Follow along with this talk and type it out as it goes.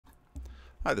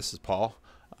Hi, this is Paul.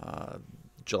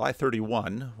 July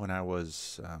 31, when I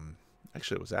was,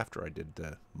 actually it was after I did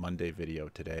the Monday video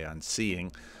today on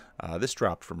seeing, this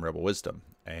dropped from Rebel Wisdom,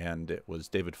 and it was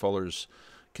David Fuller's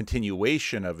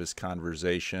continuation of his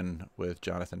conversation with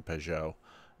Jonathan Peugeot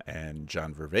and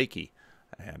John Vervaeke.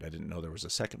 And I didn't know there was a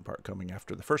second part coming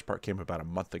after the first part came about a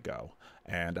month ago.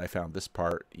 And I found this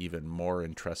part even more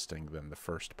interesting than the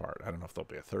first part. I don't know if there'll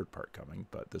be a third part coming,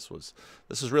 but this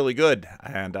is really good.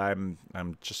 And I'm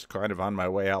just kind of on my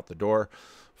way out the door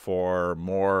for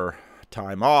more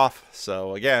time off.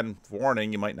 So again,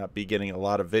 warning, you might not be getting a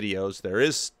lot of videos. There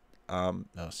is oh,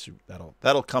 shoot,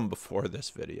 that'll come before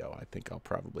this video. I think I'll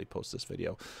probably post this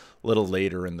video a little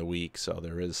later in the week. So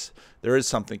there is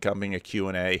something coming, a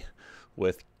Q&A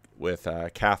with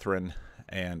Catherine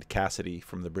and Cassidy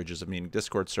from the Bridges of Meaning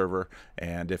Discord server,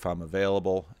 and if I'm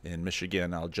available in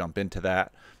Michigan, I'll jump into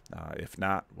that. If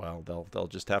not, well, they'll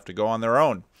just have to go on their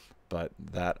own. But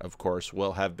that, of course,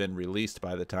 will have been released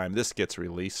by the time this gets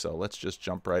released. So let's just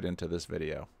jump right into this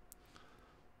video.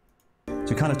 So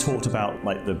we kind of talked about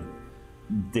like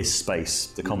this space,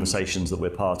 the conversations that we're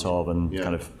part of, and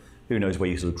kind of who knows where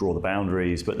you sort of draw the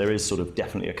boundaries, but there is sort of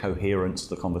definitely a coherence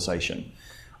to the conversation.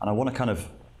 And I want to kind of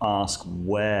ask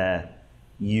where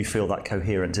you feel that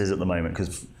coherence is at the moment,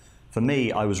 because for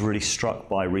me, I was really struck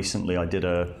by recently, I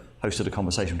hosted a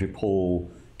conversation between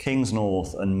Paul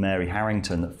Kingsnorth and Mary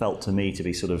Harrington that felt to me to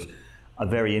be sort of a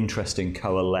very interesting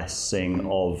coalescing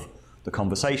of the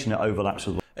conversation. It overlaps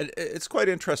with... It's quite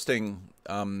interesting,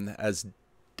 I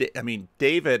mean,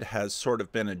 David has sort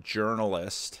of been a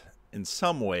journalist in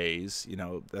some ways. You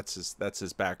know, that's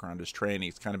his background, his training.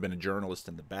 He's kind of been a journalist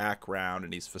in the background,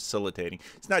 and he's facilitating.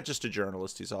 He's not just a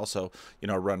journalist. He's also, you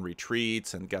know, run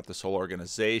retreats and got this whole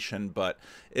organization. But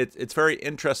it's very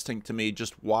interesting to me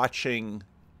just watching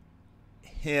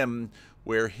him,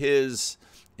 where his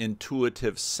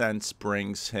intuitive sense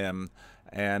brings him,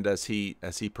 and as he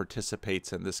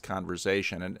participates in this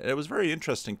conversation. And it was very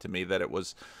interesting to me that it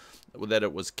was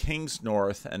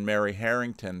Kingsnorth and Mary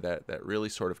Harrington that really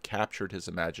sort of captured his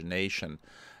imagination.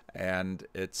 And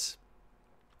it's,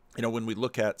 you know, when we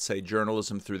look at, say,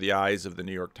 journalism through the eyes of the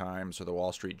New York Times or the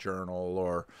Wall Street Journal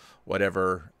or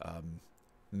whatever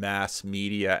mass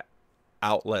media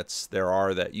outlets there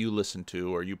are that you listen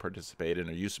to or you participate in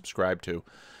or you subscribe to,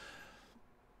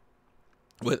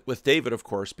 with David, of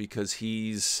course, because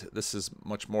this is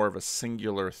much more of a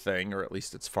singular thing, or at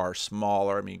least it's far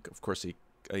smaller. I mean, of course, he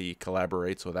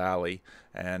collaborates with Ali,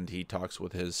 and he talks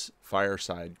with his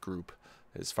fireside group,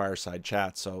 his fireside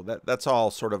chat. So that's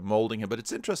all sort of molding him. But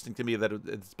it's interesting to me that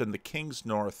it's been the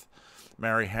Kingsnorth,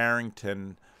 Mary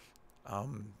Harrington,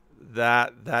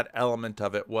 that element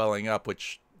of it welling up,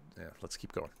 which, yeah, let's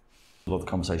keep going. A lot of the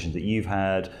conversations that you've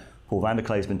had, Paul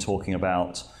Vanderklay's been talking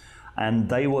about, and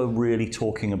they were really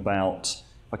talking about,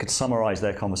 if I could summarize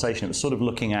their conversation, it was sort of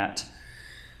looking at,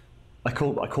 I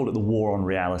call it the war on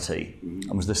reality.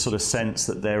 And was this sort of sense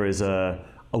that there is a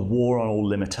war on all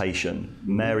limitation.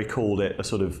 Mary called it a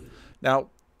sort of... Now,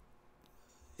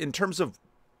 in terms of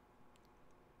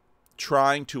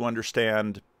trying to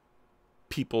understand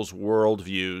people's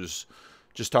worldviews,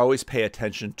 just always pay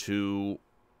attention to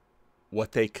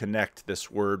what they connect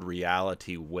this word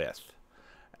reality with.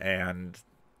 And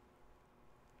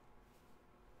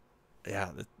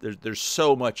yeah, there's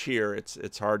so much here.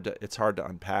 It's hard to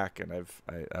unpack, and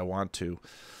I want to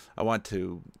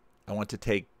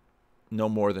take no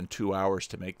more than 2 hours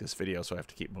to make this video, so I have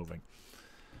to keep moving.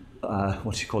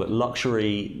 What do you call it?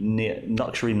 Luxury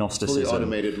Gnosticism. Fully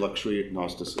automated luxury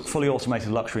Gnosticism. Fully automated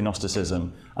luxury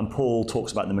Gnosticism. And Paul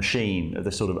talks about the machine,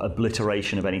 the sort of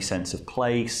obliteration of any sense of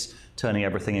place, turning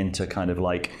everything into kind of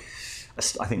like,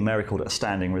 I think Mary called it a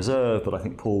standing reserve, but I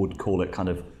think Paul would call it kind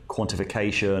of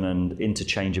quantification and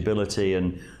interchangeability,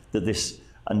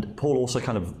 and Paul also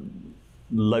kind of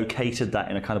located that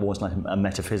in a kind of almost like a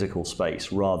metaphysical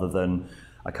space rather than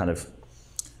a kind of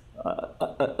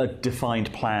a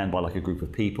defined plan by like a group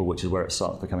of people, which is where it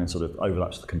starts becoming sort of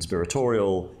overlaps with the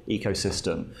conspiratorial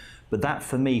ecosystem. But that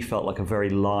for me felt like a very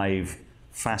live,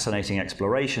 fascinating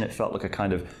exploration. It felt like a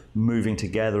kind of moving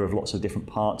together of lots of different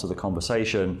parts of the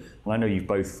conversation. And I know you've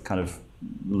both kind of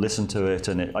listened to it,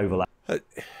 and it overlaps.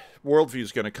 Worldview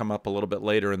is going to come up a little bit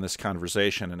later in this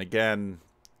conversation. And again,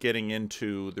 getting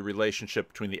into the relationship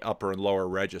between the upper and lower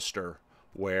register,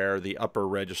 where the upper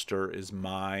register is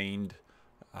mind,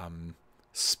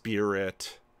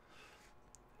 spirit,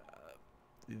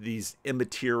 these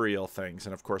immaterial things.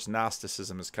 And of course,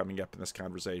 Gnosticism is coming up in this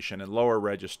conversation. And lower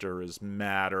register is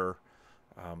matter,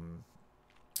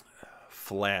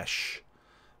 flesh,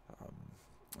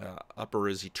 upper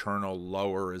is eternal,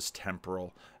 lower is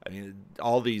temporal. I mean,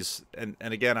 all these, and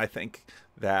again, I think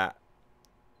that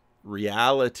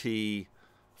reality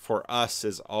for us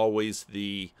is always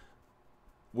the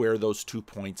where those 2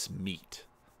 points meet,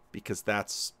 because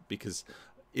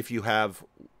if you have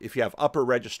upper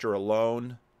register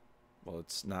alone, well,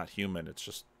 it's not human.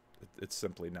 It's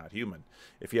simply not human.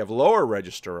 If you have lower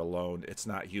register alone, it's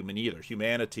not human either.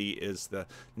 Humanity is the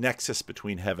nexus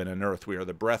between heaven and earth. We are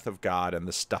the breath of God and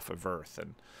the stuff of earth.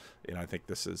 And I think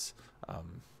this is I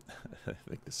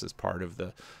think this is part of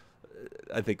the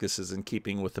I think this is in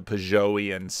keeping with the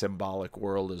Peugeotian symbolic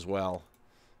world as well.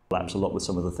 Laps a lot with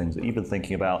some of the things that you've been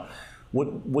thinking about.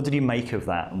 What did you make of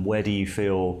that, and where do you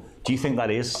think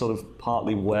that is sort of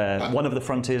partly where one of the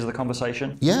frontiers of the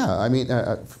conversation? Yeah, I mean,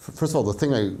 first of all, the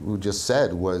thing I just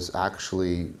said was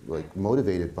actually like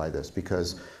motivated by this,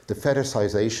 because the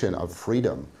fetishization of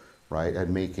freedom, right,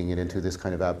 and making it into this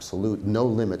kind of absolute, no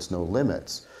limits, no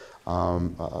limits.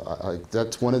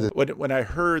 That's one of the. When I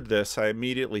heard this, I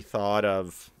immediately thought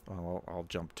of. I'll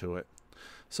jump to it.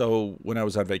 So when I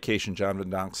was on vacation, John Van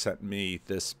Donk sent me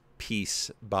this piece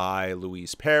by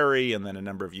Louise Perry, and then a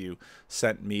number of you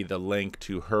sent me the link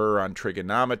to her on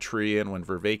trigonometry. And when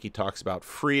Vervaeke talks about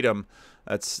freedom,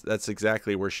 that's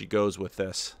exactly where she goes with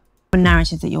this. The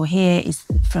narrative that you'll hear is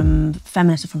from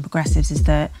feminists or from progressives is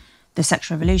that the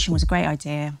sexual revolution was a great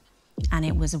idea, and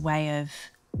it was a way of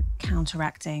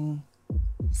counteracting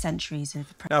centuries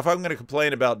of. Now, if I'm going to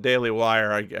complain about Daily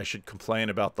Wire, I should complain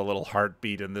about the little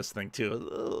heartbeat in this thing too. A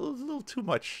little too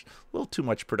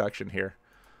much production here.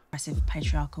 Aggressive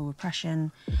patriarchal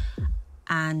repression,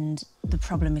 and the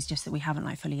problem is just that we haven't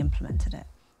fully implemented it.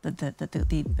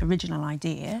 The original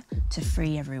idea to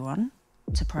free everyone,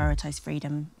 to prioritise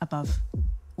freedom above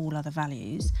all other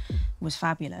values, was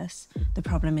fabulous. The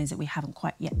problem is that we haven't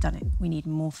quite yet done it. We need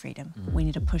more freedom. We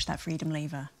need to push that freedom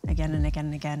lever again and again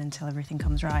and again until everything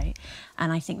comes right.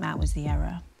 And I think that was the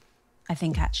error. I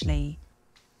think actually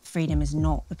freedom is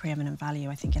not the preeminent value.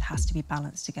 I think it has to be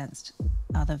balanced against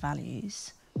other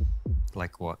values.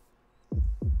 Like what?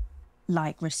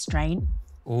 Like restraint.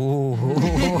 Oh,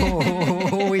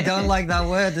 we don't like that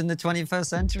word in the 21st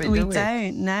century, do we? We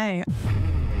don't, no.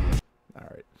 All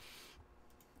right.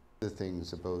 The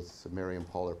things that both Mary and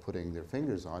Paul are putting their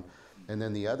fingers on, and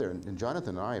then the other, and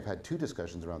Jonathan and I have had two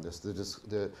discussions around this,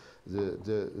 the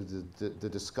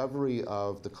discovery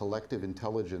of the collective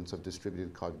intelligence of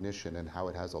distributed cognition and how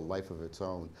it has a life of its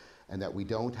own, and that we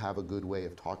don't have a good way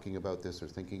of talking about this or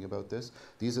thinking about this.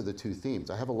 These are the two themes.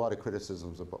 I have a lot of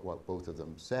criticisms about what both of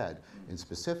them said in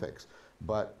specifics,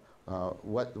 but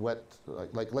let's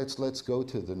go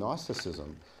to the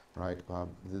Gnosticism, right?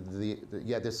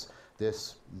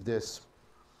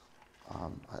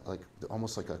 Like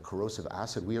almost like a corrosive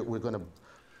acid. We're going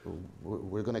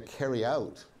to carry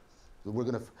out. We're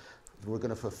going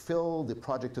to fulfill the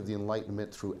project of the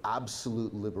Enlightenment through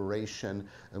absolute liberation,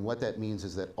 and what that means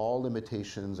is that all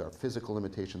limitations, our physical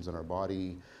limitations in our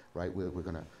body, right? We're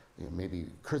going to, maybe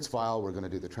Kurzweil, we're going to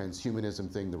do the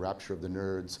transhumanism thing, the rapture of the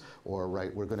nerds, or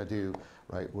right, we're going to do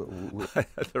right.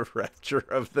 The rapture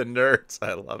of the nerds.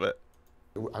 I love it.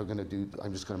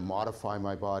 I'm just going to modify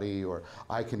my body, or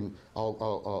I'll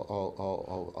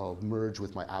merge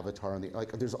with my avatar, and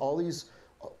there's all these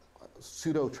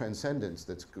pseudo transcendence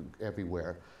that's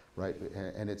everywhere, right?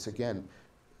 And it's, again,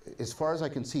 as far as I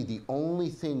can see, the only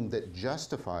thing that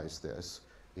justifies this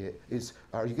is,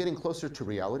 are you getting closer to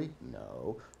reality?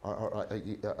 No.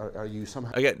 Are you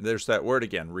somehow? Again, there's that word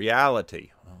again, reality.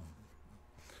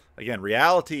 Again,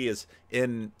 reality is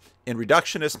in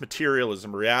reductionist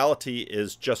materialism, reality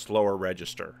is just lower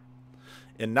register.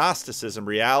 In Gnosticism,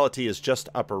 reality is just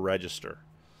upper register.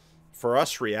 For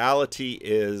us, reality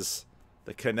is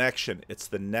the connection. It's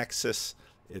the nexus.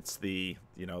 It's the,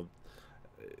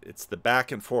 it's the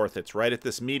back and forth. It's right at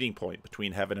this meeting point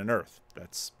between heaven and earth.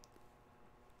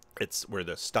 It's where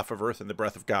the stuff of earth and the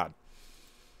breath of God.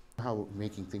 How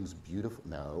making things beautiful?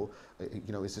 No.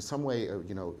 Is there some way,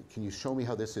 can you show me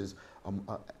how this is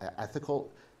ethical?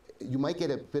 You might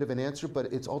get a bit of an answer, but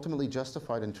it's ultimately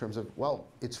justified in terms of, well,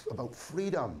 it's about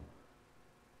freedom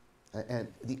and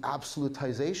the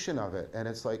absolutization of it. And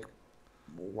it's like,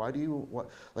 why do you,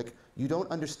 you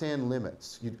don't understand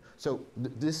limits.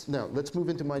 Now, let's move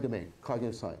into my domain,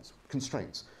 cognitive science,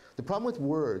 constraints. The problem with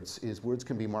words is words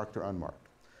can be marked or unmarked.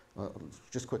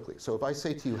 Just quickly. So if I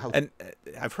say to you how... And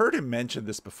I've heard him mention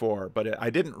this before, but I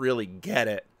didn't really get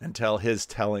it until his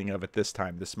telling of it this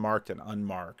time, this marked and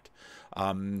unmarked.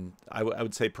 I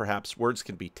would say perhaps words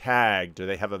can be tagged, or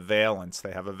they have a valence.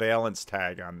 They have a valence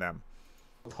tag on them.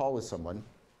 How tall is someone?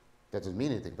 That doesn't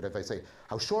mean anything. But if I say,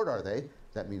 how short are they?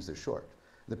 That means they're short.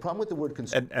 The problem with the word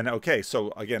constraint. And okay,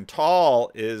 so again,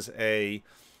 tall is a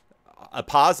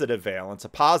positive valence, a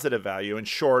positive value, and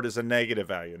short is a negative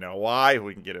value. Now, why?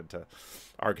 We can get into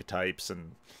archetypes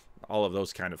and all of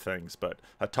those kind of things, but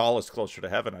a tall is closer to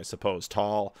heaven, I suppose.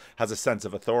 Tall has a sense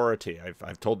of authority.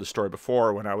 I've told the story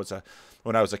before. When I was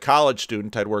a college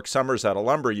student, I'd work summers at a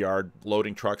lumber yard,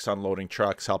 loading trucks, unloading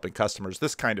trucks, helping customers,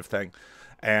 this kind of thing.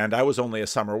 And I was only a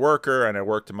summer worker, and I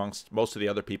worked amongst most of the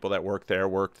other people that worked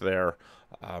there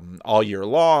all year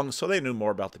long, so they knew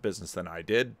more about the business than I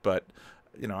did. But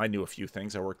you know, I knew a few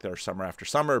things. I worked there summer after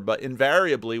summer, but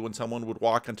invariably when someone would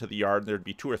walk into the yard, there'd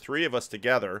be 2 or 3 of us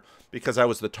together, because I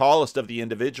was the tallest of the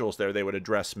individuals there, they would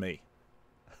address me.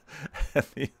 And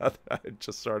the other, I would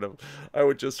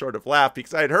just sort of laugh,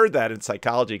 because I had heard that in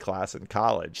psychology class in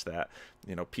college, that,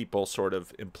 you know, people sort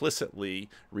of implicitly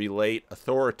relate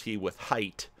authority with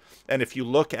height. And if you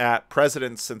look at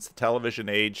presidents since the television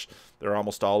age, they're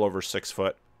almost all over 6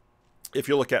 foot. If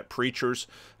you look at preachers,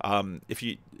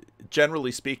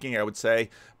 generally speaking, I would say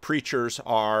preachers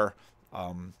are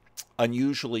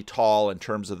unusually tall in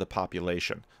terms of the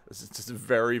population. It's a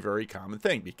very, very common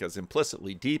thing, because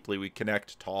implicitly, deeply, we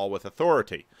connect tall with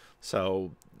authority.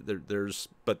 So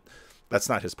but that's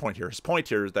not his point here. His point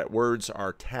here is that words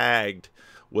are tagged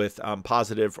with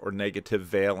positive or negative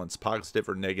valence, positive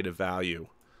or negative value.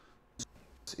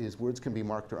 Is words can be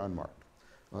marked or unmarked.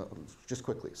 Just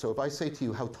quickly. So if I say to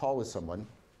you, how tall is someone?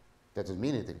 That doesn't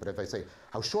mean anything. But if I say,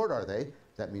 how short are they?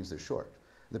 That means they're short.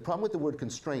 The problem with the word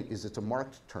constraint is it's a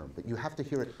marked term, but you have to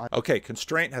hear it. Okay,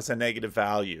 constraint has a negative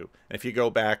value. And if you go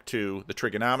back to the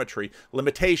trigonometry,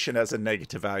 limitation has a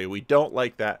negative value. We don't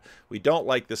like that. We don't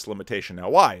like this limitation.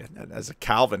 Now, why? And as a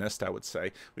Calvinist, I would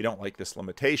say we don't like this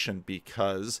limitation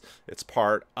because it's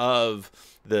part of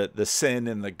the sin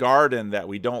in the garden that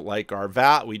we don't like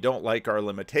we don't like our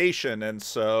limitation, and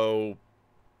so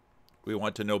we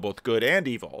want to know both good and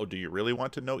evil. Oh, do you really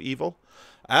want to know evil?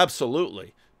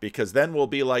 Absolutely. Because then we'll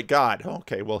be like God.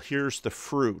 Okay, well, here's the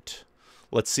fruit.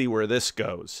 Let's see where this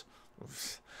goes.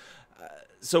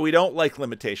 So we don't like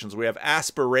limitations. We have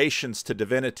aspirations to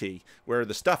divinity, where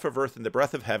the stuff of earth and the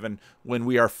breath of heaven, when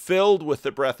we are filled with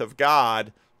the breath of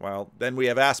God, well, then we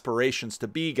have aspirations to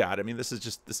be God. I mean,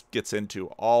 this gets into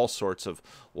all sorts of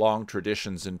long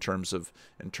traditions in terms of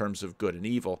good and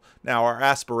evil. Now, our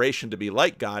aspiration to be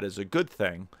like God is a good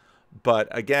thing, but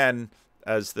again,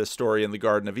 as the story in the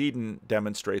Garden of Eden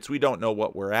demonstrates, we don't know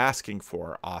what we're asking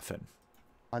for often.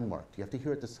 Unmarked. You have to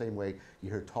hear it the same way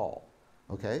you hear tall.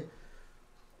 Okay?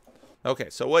 Okay,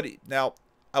 so now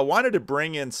I wanted to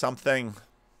bring in something.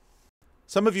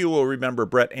 Some of you will remember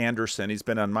Brett Anderson. He's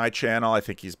been on my channel. I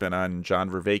think he's been on John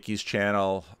Vervaeke's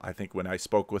channel. I think when I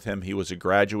spoke with him, he was a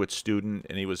graduate student,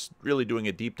 and he was really doing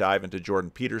a deep dive into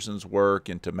Jordan Peterson's work,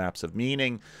 into maps of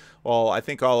meaning. Well, I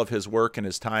think all of his work and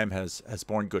his time has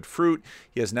borne good fruit.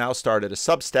 He has now started a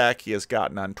Substack. He has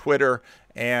gotten on Twitter,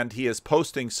 and he is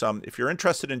posting some. If you're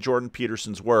interested in Jordan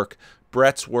Peterson's work,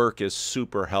 Brett's work is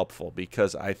super helpful,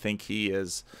 because I think he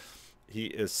is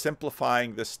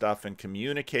simplifying this stuff and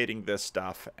communicating this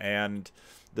stuff. And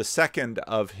the second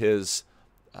of his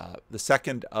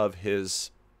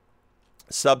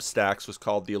Substacks was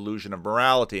called The Illusion of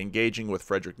Morality, engaging with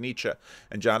Friedrich Nietzsche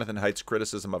and Jonathan Haidt's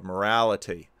criticism of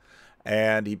morality.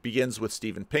 And he begins with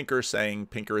Steven Pinker, saying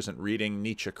Pinker isn't reading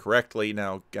Nietzsche correctly.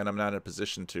 Now, again, I'm not in a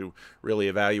position to really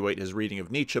evaluate his reading of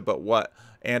Nietzsche, but what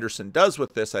Anderson does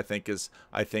with this, I think is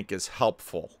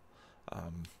helpful.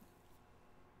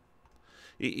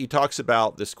 He talks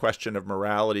about this question of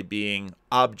morality being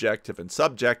objective and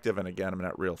subjective, and again, I'm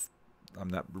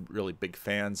not really big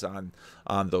fans on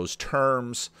those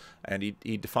terms. And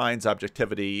he defines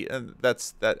objectivity, and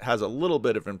that has a little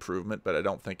bit of improvement, but I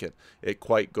don't think it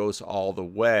quite goes all the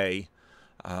way.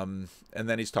 And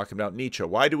then he's talking about Nietzsche.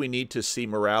 Why do we need to see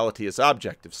morality as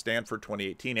objective? Stanford's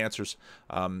 2018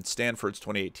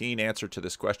 answer to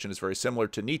this question is very similar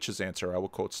to Nietzsche's answer. I will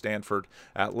quote Stanford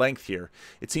at length here.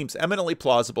 It seems eminently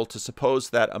plausible to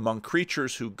suppose that among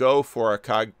creatures who go for a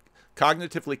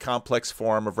cognitively complex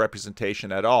form of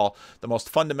representation at all, the most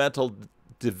fundamental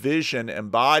division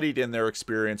embodied in their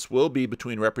experience will be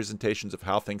between representations of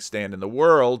how things stand in the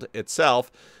world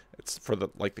itself. It's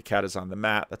like the cat is on the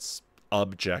mat. That's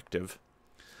objective,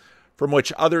 from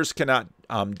which others cannot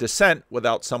dissent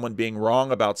without someone being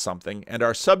wrong about something, and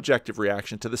our subjective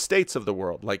reaction to the states of the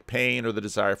world, like pain or the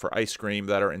desire for ice cream,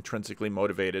 that are intrinsically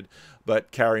motivated, but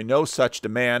carry no such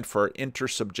demand for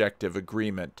intersubjective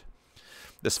agreement.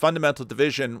 This fundamental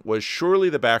division was surely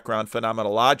the background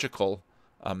phenomenological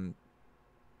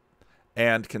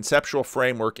and conceptual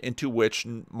framework into which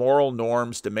moral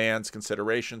norms, demands,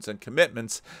 considerations, and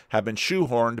commitments have been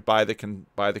shoehorned by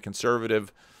the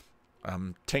conservative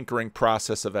tinkering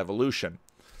process of evolution.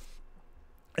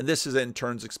 And this in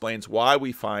turn explains why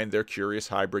we find their curious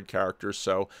hybrid characters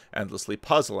so endlessly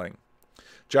puzzling.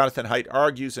 Jonathan Haidt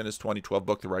argues in his 2012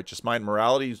 book, The Righteous Mind,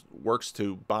 morality works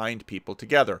to bind people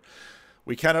together.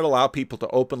 We cannot allow people to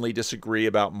openly disagree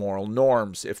about moral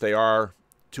norms if they are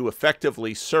to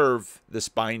effectively serve this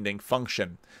binding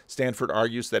function. Stanford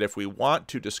argues that if we want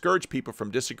to discourage people from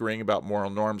disagreeing about moral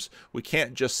norms, we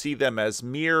can't just see them as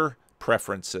mere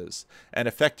preferences. An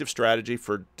effective strategy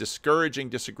for discouraging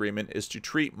disagreement is to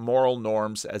treat moral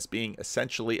norms as being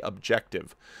essentially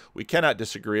objective. We cannot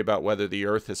disagree about whether the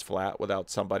earth is flat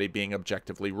without somebody being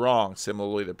objectively wrong.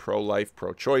 Similarly, the pro-life,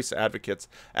 pro-choice advocates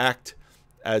act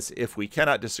as if we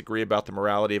cannot disagree about the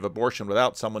morality of abortion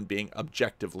without someone being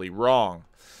objectively wrong.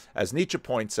 As Nietzsche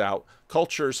points out,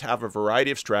 cultures have a variety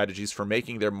of strategies for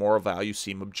making their moral values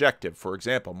seem objective. For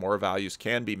example, moral values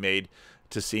can be made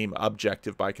to seem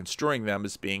objective by construing them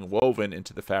as being woven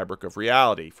into the fabric of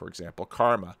reality, for example,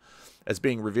 karma, as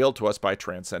being revealed to us by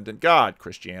transcendent God,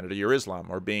 Christianity or Islam,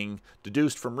 or being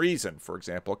deduced from reason, for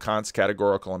example, Kant's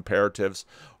categorical imperatives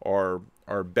or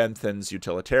Bentham's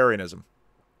utilitarianism.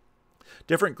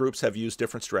 Different groups have used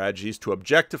different strategies to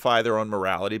objectify their own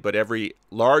morality, but every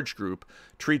large group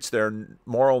treats their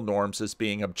moral norms as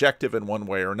being objective in one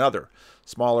way or another.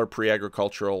 Smaller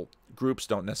pre-agricultural groups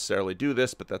don't necessarily do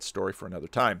this, but that's a story for another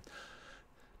time.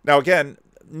 Now again,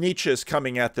 Nietzsche is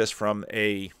coming at this from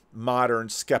a modern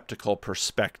skeptical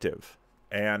perspective,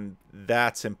 and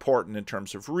that's important in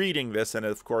terms of reading this, and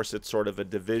of course it's sort of a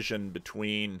division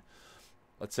between,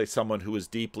 let's say, someone who is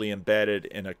deeply embedded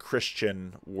in a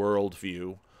Christian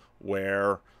worldview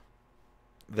where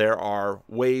there are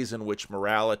ways in which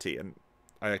morality, and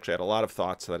I actually had a lot of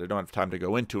thoughts that I don't have time to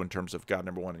go into in terms of God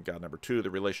number one and God number two,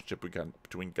 the relationship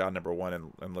between God number one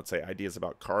and let's say ideas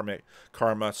about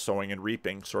karma, sowing and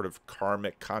reaping, sort of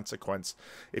karmic consequence.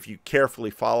 If you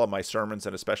carefully follow my sermons,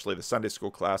 and especially the Sunday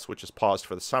school class, which is paused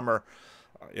for the summer,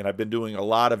 and I've been doing a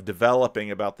lot of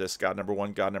developing about this God number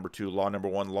one, God number two, law number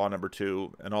one, law number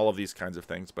two, and all of these kinds of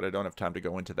things, but I don't have time to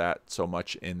go into that so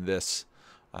much in this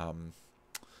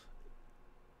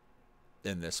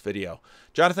video.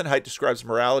 Jonathan Haidt describes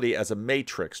morality as a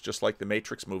matrix. Just like the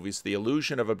Matrix movies, the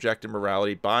illusion of objective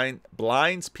morality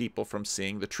blinds people from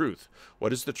seeing the truth.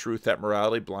 What is the truth that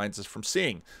morality blinds us from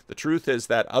seeing? The truth is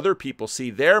that other people see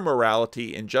their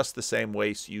morality in just the same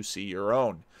way you see your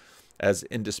own, as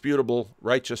indisputable,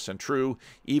 righteous, and true,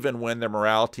 even when their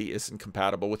morality isn't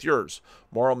compatible with yours.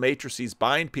 Moral matrices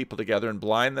bind people together and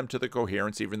blind them to the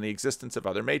coherence, even the existence of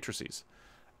other matrices.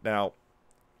 Now,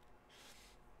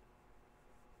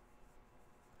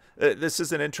 this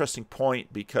is an interesting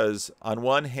point because, on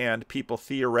one hand, people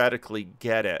theoretically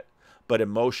get it, but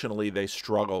emotionally they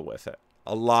struggle with it.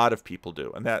 A lot of people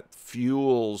do, and that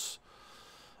fuels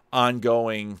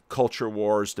ongoing culture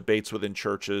wars, debates within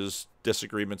churches,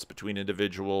 disagreements between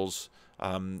individuals.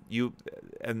 And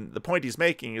the point he's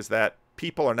making is that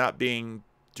people are not being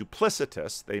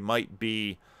duplicitous. They might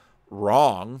be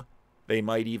wrong. They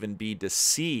might even be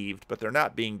deceived, but they're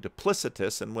not being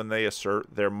duplicitous. And when they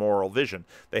assert their moral vision,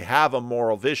 they have a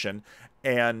moral vision,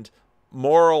 and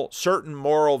certain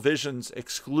moral visions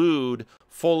exclude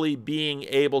fully being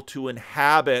able to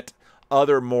inhabit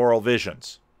other moral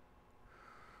visions.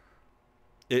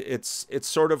 It's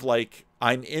sort of like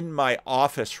I'm in my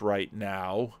office right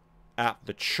now at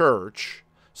the church,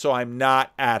 so I'm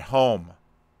not at home.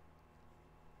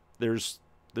 There's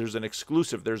an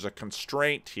exclusive, there's a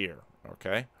constraint here,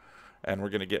 okay? And we're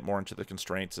going to get more into the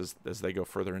constraints as they go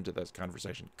further into this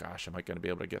conversation. Gosh, am I going to be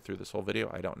able to get through this whole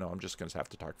video? I don't know. I'm just going to have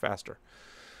to talk faster.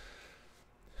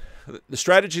 The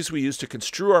strategies we use to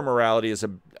construe our morality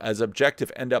as objective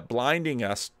end up blinding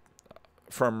us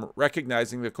from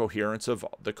recognizing the coherence,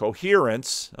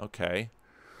 okay,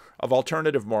 of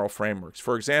alternative moral frameworks.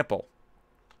 For example,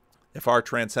 if our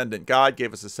transcendent God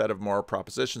gave us a set of moral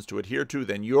propositions to adhere to,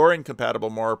 then your incompatible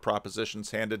moral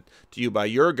propositions handed to you by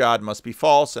your God must be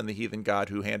false, and the heathen God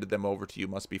who handed them over to you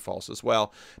must be false as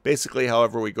well. Basically,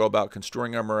 however we go about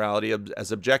construing our morality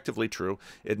as objectively true,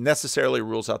 it necessarily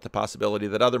rules out the possibility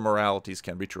that other moralities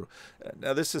can be true.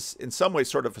 Now, this is in some ways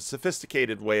sort of a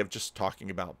sophisticated way of just talking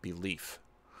about belief.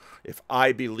 If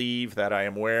I believe that I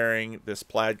am wearing this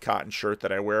plaid cotton shirt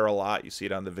that I wear a lot, you see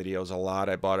it on the videos a lot,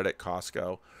 I bought it at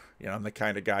Costco. You know, I'm the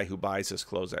kind of guy who buys his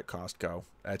clothes at Costco.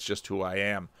 That's just who I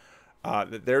am.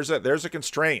 There's a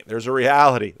constraint. There's a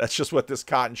reality. That's just what this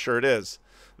cotton shirt is.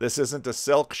 This isn't a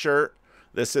silk shirt.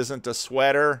 This isn't a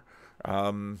sweater.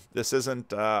 This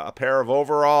isn't a pair of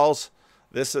overalls.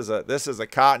 This is a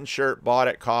cotton shirt bought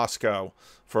at Costco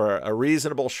for a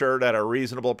reasonable shirt at a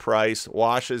reasonable price,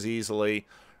 washes easily.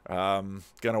 Gonna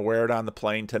wear it on the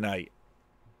plane tonight.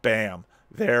 Bam.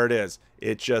 There it is.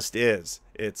 It just is.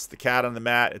 It's the cat on the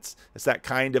mat. It's that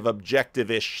kind of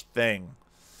objective-ish thing.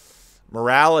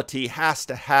 Morality has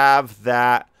to have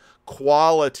that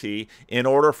quality in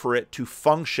order for it to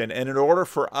function. And in order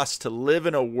for us to live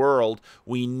in a world,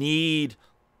 we need...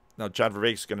 Now, John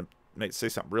Vervaeke is going to say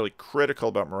something really critical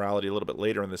about morality a little bit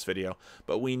later in this video,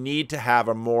 but we need to have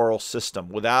a moral system.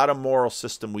 Without a moral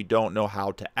system, we don't know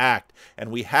how to act,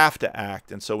 and we have to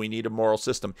act, and so we need a moral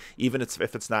system. Even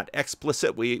if it's not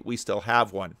explicit, we still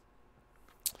have one.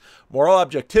 Moral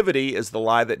objectivity is the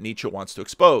lie that Nietzsche wants to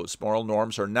expose. Moral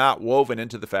norms are not woven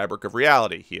into the fabric of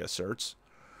reality, he asserts.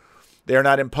 They are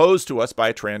not imposed to us by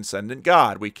a transcendent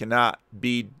God. They cannot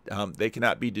be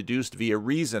deduced via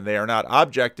reason. They are not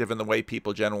objective in the way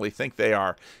people generally think they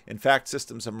are. In fact,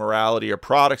 systems of morality are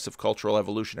products of cultural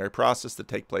evolutionary process that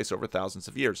take place over thousands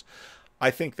of years.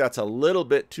 I think that's a little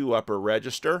bit too upper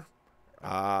register.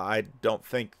 I don't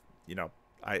think,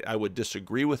 I would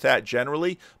disagree with that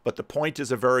generally, but the point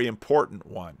is a very important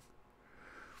one.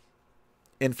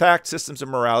 In fact, systems of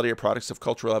morality are products of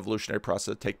cultural evolutionary process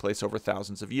that take place over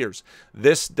thousands of years.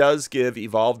 This does give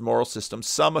evolved moral systems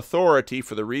some authority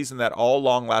for the reason that all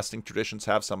long-lasting traditions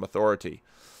have some authority.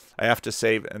 I have to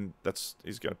save, and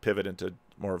he's going to pivot into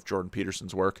more of Jordan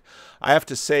Peterson's work. I have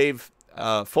to save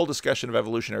full discussion of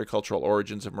evolutionary cultural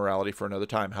origins of morality for another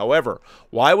time. However,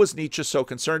 why was Nietzsche so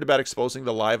concerned about exposing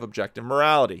the lie of objective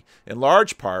morality? In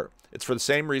large part, it's for the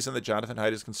same reason that Jonathan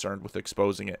Haidt is concerned with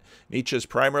exposing it. Nietzsche is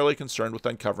primarily concerned with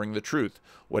uncovering the truth,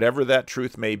 whatever that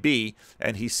truth may be,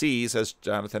 and he sees, as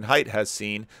Jonathan Haidt has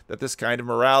seen, that this kind of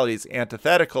morality is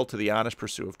antithetical to the honest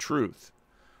pursuit of truth.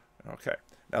 Okay,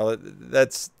 now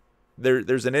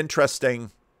there's an interesting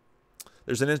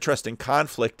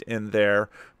conflict in there,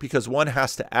 because one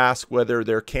has to ask whether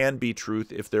there can be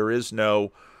truth if there is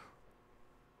no,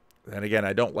 and again,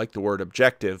 I don't like the word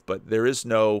objective, but there is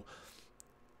no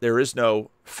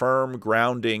firm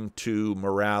grounding to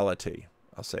morality.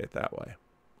 I'll say it that way.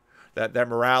 That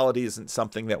morality isn't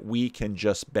something that we can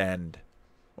just bend.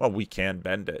 Well, we can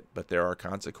bend it, but there are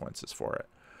consequences for it.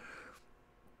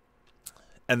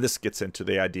 And this gets into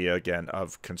the idea, again,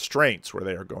 of constraints, where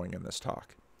they are going in this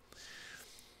talk.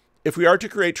 If we are to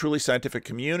create truly scientific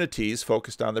communities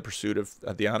focused on the pursuit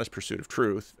of the honest pursuit of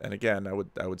truth, and again, I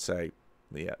would say,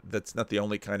 yeah, that's not the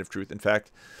only kind of truth. In fact,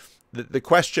 the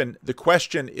question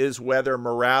is whether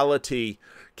morality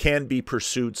can be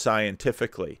pursued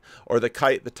scientifically, or the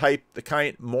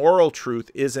kind moral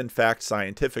truth is in fact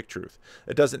scientific truth.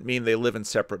 It doesn't mean they live in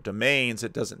separate domains.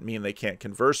 It doesn't mean they can't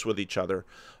converse with each other.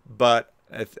 But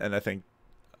scientific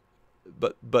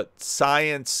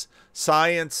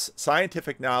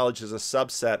knowledge is a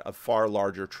subset of far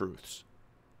larger truths.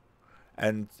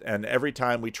 And every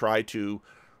time we try to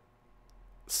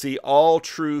see all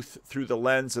truth through the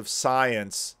lens of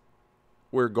science,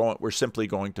 we're simply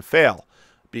going to fail,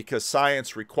 because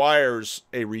science requires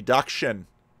a reduction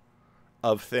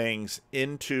of things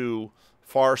into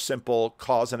far simple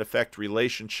cause and effect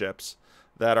relationships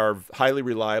that are highly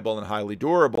reliable and highly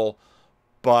durable,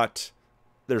 but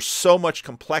there's so much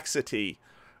complexity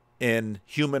in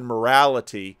human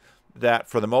morality that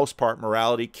for the most part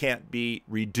morality can't be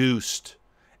reduced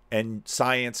and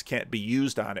science can't be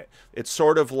used on it. It's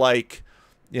sort of like,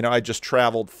 I just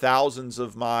traveled thousands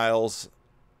of miles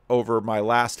over my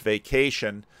last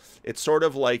vacation. It's sort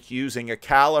of like using a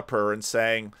caliper and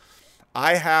saying,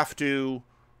 I have to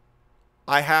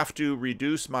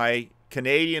reduce my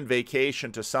Canadian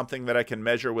vacation to something that I can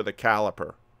measure with a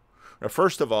caliper. Now,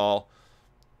 first of all,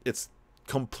 it's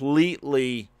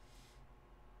completely...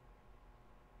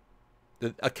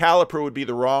 A caliper would be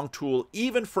the wrong tool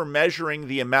even for measuring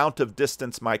the amount of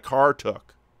distance my car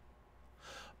took.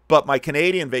 But my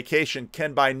Canadian vacation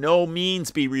can by no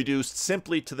means be reduced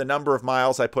simply to the number of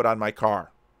miles I put on my car,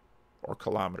 or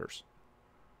kilometers.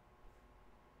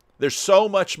 There's so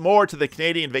much more to the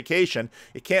Canadian vacation,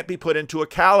 it can't be put into a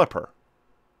caliper.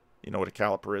 You know what a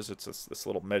caliper is? It's this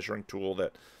little measuring tool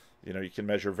that, you can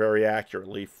measure very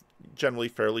accurately, generally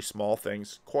fairly small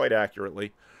things, quite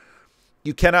accurately.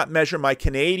 You cannot measure my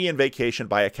Canadian vacation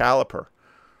by a caliper.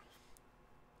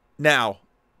 Now,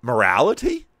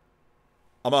 morality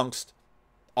amongst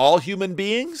all human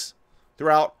beings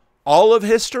throughout all of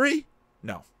history?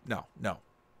 No.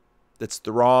 It's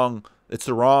the wrong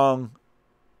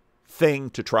thing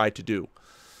to try to do.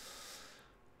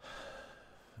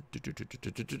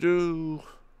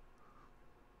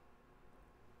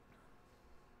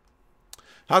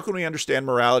 How can we understand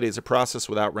morality as a process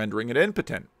without rendering it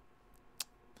impotent?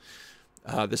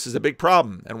 This is a big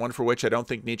problem, and one for which I don't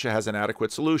think Nietzsche has an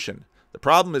adequate solution. The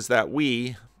problem is that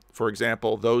we, for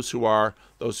example, those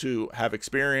who have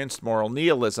experienced moral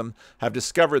nihilism, have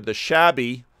discovered the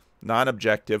shabby,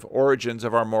 non-objective origins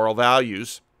of our moral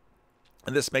values,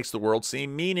 and this makes the world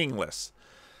seem meaningless.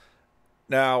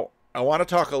 Now, I want to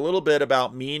talk a little bit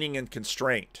about meaning and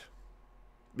constraint,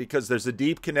 because there's a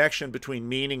deep connection between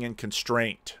meaning and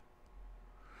constraint.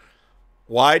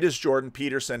 Why does Jordan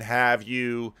Peterson have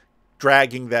you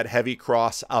dragging that heavy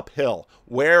cross uphill?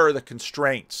 Where are the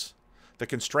constraints? The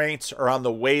constraints are on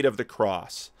the weight of the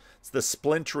cross. It's the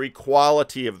splintery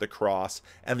quality of the cross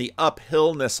and the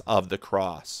uphillness of the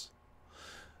cross.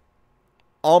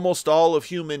 Almost all of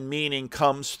human meaning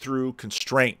comes through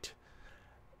constraint.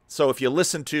 So if you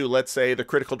listen to, let's say, The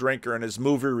Critical Drinker and his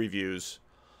movie reviews,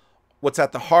 what's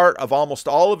at the heart of almost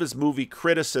all of his movie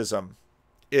criticism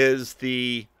is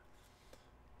the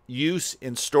use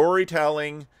in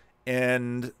storytelling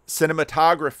and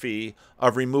cinematography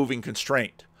of removing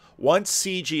constraint. Once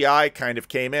CGI kind of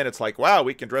came in, it's like, wow,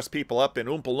 we can dress people up in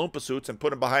Oompa Loompa suits and put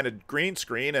them behind a green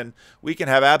screen, and we can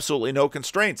have absolutely no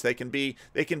constraints. They can be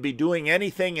doing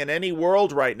anything in any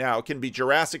world right now. It can be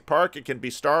Jurassic Park, it can be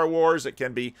Star Wars, it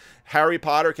can be Harry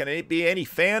Potter, it can be any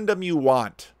fandom you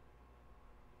want.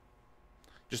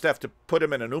 Just have to put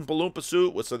him in an Oompa Loompa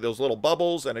suit with those little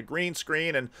bubbles and a green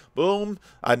screen, and boom,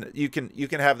 and you can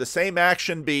have the same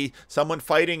action be someone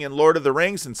fighting in Lord of the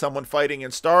Rings and someone fighting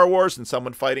in Star Wars and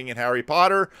someone fighting in Harry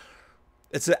Potter.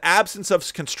 It's the absence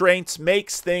of constraints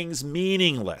makes things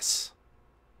meaningless.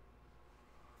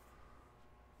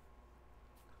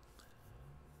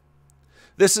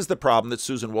 This is the problem that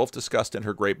Susan Wolf discussed in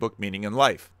her great book, Meaning in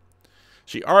Life.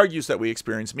 She argues that we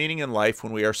experience meaning in life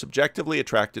when we are subjectively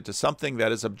attracted to something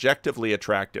that is objectively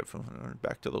attractive.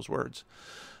 Back to those words.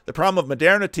 The problem of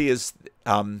modernity is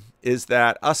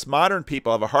that us modern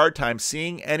people have a hard time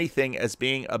seeing anything as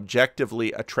being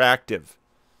objectively attractive.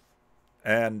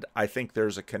 And I think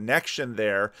there's a connection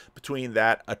there between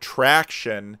that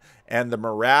attraction and the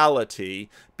morality,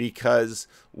 because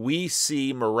we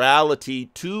see morality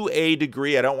to a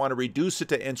degree. I don't want to reduce it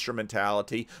to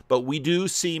instrumentality, but we do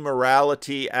see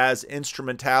morality as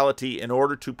instrumentality in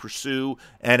order to pursue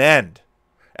an end.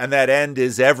 And that end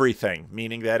is everything,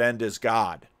 meaning that end is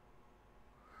God.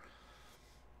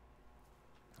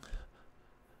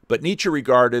 But Nietzsche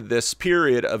regarded this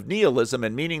period of nihilism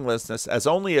and meaninglessness as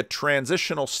only a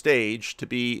transitional stage to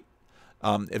be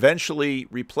eventually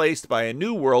replaced by a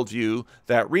new worldview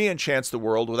that re-enchants the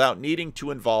world without needing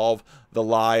to involve the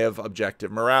lie of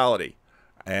objective morality.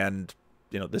 And,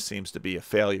 this seems to be a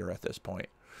failure at this point.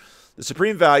 The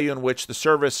supreme value in which the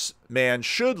serviceman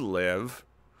should live,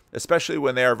 especially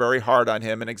when they are very hard on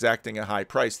him and exacting a high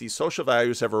price, these social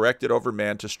values have erected over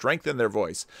man to strengthen their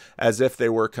voice, as if they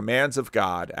were commands of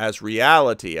God, as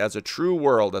reality, as a true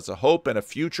world, as a hope and a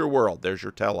future world. There's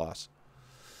your telos.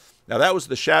 Now that was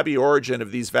the shabby origin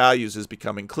of these values is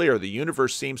becoming clear. The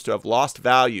universe seems to have lost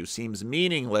value, seems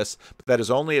meaningless, but that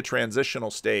is only a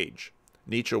transitional stage.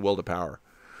 Nietzsche, Will to Power.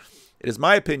 It is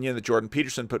my opinion that Jordan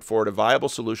Peterson put forward a viable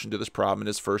solution to this problem in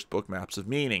his first book, Maps of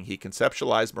Meaning. He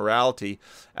conceptualized morality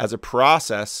as a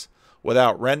process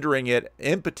without rendering it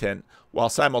impotent, while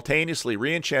simultaneously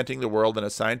re-enchanting the world in a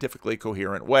scientifically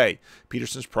coherent way.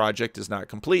 Peterson's project is not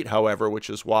complete, however, which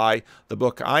is why the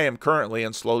book I am currently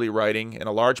and slowly writing, in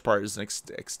a large part, is an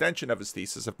extension of his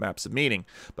thesis of Maps of Meaning.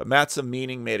 But Maps of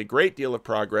Meaning made a great deal of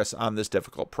progress on this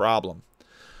difficult problem.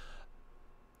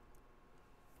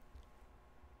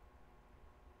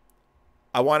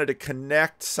 I wanted to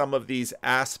connect some of these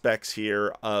aspects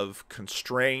here of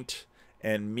constraint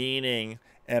and meaning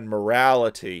and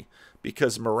morality,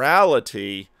 because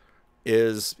morality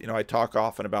is, I talk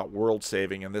often about world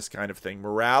saving and this kind of thing.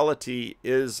 Morality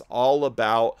is all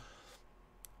about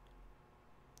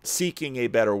seeking a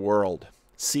better world,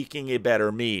 seeking a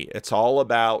better me. It's all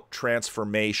about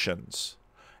transformations.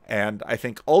 And I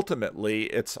think ultimately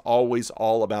it's always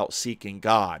all about seeking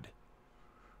God.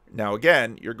 Now,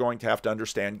 again, you're going to have to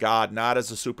understand God not as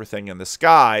a super thing in the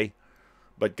sky,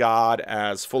 but God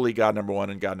as fully God number one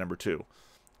and God number two.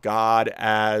 God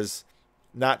as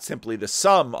not simply the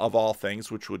sum of all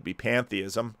things, which would be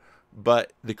pantheism,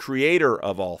 but the creator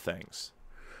of all things.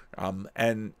 And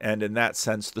in that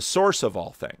sense, the source of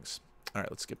all things. All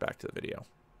right, let's get back to the video.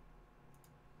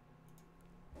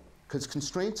 Because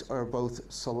constraints are both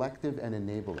selective and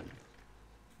enabling.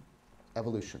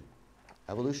 Evolution.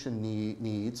 Evolution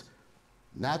needs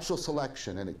natural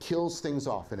selection, and it kills things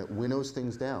off and it winnows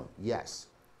things down. Yes,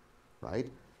 right?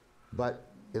 But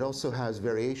it also has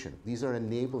variation. These are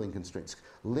enabling constraints.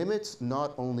 Limits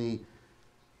not only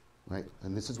right?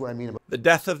 And this is what I mean about. The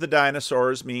death of the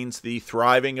dinosaurs means the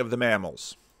thriving of the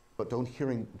mammals. But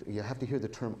you have to hear the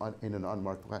term in an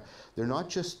unmarked way. They're not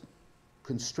just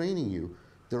constraining you,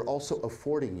 they're also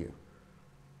affording you.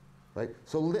 Right?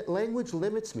 So language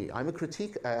limits me. I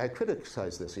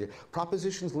criticize this here.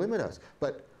 Propositions limit us,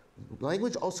 but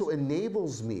language also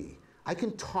enables me. I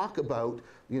can talk about,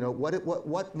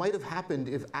 what might have happened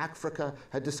if Africa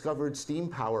had discovered steam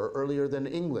power earlier than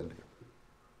England.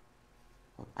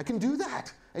 I can do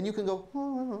that, and you can go,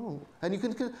 oh, and you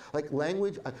can like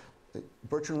language.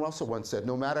 Bertrand Russell once said,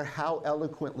 no matter how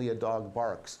eloquently a dog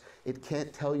barks, it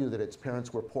can't tell you that its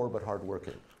parents were poor but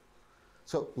hardworking.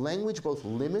 So language both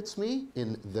limits me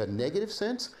in the negative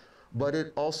sense, but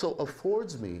it also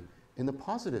affords me in the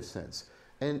positive sense.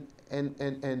 And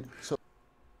so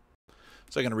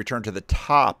I'm going to return to the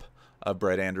top of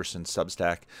Brett Anderson's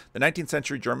Substack. The 19th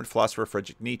century German philosopher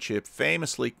Friedrich Nietzsche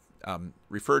famously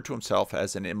referred to himself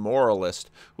as an immoralist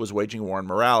who was waging war on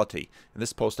morality. In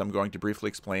this post, I'm going to briefly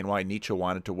explain why Nietzsche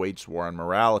wanted to wage war on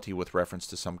morality with reference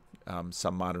to some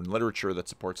modern literature that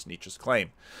supports Nietzsche's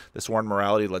claim. This war on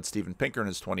morality led Steven Pinker in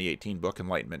his 2018 book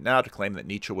Enlightenment Now to claim that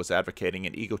Nietzsche was advocating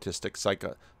an egotistic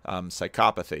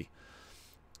psychopathy.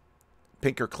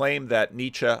 Pinker claimed that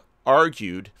Nietzsche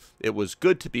argued it was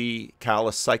good to be a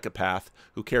callous psychopath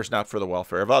who cares not for the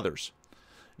welfare of others.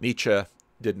 Nietzsche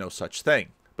did no such thing.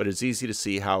 But it's easy to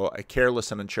see how a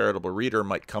careless and uncharitable reader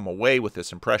might come away with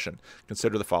this impression.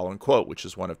 Consider the following quote, which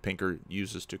is one of Pinker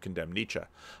uses to condemn Nietzsche.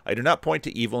 I do not point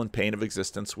to evil and pain of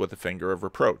existence with a finger of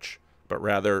reproach, but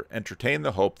rather entertain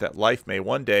the hope that life may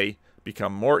one day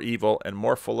become more evil and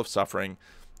more full of suffering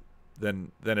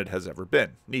than it has ever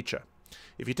been. Nietzsche.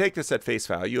 If you take this at face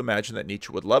value, imagine that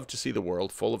Nietzsche would love to see the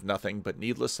world full of nothing but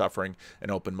needless suffering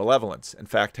and open malevolence. In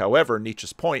fact, however,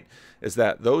 Nietzsche's point is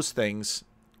that those things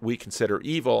we consider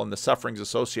evil and the sufferings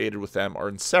associated with them are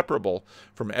inseparable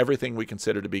from everything we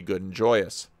consider to be good and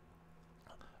joyous,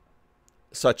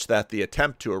 such that the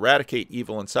attempt to eradicate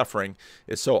evil and suffering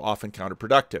is so often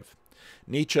counterproductive.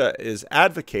 Nietzsche is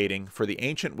advocating for the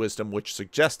ancient wisdom which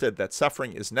suggested that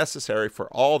suffering is necessary for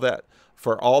all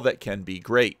that can be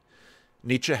great.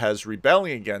 Nietzsche has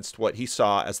rebelling against what he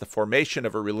saw as the formation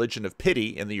of a religion of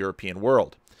pity in the European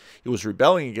world. He was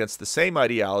rebelling against the same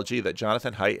ideology that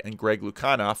Jonathan Haidt and Greg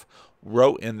Lukianoff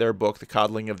wrote in their book, The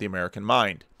Coddling of the American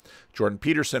Mind. Jordan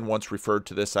Peterson once referred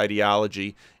to this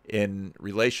ideology in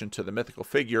relation to the mythical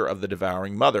figure of the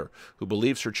devouring mother, who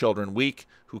believes her children weak,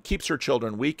 who keeps her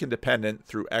children weak and dependent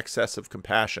through excess of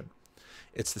compassion.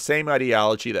 It's the same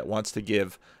ideology that wants to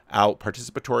give out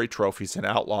participatory trophies and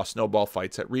outlaw snowball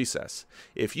fights at recess.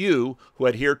 If you, who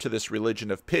adhere to this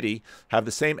religion of pity, have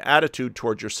the same attitude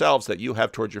toward yourselves that you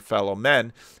have toward your fellow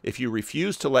men, if you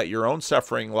refuse to let your own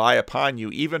suffering lie upon you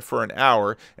even for an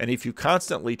hour, and if you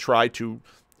constantly try to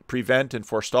prevent and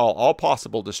forestall all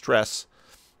possible distress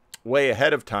way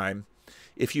ahead of time,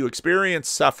 if you experience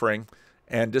suffering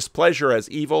and displeasure as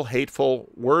evil, hateful,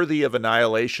 worthy of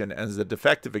annihilation, as a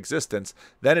defective existence,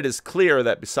 then it is clear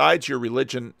that besides your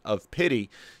religion of pity,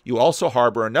 you also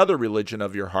harbor another religion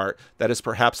of your heart that is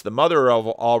perhaps the mother of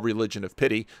all religion of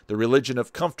pity, the religion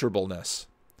of comfortableness.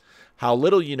 How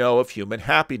little you know of human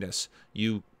happiness.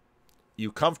 You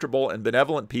comfortable and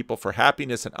benevolent people, for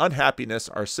happiness and unhappiness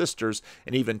are sisters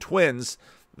and even twins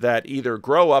that either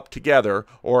grow up together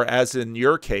or, as in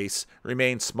your case,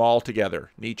 remain small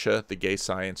together. Nietzsche, The Gay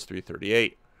Science,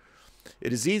 338.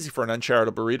 It is easy for an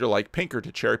uncharitable reader like Pinker to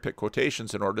cherry-pick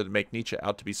quotations in order to make Nietzsche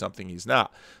out to be something he's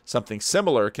not. Something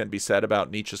similar can be said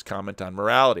about Nietzsche's comment on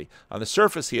morality. On the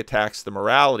surface, he attacks the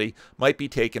morality might be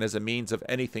taken as a means of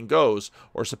anything goes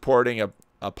or supporting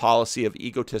a policy of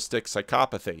egotistic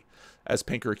psychopathy, as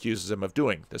Pinker accuses him of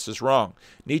doing. This is wrong.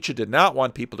 Nietzsche did not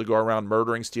want people to go around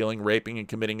murdering, stealing, raping, and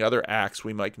committing other acts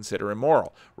we might consider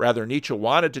immoral. Rather, Nietzsche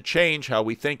wanted to change how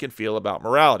we think and feel about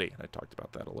morality. I talked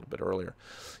about that a little bit earlier.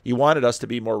 He wanted us to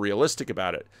be more realistic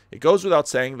about it. It goes without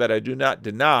saying that I do not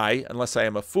deny, unless I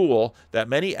am a fool, that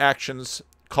many actions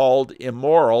called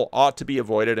immoral ought to be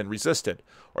avoided and resisted,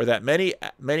 or that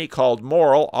many called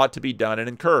moral ought to be done and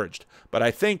encouraged. But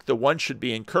I think the one should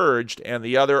be encouraged and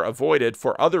the other avoided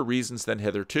for other reasons than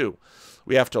hitherto.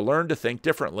 We have to learn to think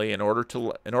differently in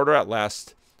order at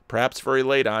last, perhaps very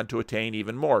late on, to attain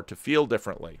even more, to feel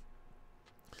differently.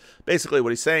 Basically,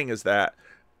 what he's saying is that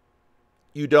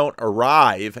you don't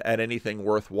arrive at anything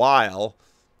worthwhile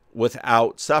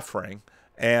without suffering.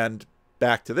 And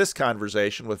back to this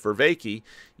conversation with Vervaeke,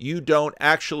 you don't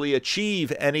actually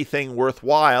achieve anything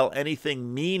worthwhile,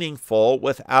 anything meaningful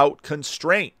without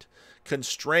constraint.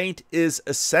 Constraint is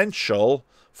essential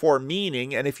for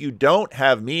meaning, and if you don't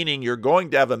have meaning, you're going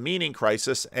to have a meaning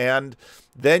crisis, and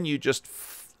then you just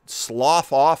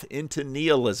slough off into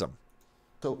nihilism.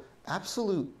 So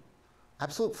absolute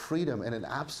freedom and an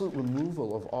absolute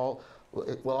removal of all,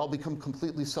 well, I'll become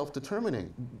completely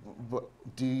self-determining. But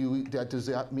does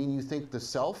that mean you think the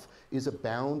self is a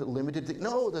bound, limited thing?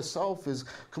 No, the self is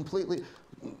completely,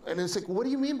 and it's like, what do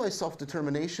you mean by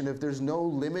self-determination if there's no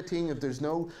limiting, if there's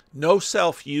no... No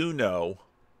self you know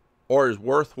or is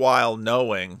worthwhile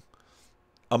knowing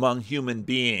among human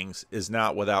beings is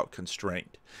not without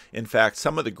constraint. In fact,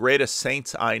 some of the greatest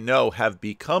saints I know have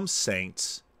become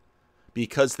saints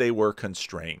because they were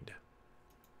constrained.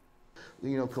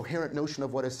 Coherent notion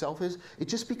of what a self is, it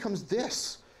just becomes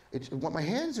this. It's what my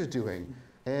hands are doing.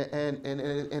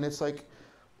 And it's like,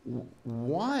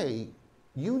 why?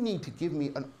 You need to give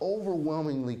me an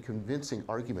overwhelmingly convincing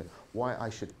argument why I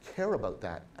should care about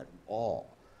that at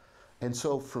all. And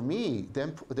so for me,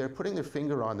 they're putting their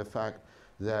finger on the fact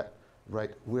that, right,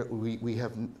 we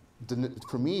have,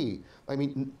 for me, I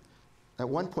mean, at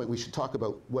one point we should talk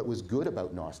about what was good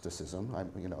about Gnosticism.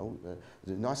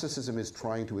 Gnosticism is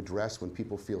trying to address when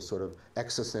people feel sort of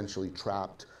existentially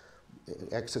trapped,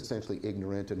 existentially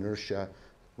ignorant, inertia,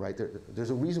 right? There's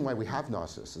a reason why we have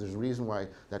Gnosis. There's a reason why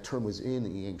that term was in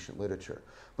the ancient literature.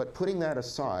 But putting that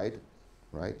aside,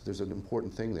 right, there's an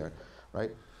important thing there, right?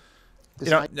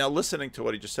 Now listening to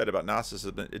what he just said about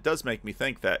Gnosticism, it does make me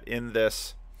think that in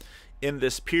this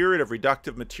period of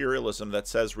reductive materialism that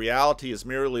says reality is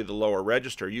merely the lower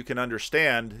register, you can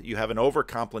understand you have an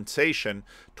overcompensation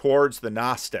towards the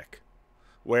Gnostic,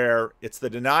 where it's the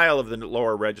denial of the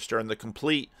lower register and the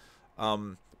complete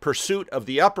pursuit of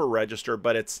the upper register,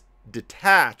 but it's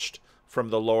detached from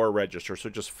the lower register, so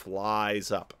it just flies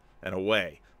up and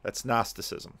away. That's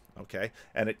Gnosticism, okay?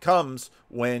 And it comes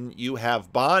when you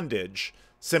have bondage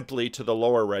simply to the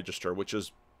lower register, which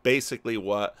is basically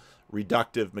what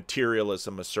reductive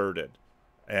materialism asserted.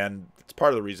 And it's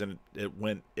part of the reason it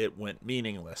went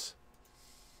meaningless.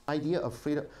 Idea of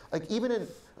freedom, like even in,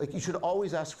 like you should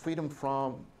always ask freedom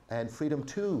from and freedom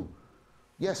to.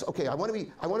 Yes, okay, I want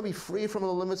to be free from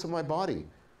the limits of my body.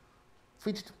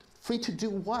 Free to do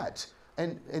what?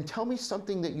 And tell me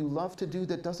something that you love to do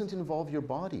that doesn't involve your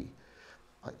body.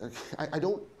 I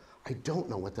don't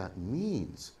know what that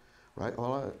means, right?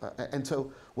 Well, and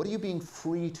so, what are you being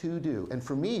free to do? And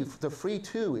for me, the free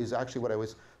to is actually what I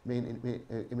was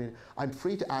I'm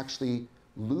free to actually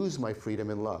lose my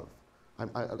freedom in love.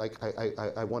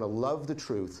 I want to love the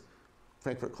truth.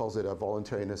 Frankfurt calls it a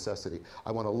voluntary necessity.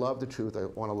 I want to love the truth. I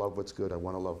want to love what's good. I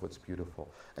want to love what's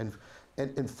beautiful.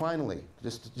 And finally,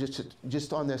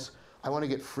 just on this, I want to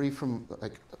get free from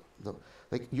like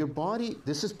your body.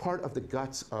 This is part of the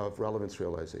guts of relevance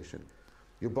realization.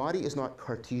 Your body is not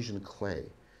Cartesian clay,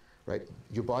 right?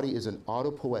 Your body is an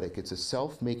autopoietic. It's a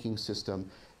self-making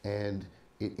system, and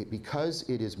because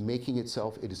it is making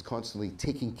itself, it is constantly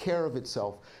taking care of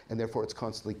itself, and therefore it's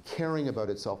constantly caring about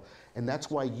itself. And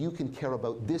that's why you can care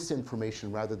about this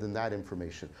information rather than that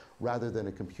information, rather than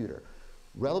a computer.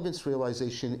 Relevance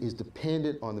realization is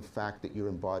dependent on the fact that you're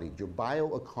embodied. Your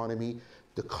bioeconomy,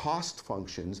 the cost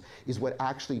functions, is what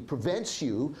actually prevents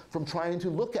you from trying to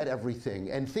look at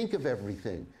everything and think of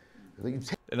everything.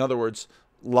 In other words,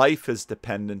 life is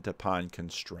dependent upon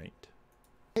constraint.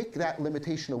 Take that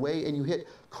limitation away and you hit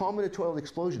combinatorial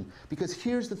explosion. Because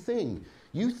here's the thing.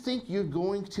 You think you're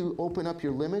going to open up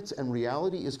your limits and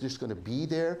reality is just going to be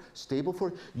there, stable for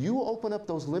it. You open up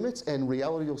those limits and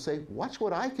reality will say, watch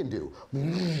what I can do.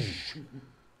 And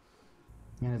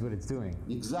that's what it's doing.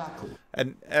 Exactly.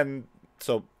 And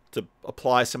so to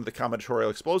apply some of the combinatorial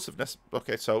explosiveness,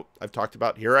 okay, so I've talked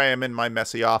about, here I am in my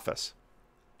messy office.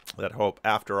 That hope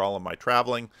after all of my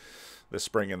traveling this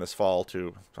spring and this fall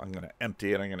I'm going to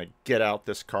empty it. I'm going to get out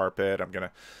this carpet.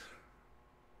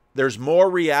 There's more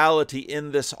reality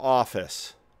in this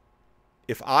office.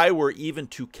 If I were even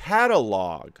to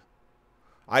catalog,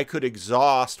 I could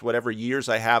exhaust whatever years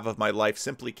I have of my life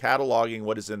simply cataloging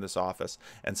what is in this office.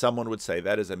 And someone would say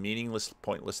that is a meaningless,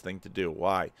 pointless thing to do.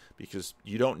 Why? Because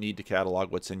you don't need to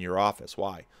catalog what's in your office.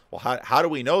 Why? Well, how do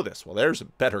we know this? Well, there's a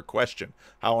better question.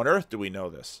 How on earth do we know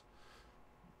this?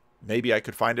 Maybe I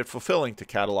could find it fulfilling to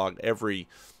catalog every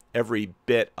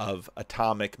bit of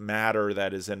atomic matter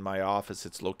that is in my office,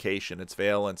 its location, its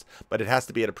valence, but it has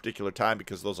to be at a particular time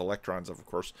because those electrons are, of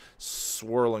course,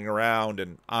 swirling around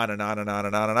and on and on and on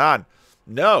and on and on.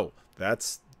 No,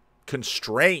 that's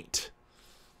constraint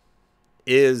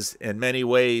is in many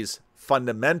ways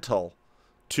fundamental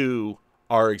to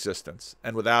our existence,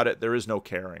 and without it, there is no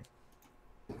caring.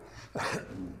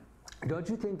 Don't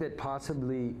you think that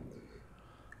possibly,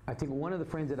 I think one of the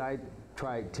frames that I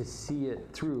try to see it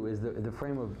through is the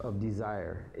frame of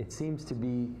desire. It seems to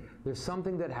be, there's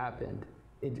something that happened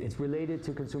it's related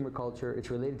to consumer culture.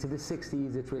 It's related to the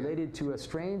 60s. It's related to a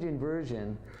strange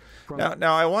inversion.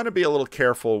 Now, I want to be a little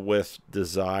careful with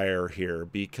desire here,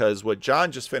 because what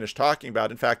John just finished talking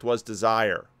about, in fact, was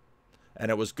desire. And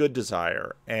it was good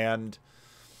desire. And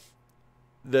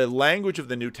the language of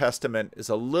the New Testament is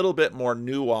a little bit more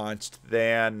nuanced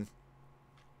than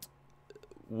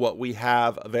what we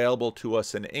have available to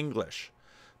us in English.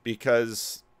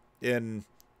 Because in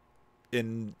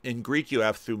Greek you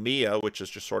have thumia, which is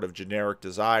just sort of generic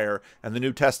desire. And the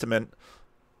New Testament,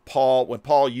 when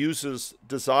Paul uses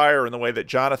desire in the way that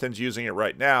Jonathan's using it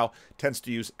right now, tends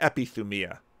to use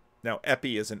epithumia. Now,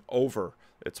 epi is an over.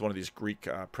 It's one of these Greek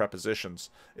prepositions.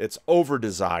 It's over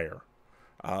desire.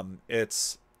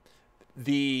 It's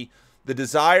the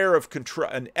desire of control.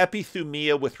 An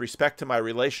epithumia with respect to my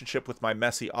relationship with my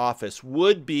messy office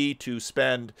would be to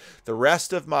spend the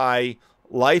rest of my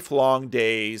lifelong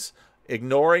days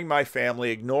ignoring my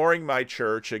family, ignoring my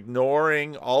church,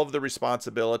 ignoring all of the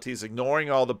responsibilities,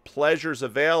 ignoring all the pleasures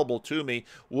available to me,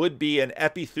 would be an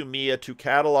epithumia to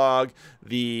catalog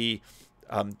the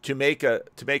to make a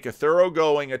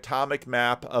thoroughgoing atomic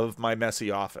map of my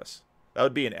messy office. That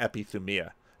would be an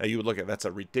epithumia. Now you would look at, that's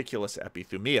a ridiculous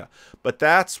epithumia, but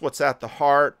that's what's at the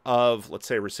heart of, let's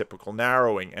say, reciprocal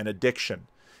narrowing and addiction.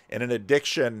 And an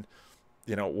addiction,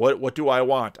 you know, what do I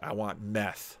want? I want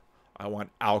meth. I want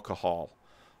alcohol.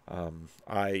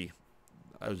 I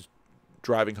was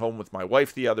driving home with my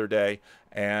wife the other day,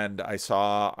 and I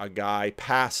saw a guy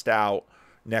passed out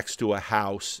next to a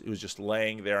house. He was just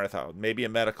laying there. I thought maybe a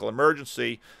medical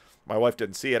emergency. My wife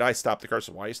didn't see it. I stopped the car. I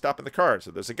said, "Why are you stopping the car?" I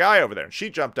said, "There's a guy over there." And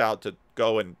she jumped out to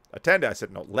go and attend it. I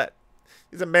said, "No,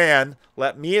 he's a man.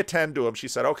 Let me attend to him." She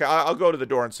said, "Okay, I'll go to the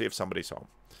door and see if somebody's home."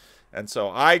 And so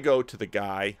I go to the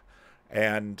guy,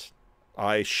 and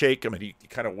I shake him, and he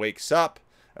kind of wakes up.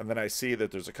 And then I see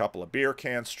that there's a couple of beer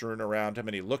cans strewn around him,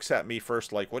 and he looks at me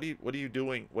first like, what are you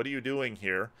doing? What are you doing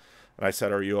here?" And I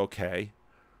said, "Are you okay?"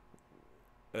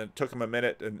 And it took him a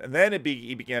minute, and then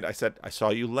he began. I said, "I saw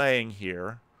you laying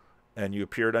here, and you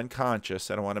appeared unconscious,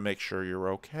 and I want to make sure you're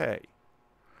okay."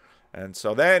 And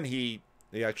so then he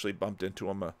actually bumped into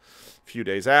him a few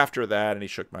days after that, and he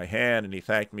shook my hand, and he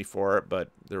thanked me for it, but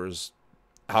there was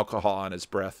alcohol on his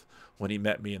breath when he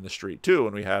met me in the street too,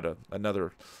 and we had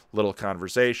another little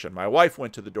conversation. My wife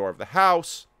went to the door of the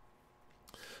house.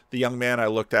 The young man I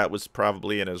looked at was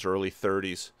probably in his early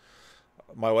 30s.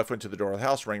 My wife went to the door of the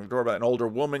house, rang the doorbell. An older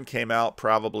woman came out,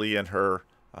 probably in her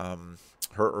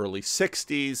early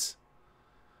 60s,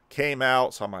 came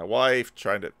out, saw my wife,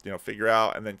 trying to figure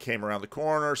out, and then came around the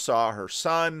corner, saw her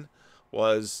son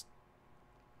was,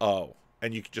 and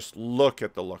you could just look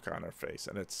at the look on her face,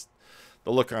 and it's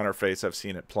the look on her face. I've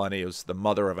seen it plenty. It was the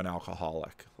mother of an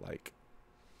alcoholic. Like,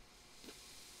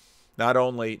 not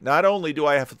only do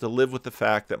I have to live with the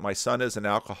fact that my son is an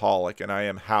alcoholic and I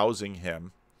am housing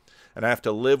him, and I have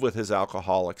to live with his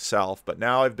alcoholic self, but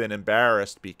now I've been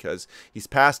embarrassed because he's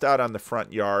passed out on the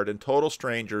front yard, and total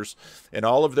strangers in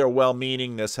all of their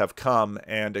well-meaningness have come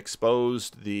and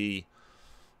exposed the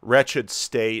wretched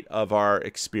state of our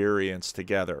experience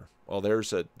together. Well,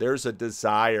 there's a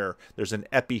desire, there's an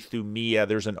epithumia,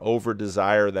 there's an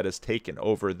over-desire that has taken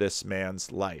over this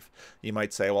man's life. You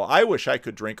might say, well, I wish I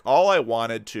could drink all I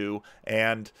wanted to,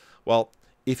 and, well,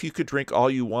 if you could drink all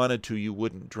you wanted to, you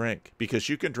wouldn't drink, because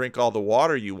you can drink all the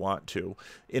water you want to.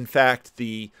 In fact,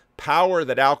 the power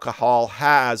that alcohol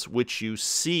has, which you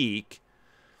seek,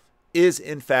 is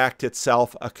in fact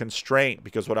itself a constraint,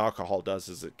 because what alcohol does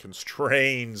is it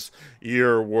constrains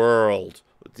your world.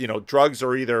 Drugs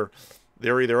are either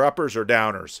uppers or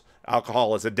downers.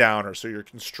 Alcohol is a downer, so you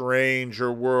constrain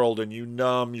your world and you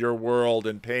numb your world,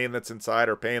 and pain that's inside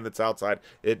or pain that's outside,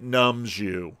 it numbs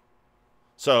you.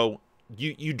 So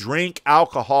you drink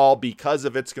alcohol because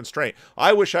of its constraint.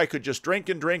 I wish I could just drink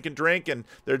and drink and drink and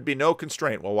there'd be no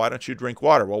constraint. Well, why don't you drink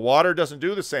water? Well, water doesn't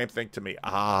do the same thing to me.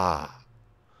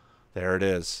 There it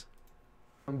is.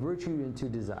 From virtue into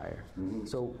desire. Mm-hmm.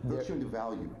 So virtue into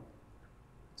value.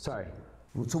 Sorry.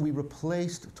 So we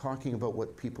replaced talking about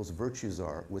what people's virtues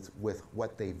are with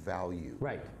what they value.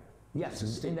 Right.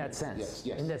 Yes, in that sense.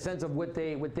 Yes. In that sense of what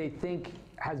they think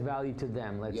has value to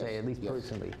them, let's say, at least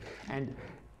personally.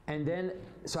 And then,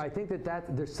 so I think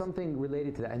that there's something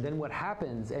related to that. And then what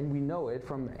happens, and we know it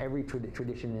from every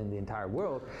tradition in the entire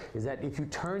world, is that if you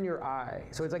turn your eye,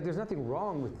 so it's like there's nothing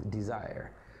wrong with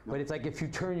desire, but it's like if you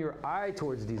turn your eye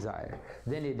towards desire,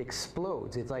 then it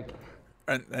explodes. It's like...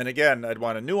 And again, I'd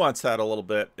want to nuance that a little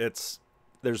bit.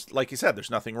 There's like you said,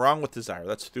 there's nothing wrong with desire.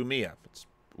 That's thumia.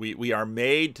 We are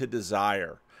made to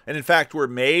desire. And in fact, we're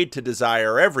made to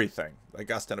desire everything.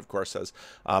 Augustine, of course, says,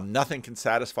 nothing can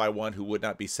satisfy one who would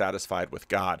not be satisfied with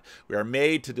God. We are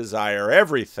made to desire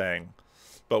everything,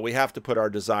 but we have to put our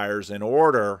desires in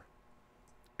order.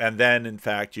 And then, in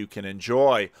fact, you can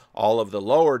enjoy all of the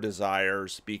lower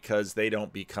desires because they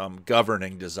don't become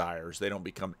governing desires. They don't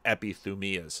become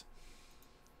epithumias.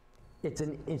 It's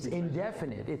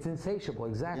indefinite. It's insatiable,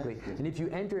 exactly. Yeah. And if you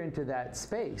enter into that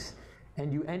space,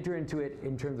 and you enter into it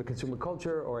in terms of consumer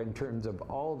culture, or in terms of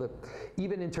all the,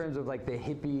 even in terms of like the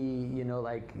hippie, you know,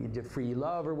 like the free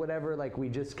love or whatever, like we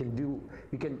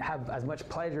can have as much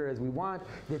pleasure as we want.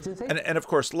 It's insane. And of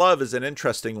course, love is an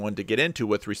interesting one to get into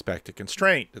with respect to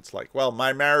constraint. It's like, well,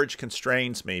 my marriage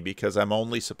constrains me because I'm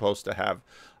only supposed to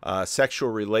have sexual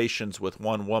relations with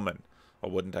one woman.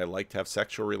 Well, wouldn't I like to have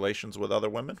sexual relations with other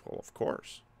women? Well, of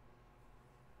course.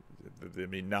 I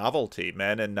mean, novelty,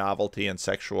 men and novelty and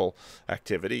sexual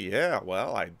activity. Yeah,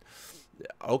 well,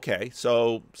 okay,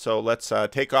 so let's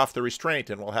take off the restraint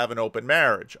and we'll have an open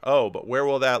marriage. Oh, but where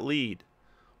will that lead?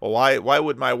 Well, why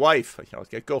would my wife,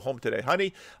 go home today,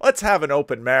 honey, let's have an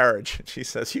open marriage. And she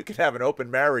says, you can have an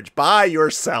open marriage by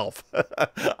yourself.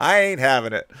 I ain't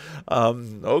having it.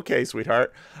 Okay,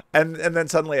 sweetheart. And then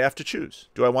suddenly I have to choose.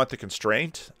 Do I want the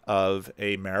constraint of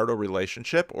a marital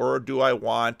relationship, or do I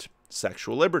want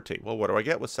sexual liberty? Well, what do I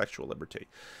get with sexual liberty?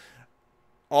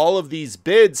 All of these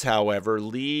bids, however,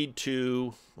 lead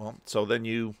to, well, so then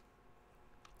you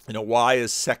know, why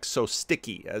is sex so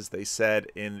sticky, as they said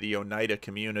in the Oneida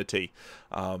community?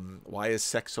 Why is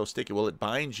sex so sticky? Well, it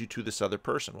binds you to this other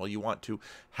person. Well, you want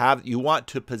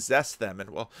to possess them, and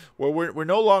well, we're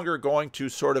no longer going to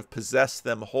sort of possess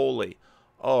them wholly.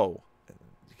 Oh,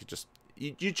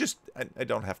 you just I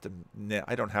don't have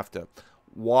to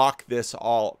walk this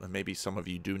all. Maybe some of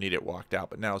you do need it walked out,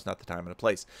 but now is not the time and the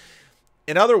place.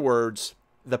 In other words,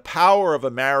 the power of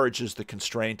a marriage is the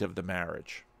constraint of the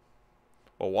marriage.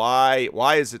 Well,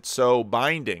 why is it so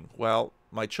binding? Well,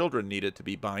 my children need it to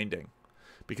be binding,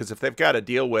 because if they've got to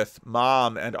deal with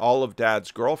mom and all of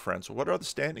dad's girlfriends, well, what are the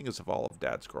standings of all of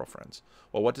dad's girlfriends?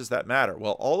 Well, what does that matter?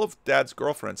 Well, all of dad's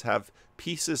girlfriends have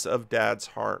pieces of dad's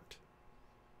heart.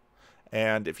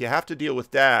 And if you have to deal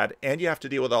with dad, and you have to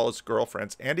deal with all his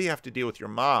girlfriends, and you have to deal with your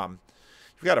mom,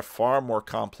 you've got a far more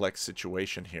complex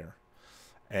situation here.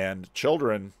 And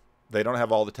children, they don't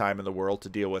have all the time in the world to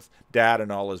deal with dad and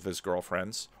all of his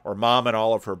girlfriends, or mom and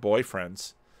all of her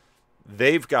boyfriends.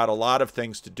 They've got a lot of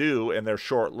things to do in their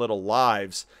short little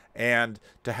lives, and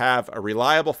to have a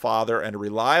reliable father and a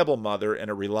reliable mother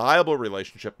and a reliable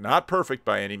relationship, not perfect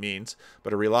by any means,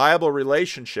 but a reliable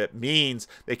relationship, means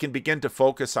they can begin to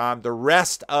focus on the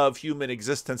rest of human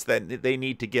existence that they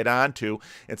need to get onto,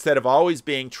 instead of always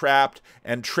being trapped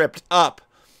and tripped up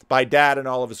by dad and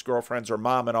all of his girlfriends, or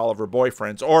mom and all of her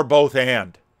boyfriends, or both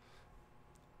and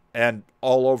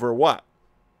all over what?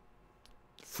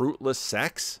 Fruitless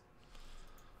sex?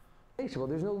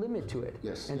 There's no limit to it.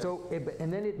 Yes. And so,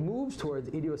 and then it moves towards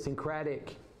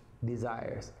idiosyncratic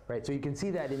desires, right? So you can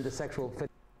see that in the sexual.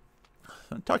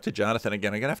 Talk to Jonathan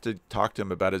again. I'm gonna have to talk to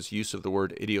him about his use of the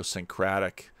word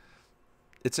idiosyncratic.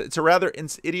 It's a rather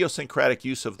idiosyncratic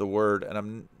use of the word,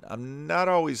 and I'm not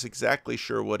always exactly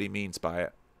sure what he means by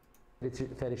it. It's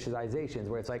fetishizations,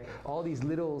 where it's like all these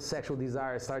little sexual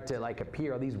desires start to like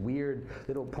appear, all these weird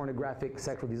little pornographic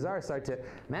sexual desires start to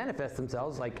manifest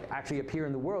themselves, like actually appear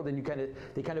in the world, and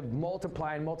they kind of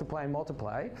multiply and multiply and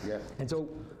multiply. Yeah. And so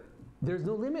there's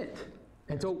no limit.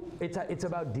 And so it's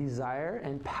about desire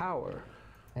and power.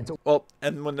 And so, well,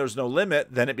 and when there's no limit,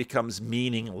 then it becomes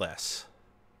meaningless.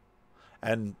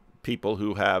 And people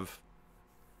who have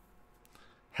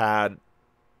had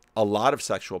a lot of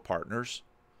sexual partners,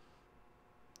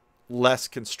 less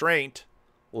constraint,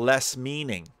 less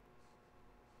meaning.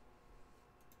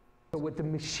 So what the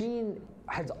machine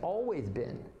has always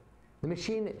been, the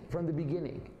machine from the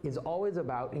beginning is always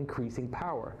about increasing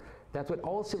power. That's what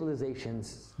all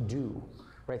civilizations do,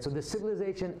 right? So the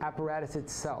civilization apparatus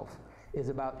itself is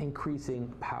about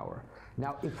increasing power.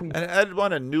 Now, if we... And I'd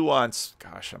want to nuance,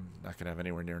 gosh, I'm not going to have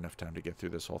anywhere near enough time to get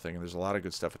through this whole thing, and there's a lot of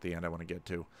good stuff at the end I want to get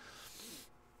to.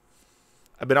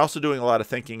 I've been also doing a lot of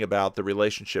thinking about the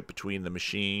relationship between the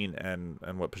machine and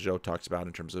what Peugeot talks about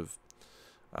in terms of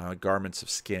garments of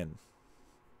skin.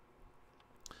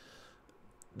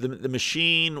 The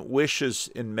machine wishes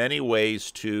in many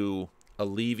ways to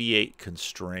alleviate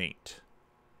constraint.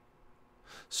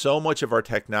 So much of our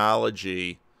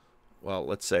technology, well,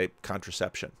 let's say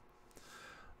contraception.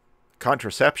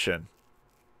 Contraception,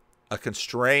 a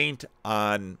constraint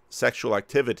on sexual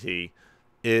activity,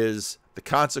 is the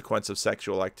consequence of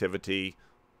sexual activity,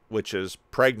 which is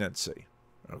pregnancy.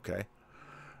 Okay?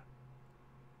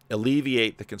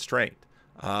 Alleviate the constraint.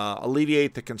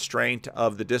 Alleviate the constraint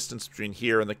of the distance between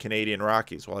here and the Canadian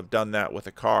Rockies. Well, I've done that with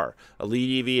a car.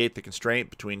 Alleviate the constraint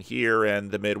between here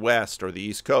and the Midwest or the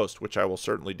East Coast, which I will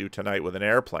certainly do tonight with an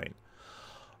airplane.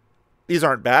 These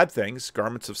aren't bad things.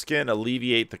 Garments of skin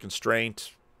alleviate the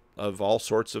constraint of all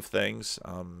sorts of things.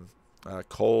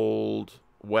 Cold,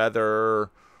 weather,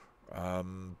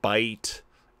 bite,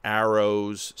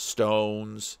 arrows,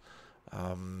 stones,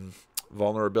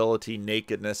 vulnerability,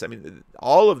 nakedness. I mean,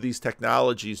 all of these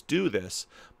technologies do this,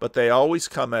 but they always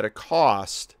come at a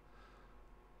cost.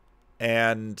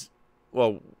 And,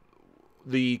 well,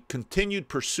 the continued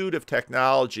pursuit of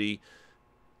technology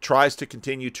tries to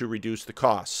continue to reduce the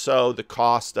cost. So the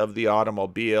cost of the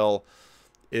automobile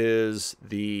is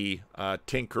the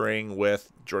tinkering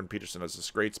with, Jordan Peterson has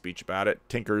this great speech about it,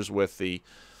 tinkers with the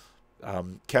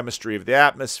chemistry of the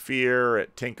atmosphere,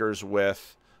 it tinkers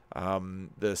with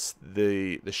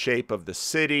the shape of the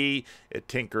city, it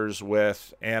tinkers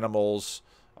with animals,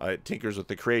 it tinkers with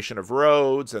the creation of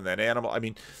roads, and then I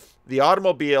mean, the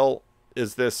automobile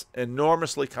is this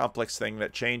enormously complex thing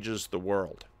that changes the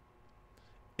world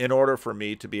in order for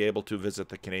me to be able to visit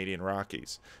the Canadian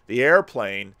Rockies. The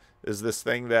airplane is this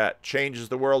thing that changes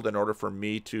the world in order for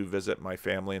me to visit my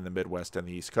family in the Midwest and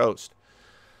the East Coast.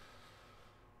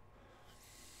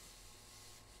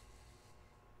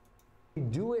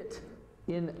 Do it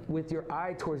with your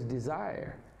eye towards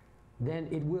desire, then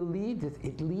it will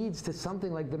leads to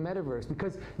something like the metaverse,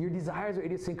 because your desires are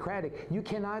idiosyncratic. You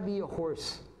cannot be a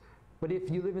horse, but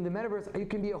if you live in the metaverse, you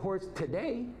can be a horse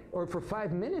today or for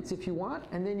 5 minutes if you want,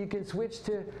 and then you can switch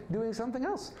to doing something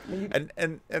else.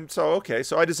 And so, okay,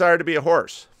 so I desire to be a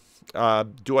horse.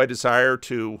 Do I desire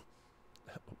to?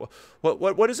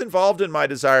 What is involved in my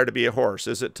desire to be a horse?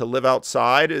 Is it to live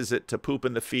outside? Is it to poop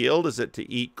in the field? Is it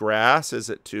to eat grass? Is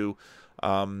it to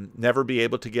never be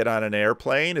able to get on an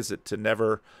airplane? Is it to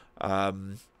never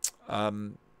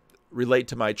relate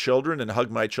to my children and hug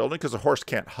my children? Because a horse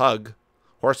can't hug.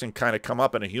 Horse can kind of come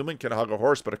up, and a human can hug a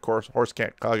horse, but of course, horse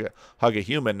can't hug a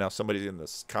human. Now, somebody in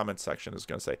this comment section is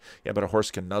going to say, yeah, but a horse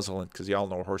can nuzzle, because y'all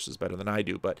know horses better than I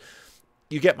do. But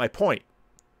you get my point.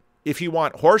 If you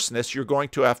want horseness, you're going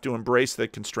to have to embrace the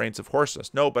constraints of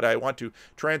horseness. No, but I want to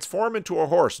transform into a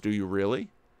horse. Do you really?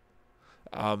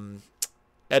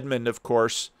 Edmund, of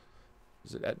course.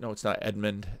 No, it's not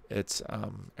Edmund. It's,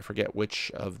 I forget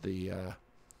which of the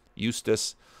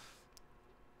Eustace.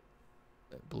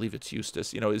 I believe it's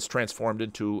Eustace, is transformed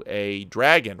into a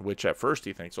dragon, which at first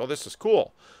he thinks, oh, this is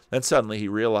cool. Then suddenly he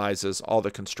realizes all the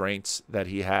constraints that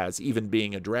he has, even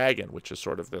being a dragon, which is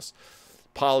sort of this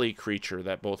poly creature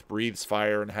that both breathes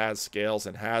fire and has scales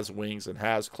and has wings and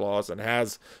has claws and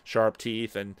has sharp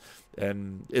teeth and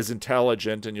is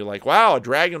intelligent. And you're like, wow, a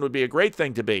dragon would be a great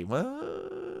thing to be.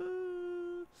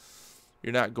 Well,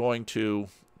 you're not going to.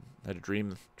 I had a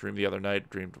dream the other night.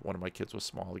 Dreamed one of my kids was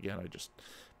small again. I just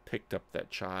picked up that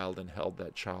child and held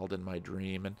that child in my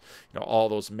dream, and all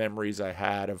those memories I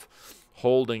had of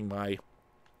holding my.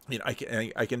 I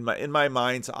can in my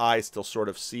mind's eye still sort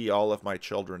of see all of my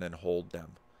children and hold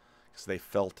them because they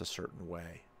felt a certain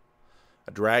way.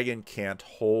 A dragon can't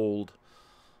hold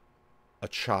a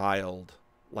child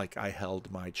like I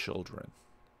held my children.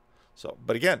 So,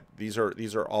 but again, these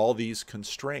are all these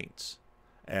constraints,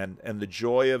 and the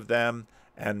joy of them.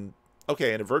 And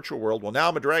okay, in a virtual world, well, now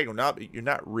I'm a dragon. Now you're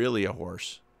not really a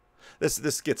horse.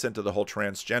 This gets into the whole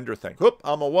transgender thing. Whoop,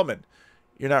 I'm a woman.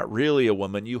 You're not really a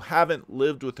woman. You haven't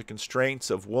lived with the constraints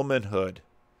of womanhood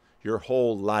your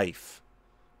whole life.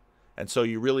 And so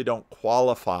you really don't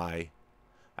qualify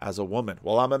as a woman.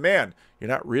 Well, I'm a man. You're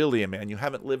not really a man. You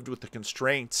haven't lived with the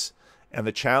constraints and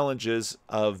the challenges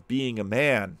of being a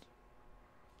man.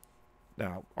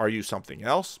 Now, are you something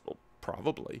else? Well,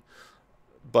 probably.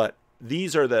 But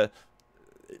these are this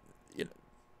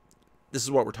is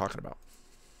what we're talking about.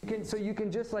 So you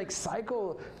can just like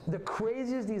cycle the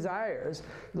craziest desires,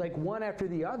 like one after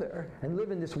the other, and live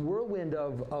in this whirlwind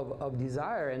of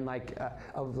desire and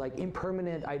of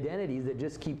impermanent identities that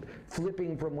just keep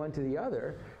flipping from one to the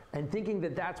other, and thinking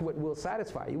that that's what will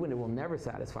satisfy you, when it will never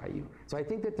satisfy you. So I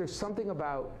think that there's something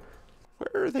about.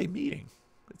 Where are they meeting?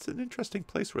 It's an interesting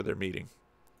place where they're meeting.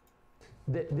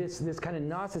 This kind of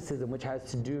Gnosticism, which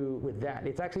has to do with that.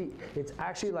 It's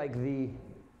actually like the.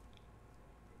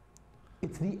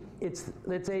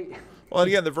 Let's say. Well,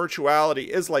 again, the virtuality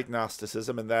is like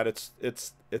Gnosticism in that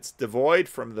it's devoid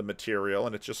from the material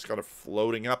and it's just kind of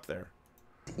floating up there.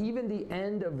 Even the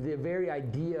end of the very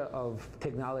idea of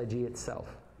technology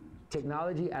itself.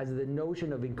 Technology as the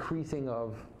notion of increasing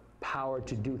of power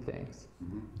to do things.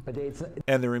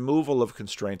 And the removal of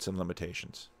constraints and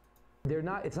limitations.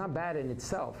 it's not bad in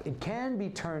itself. It can be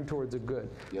turned towards a good,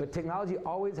 but technology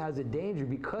always has a danger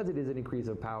because it is an increase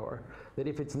of power, that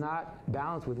if it's not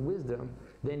balanced with wisdom,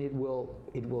 then it will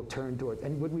turn towards.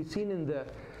 And what we've seen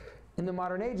in the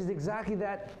modern age is exactly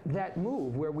that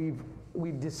move, where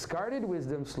we've discarded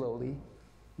wisdom slowly.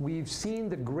 We've seen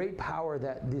the great power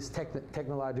that this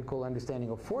technological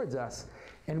understanding affords us,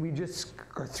 and we just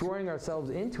are throwing ourselves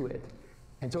into it.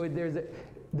 And so there's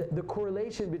the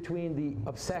correlation between the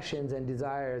obsessions and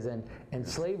desires and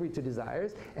slavery to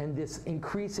desires and this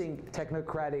increasing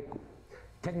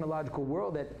technological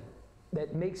world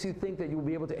that makes you think that you'll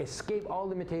be able to escape all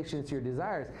limitations to your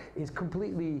desires is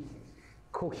completely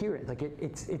coherent. Like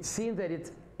it seems that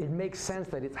it makes sense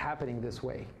that it's happening this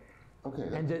way.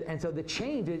 Okay. And so the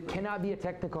change, it cannot be a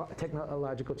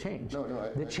technological change.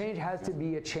 The change has to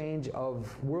be a change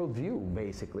of worldview,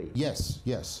 basically. Yes,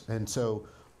 yes. And so,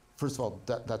 first of all,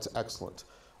 that's excellent.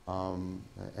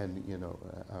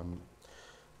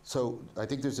 So I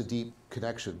think there's a deep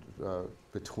connection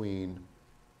between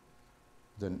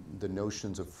the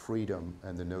notions of freedom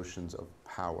and the notions of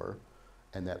power,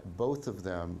 and that both of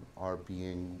them are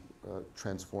being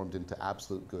transformed into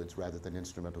absolute goods rather than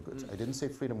instrumental goods. I didn't say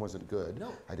freedom wasn't good.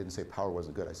 No. I didn't say power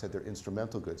wasn't good. I said they're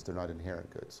instrumental goods, they're not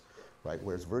inherent goods, right?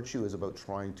 Whereas virtue is about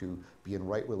trying to be in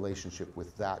right relationship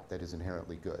with that is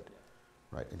inherently good,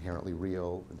 right? Inherently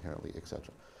real, inherently et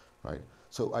cetera, right?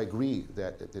 So I agree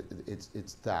that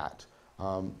it's that.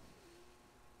 I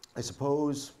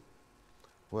suppose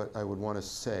what I would want to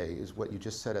say is what you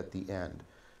just said at the end.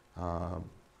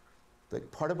 The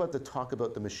part about the talk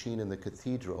about the machine in the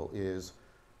cathedral is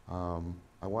I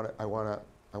want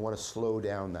to slow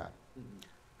down that,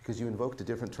 because you invoked a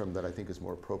different term that I think is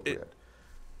more appropriate.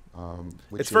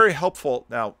 It's very helpful.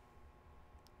 Now,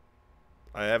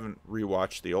 I haven't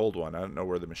rewatched the old one. I don't know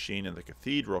where the machine in the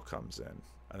cathedral comes in.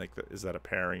 I think is that a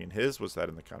pairing in his? Was that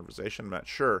in the conversation? I'm not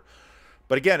sure.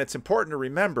 But again, it's important to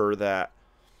remember that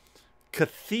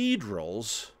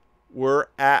cathedrals were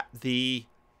at the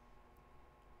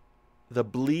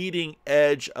bleeding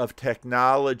edge of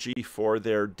technology for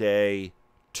their day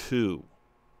too.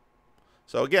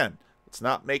 So again, let's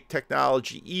not make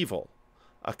technology evil.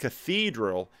 A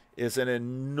cathedral is an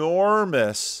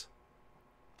enormous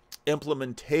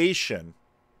implementation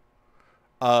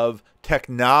of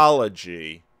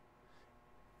technology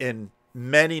in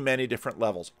many, many different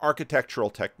levels. Architectural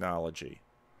technology,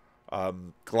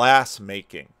 glass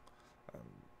making,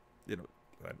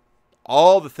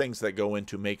 all the things that go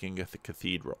into making a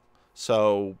cathedral.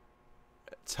 So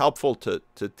it's helpful to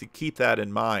keep that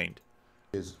in mind.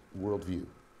 Is worldview.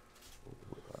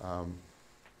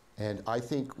 And I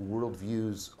think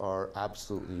worldviews are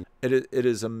absolutely... It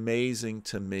is amazing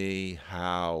to me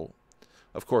how,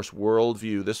 of course,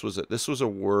 worldview, this was a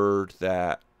word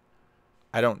that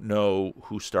I don't know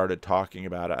who started talking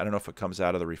about it. I don't know if it comes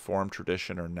out of the Reformed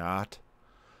tradition or not.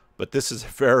 But this is a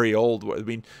very old word. I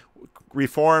mean,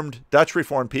 Dutch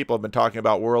Reformed people have been talking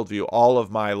about worldview all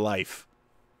of my life.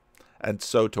 And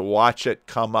so to watch it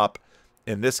come up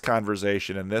in this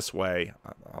conversation in this way,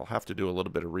 I'll have to do a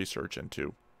little bit of research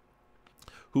into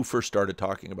who first started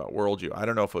talking about worldview. I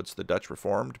don't know if it's the Dutch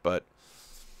Reformed, but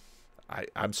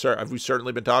I'm certain we've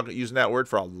certainly been using that word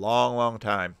for a long, long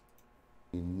time.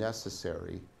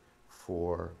 Necessary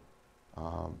for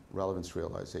relevance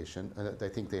realization, and I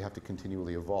think they have to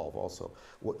continually evolve also.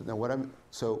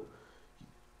 So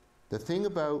the thing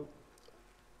about,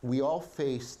 we all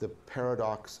face the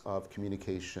paradox of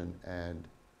communication and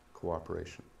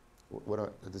cooperation.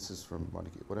 This is from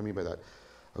Montague. What I mean by that,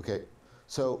 okay,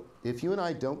 so if you and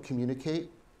I don't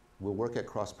communicate, we'll work at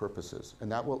cross purposes,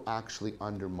 and that will actually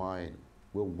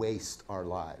will waste our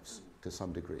lives to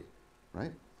some degree,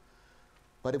 right?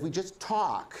 But if we just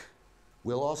talk,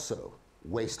 we'll also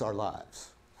waste our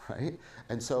lives, right?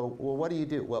 And so, well, what do you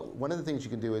do? Well, one of the things you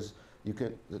can do is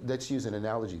let's use an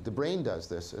analogy. The brain does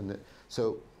this.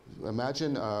 So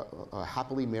imagine a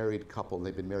happily married couple, and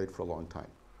they've been married for a long time,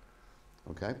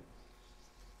 okay?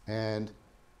 And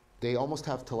they almost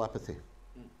have telepathy,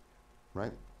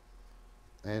 right?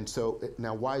 And so,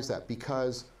 now why is that?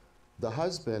 Because the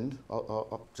husband,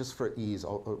 just for ease,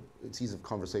 it's ease of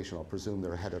conversation, I'll presume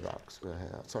they're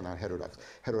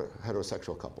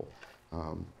heterosexual couple.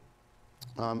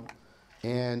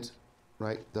 And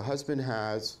the husband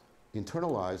has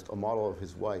internalized a model of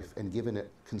his wife and given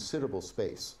it considerable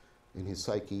space in his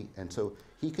psyche, and so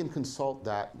he can consult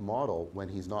that model when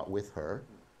he's not with her,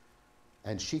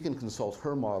 and she can consult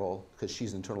her model because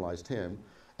she's internalized him,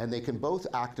 and they can both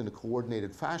act in a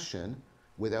coordinated fashion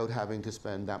without having to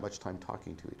spend that much time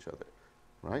talking to each other,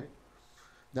 right?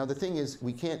 Now the thing is,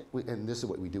 we can't, and this is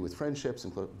what we do with friendships,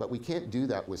 but we can't do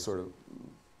that with sort of,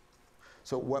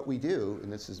 so what we do,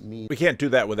 and this is me. We can't do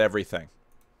that with everything.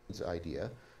 Idea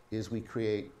is we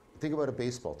create, think about a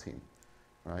baseball team,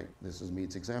 right? This is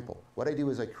Mead's example. What I do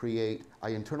is I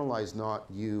internalize not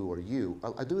you or you.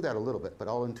 I'll do that a little bit, but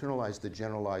I'll internalize the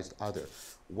generalized other.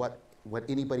 What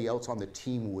anybody else on the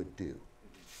team would do.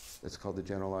 That's called the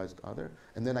generalized other.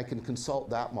 And then I can consult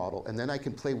that model, and then I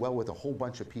can play well with a whole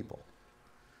bunch of people.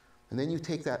 And then you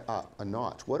take that up a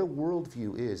notch. What a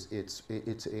worldview is, it's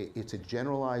a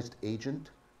generalized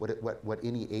agent, what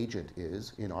any agent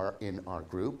is in our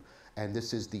group, and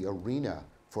this is the arena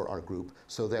for our group,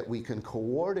 so that we can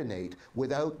coordinate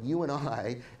without you and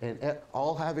I and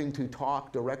all having to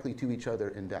talk directly to each other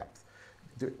in depth.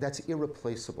 That's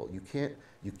irreplaceable. You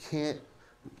can't.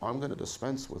 I'm going to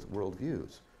dispense with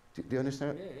worldviews. Do you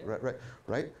understand? Yeah, yeah.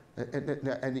 Right.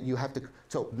 And you have to.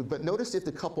 So, but notice if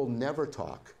the couple never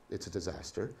talk, it's a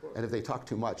disaster. And if they talk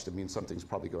too much, that means something's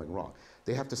probably going wrong.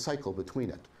 They have to cycle between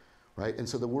it, right? And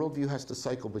so the worldview has to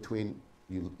cycle between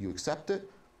you accept it,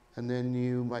 and then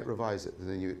you might revise it, and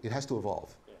then it has to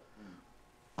evolve. Yeah.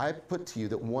 I put to you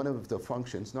that one of the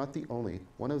functions, not the only,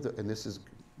 and this is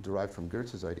derived from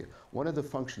Goetz's idea, one of the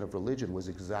function of religion was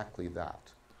exactly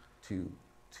that, to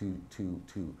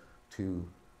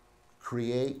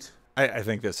create. I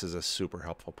think this is a super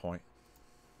helpful point.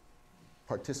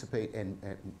 Participate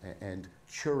and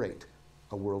curate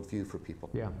a worldview for people.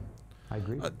 Yeah, I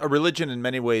agree. A religion in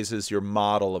many ways is your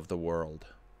model of the world.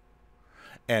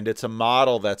 And it's a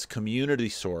model that's community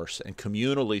sourced and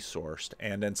communally sourced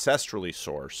and ancestrally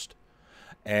sourced.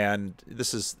 And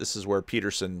this is where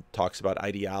Peterson talks about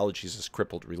ideologies as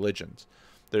crippled religions.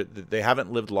 They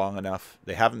haven't lived long enough.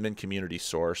 They haven't been community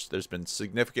sourced. There's been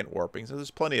significant warpings. And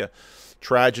there's plenty of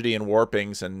tragedy and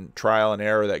warpings and trial and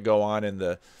error that go on in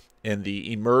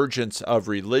the emergence of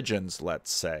religions,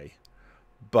 let's say.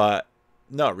 But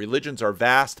no, religions are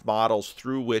vast models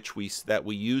through which we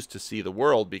use to see the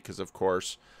world, because of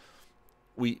course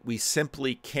we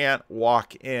simply can't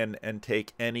walk in and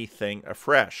take anything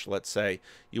afresh. Let's say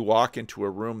you walk into a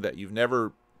room that you've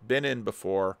never been in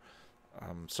before.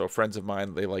 So friends of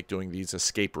mine, they like doing these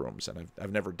escape rooms, and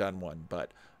I've never done one,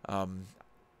 but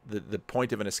the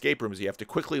point of an escape room is you have to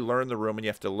quickly learn the room and you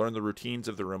have to learn the routines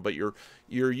of the room, but you're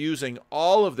using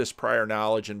all of this prior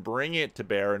knowledge and bringing it to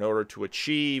bear in order to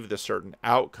achieve the certain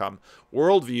outcome.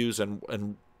 Worldviews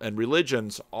and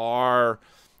religions are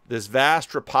this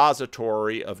vast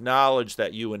repository of knowledge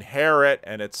that you inherit,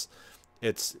 and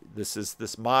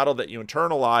this model that you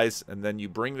internalize, and then you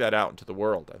bring that out into the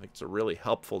world. I think it's a really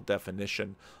helpful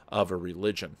definition of a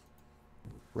religion.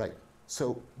 Right.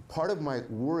 So part of my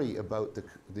worry about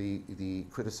the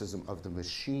criticism of the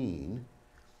machine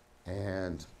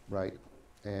and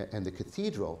the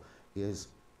cathedral is,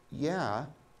 yeah,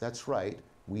 that's right.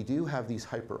 We do have these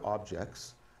hyper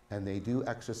objects, and they do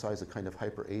exercise a kind of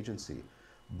hyper agency,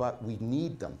 but we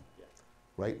need them.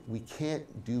 Right? We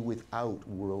can't do without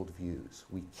worldviews.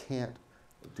 We can't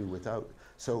do without.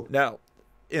 So now,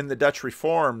 in the Dutch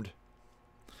Reformed,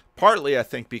 partly I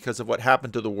think because of what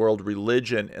happened to the world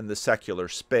religion in the secular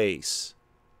space,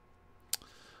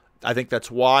 I think that's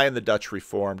why in the Dutch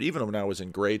Reformed, even when I was in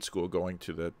grade school going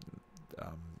to the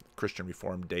Christian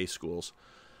Reformed day schools,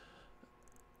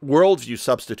 worldview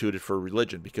substituted for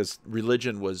religion, because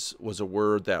religion was a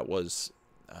word that was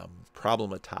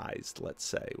problematized, let's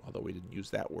say, although we didn't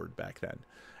use that word back then.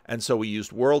 And so we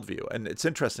used worldview. And it's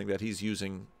interesting that he's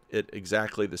using it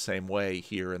exactly the same way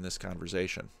here in this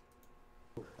conversation.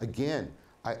 Again,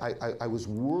 I was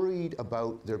worried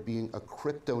about there being a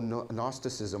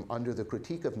crypto-Gnosticism under the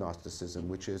critique of Gnosticism,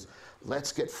 which is,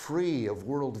 let's get free of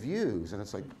worldviews. And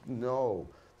it's like, no,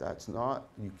 that's not,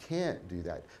 you can't do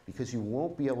that, because you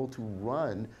won't be able to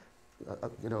run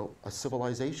a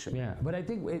civilization. Yeah, but I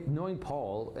think knowing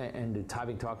Paul and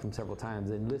having talked to him several times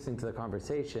and listening to the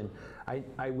conversation, I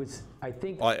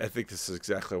think this is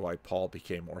exactly why Paul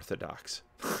became Orthodox,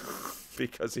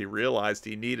 because he realized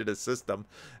he needed a system,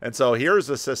 and so here's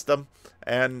a system,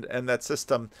 and that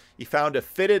system, he found a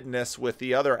fittedness with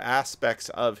the other aspects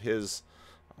of his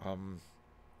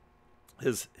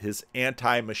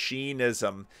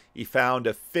anti-machinism. He found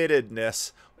a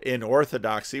fittedness in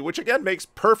orthodoxy, which again makes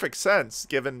perfect sense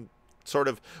given sort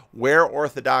of where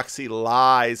orthodoxy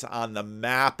lies on the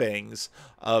mappings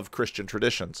of Christian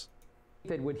traditions.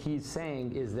 That what he's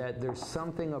saying is that there's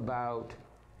something about,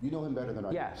 you know him better than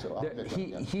I do, so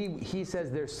he says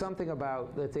there's something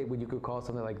about, let's say, what you could call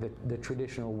something like the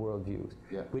traditional worldviews,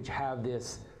 which have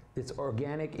this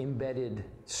organic embedded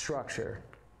structure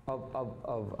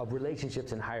of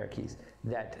relationships and hierarchies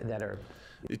that are.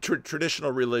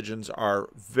 Traditional religions are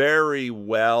very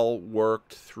well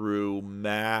worked through,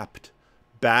 mapped,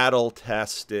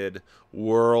 battle-tested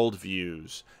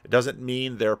worldviews. It doesn't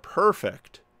mean they're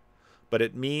perfect, but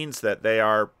it means that they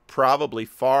are probably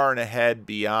far and ahead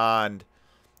beyond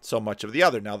so much of the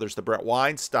other. Now, there's the Brett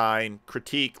Weinstein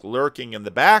critique lurking in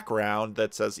the background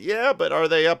that says, yeah, but are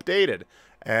they updated?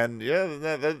 And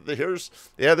this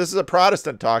is a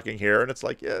Protestant talking here, and it's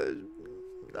like, yeah,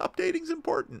 updating's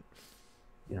important.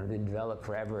 You know, they develop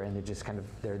forever, and they're just kind of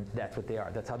that's what they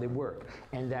are. That's how they work,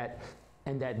 and that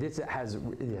this has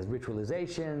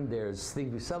ritualization. There's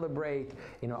things we celebrate.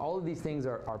 You know, all of these things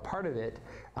are part of it,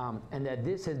 and that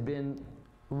this has been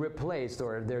replaced,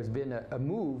 or there's been a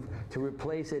move to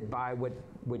replace it by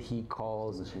what he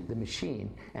calls the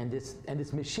machine, and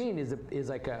this machine is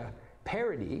like a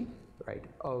parody, right,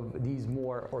 of these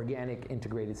more organic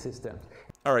integrated systems.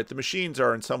 All right, the machines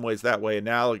are in some ways that way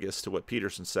analogous to what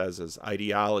Peterson says as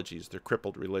ideologies. They're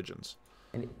crippled religions.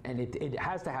 And it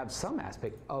has to have some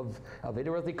aspect of it,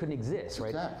 or else they couldn't exist, right?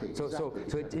 Exactly. So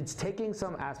it's taking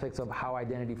some aspects of how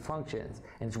identity functions,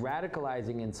 and it's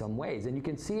radicalizing in some ways. And you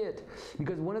can see it,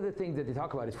 because one of the things that they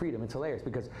talk about is freedom. It's hilarious,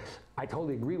 because I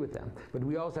totally agree with them. But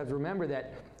we also have to remember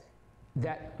that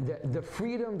the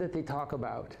freedom that they talk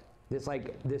about,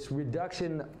 this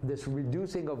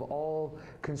reducing of all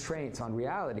constraints on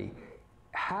reality,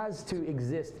 has to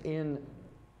exist in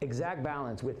exact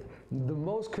balance with the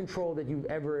most control that you've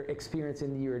ever experienced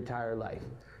in your entire life.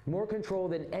 More control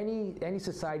than any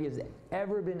society has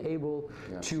ever been able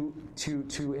to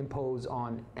impose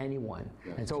on anyone.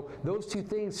 Yeah. And so those two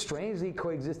things strangely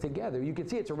coexist together. You can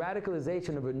see it's a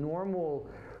radicalization of a normal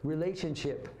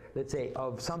relationship, let's say,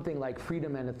 of something like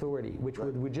freedom and authority, which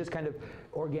would just kind of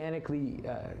organically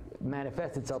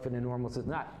manifest itself in a normal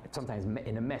system, not sometimes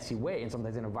in a messy way and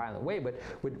sometimes in a violent way, but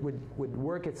would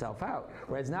work itself out.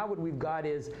 Whereas now what we've got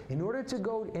is, in order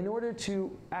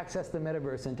to access the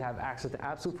metaverse and to have access to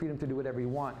absolute freedom to do whatever you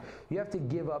want, you have to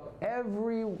give up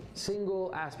every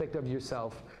single aspect of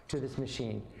yourself to this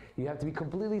machine. You have to be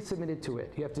completely submitted to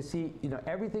it. You have to see,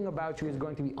 everything about you is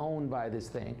going to be owned by this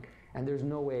thing, and there's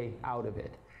no way out of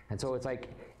it. And so it's like,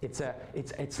 it's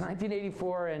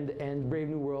 1984 and Brave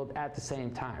New World at the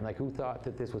same time. Like, who thought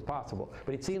that this was possible?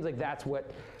 But it seems like that's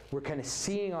what we're kind of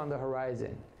seeing on the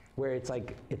horizon, where it's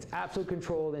like, it's absolute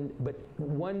control, but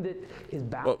one that is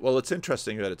balanced. Well, it's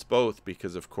interesting that it's both,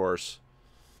 because of course,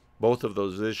 both of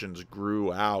those visions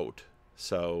grew out.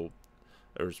 So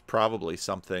there's probably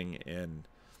something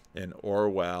in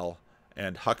Orwell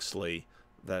and Huxley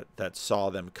that saw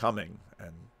them coming.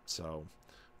 And so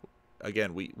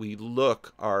again, we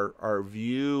look, our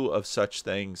view of such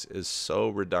things is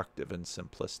so reductive and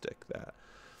simplistic that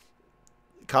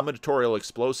combinatorial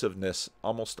explosiveness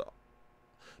almost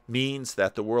means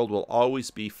that the world will always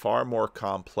be far more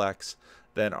complex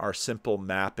than our simple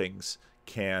mappings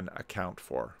can account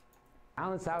for.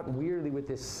 Balance out weirdly with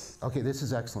this. Okay, this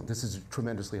is excellent. This is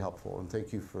tremendously helpful, and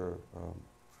thank you for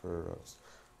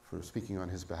speaking on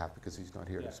his behalf, because he's not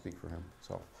here to speak for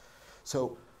himself.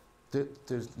 So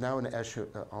there's now an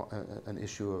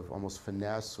issue of almost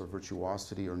finesse or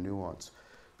virtuosity or nuance,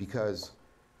 because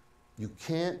you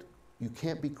can't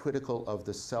be critical of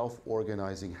the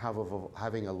self-organizing,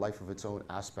 having a life of its own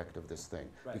aspect of this thing,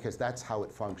 because that's how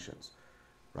it functions,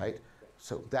 right?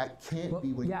 So that can't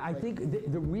be what I think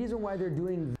the reason why they're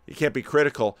doing... You can't be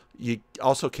critical. You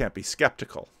also can't be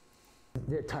skeptical.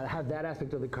 To have that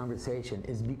aspect of the conversation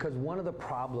is because one of the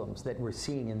problems that we're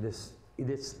seeing in this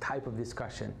type of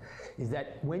discussion is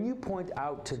that when you point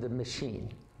out to the machine,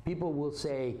 people will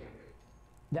say,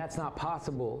 that's not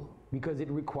possible because it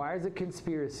requires a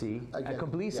conspiracy, a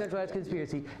complete centralized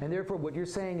conspiracy, and therefore what you're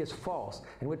saying is false.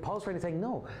 And what Paul's trying to say,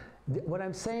 no, what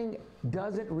I'm saying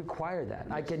doesn't require that.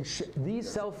 I can these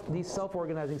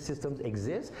self-organizing systems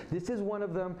exist. This is one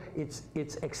of them. It's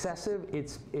excessive.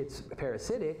 It's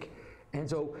parasitic.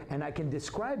 And I can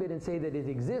describe it and say that it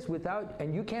exists without,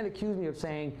 and you can't accuse me of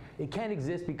saying it can't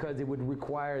exist because it would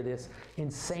require this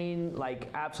insane, like,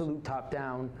 absolute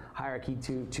top-down hierarchy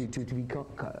to be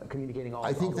communicating all.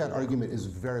 I think that argument is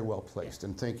very well placed,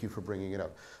 and thank you for bringing it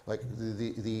up. Like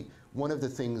the one of the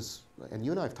things, and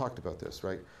you and I have talked about this,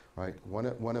 right? Right. One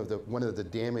of the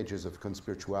damages of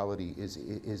conspirituality is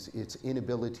its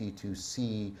inability to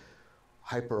see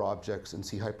hyperobjects and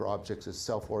see hyperobjects as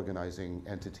self-organizing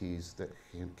entities that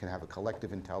can have a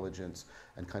collective intelligence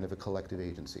and kind of a collective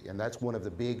agency. And that's one of the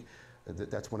big,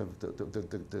 that's one of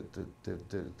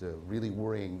the really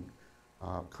worrying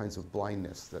kinds of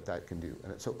blindness that can do.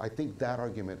 And so I think that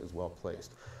argument is well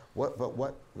placed. Let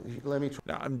me try.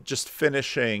 Now, I'm just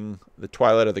finishing The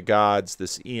Twilight of the Gods,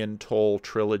 this Ian Toll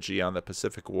trilogy on the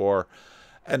Pacific War.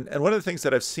 And one of the things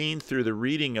that I've seen through the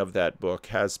reading of that book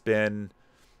has been,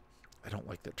 I don't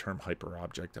like the term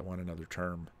hyperobject, I want another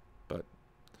term, but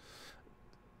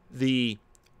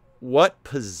what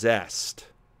possessed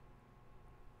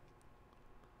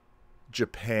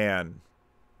Japan.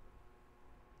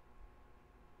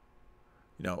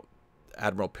 You know,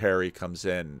 Admiral Perry comes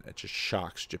in, it just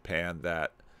shocks Japan,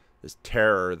 that this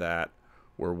terror that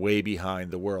we're way behind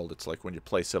the world. It's like when you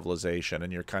play Civilization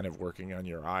and you're kind of working on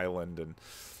your island and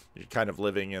you're kind of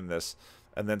living in this,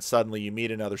 and then suddenly you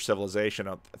meet another civilization.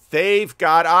 They've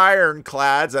got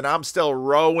ironclads and I'm still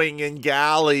rowing in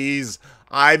galleys.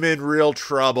 I'm in real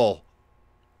trouble.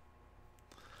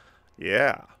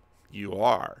 Yeah, you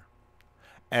are.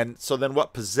 And so then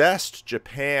what possessed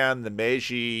Japan, the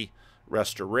Meiji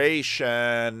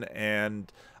Restoration,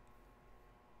 and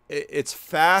it's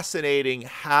fascinating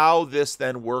how this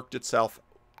then worked itself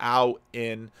out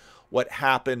in what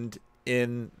happened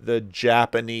in the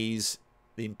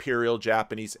Imperial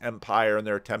Japanese Empire and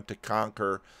their attempt to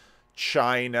conquer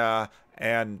China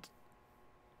and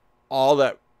all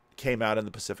that came out in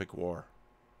the Pacific War.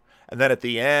 And then at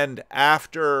the end,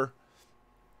 after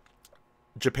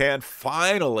Japan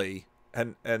finally,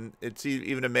 and it's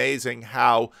even amazing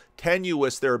how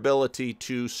tenuous their ability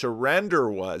to surrender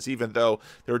was, even though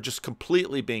they were just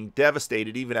completely being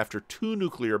devastated, even after 2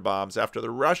 nuclear bombs, after the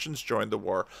Russians joined the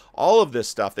war, all of this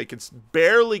stuff. They could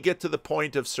barely get to the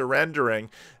point of surrendering.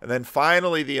 And then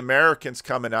finally the Americans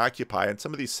come and occupy. And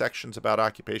some of these sections about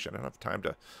occupation, I don't have time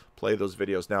to play those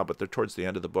videos now, but they're towards the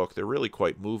end of the book. They're really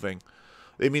quite moving.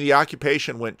 I mean, the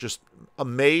occupation went just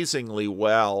amazingly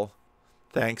well,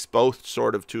 thanks both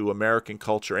sort of to American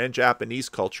culture and Japanese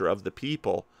culture of the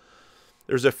people.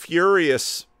 There's a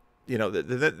furious, you know,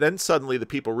 then suddenly the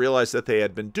people realized that they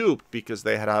had been duped because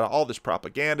they had all this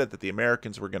propaganda that the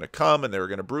Americans were going to come and they were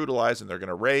going to brutalize and they're going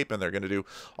to rape and they're going to do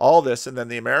all this. And then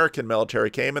the American military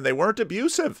came and they weren't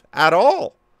abusive at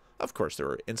all. Of course, there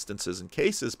were instances and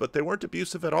cases, but they weren't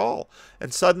abusive at all.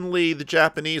 And suddenly the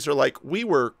Japanese are like, we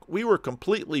were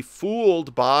completely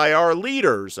fooled by our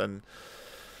leaders. And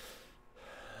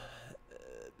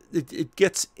it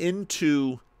gets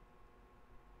into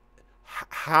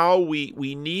how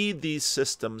we need these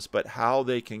systems, but how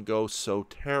they can go so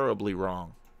terribly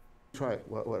wrong.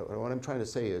 What I'm trying to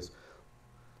say is,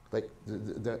 like,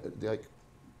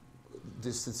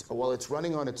 this is, well, it's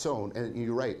running on its own, and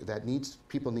you're right.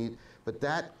 People need, but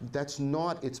that's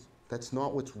not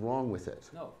what's wrong with it.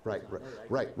 No.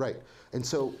 Right. And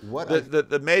so what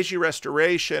the Meiji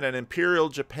Restoration and Imperial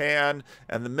Japan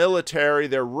and the military,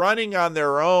 they're running on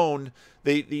their own.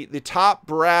 The top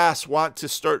brass want to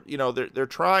start, you know, they're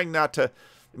trying not to,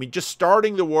 I mean, just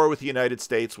starting the war with the United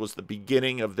States was the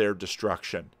beginning of their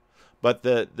destruction. But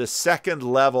the second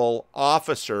level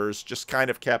officers just kind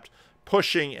of kept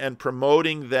pushing and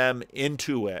promoting them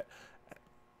into it.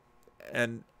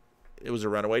 And it was a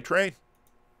runaway train.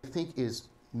 I think is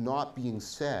not being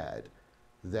said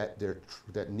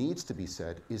that needs to be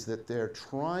said is that they're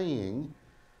trying.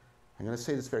 I'm going to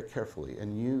say this very carefully,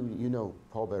 and you know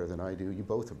Paul better than I do. You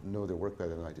both know their work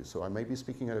better than I do, so I may be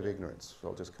speaking out of ignorance, so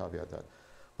I'll just caveat that.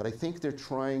 But I think they're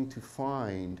trying to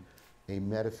find a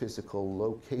metaphysical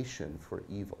location for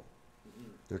evil.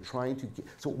 They're trying to get,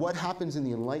 so what happens in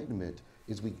the Enlightenment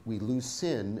is we lose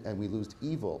sin and we lose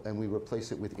evil and we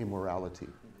replace it with immorality.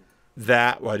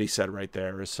 That, what he said right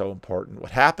there, is so important.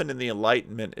 What happened in the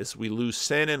Enlightenment is we lose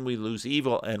sin and we lose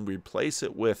evil and we replace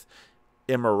it with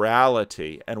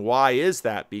immorality. And why is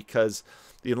that? Because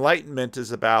the Enlightenment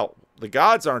is about the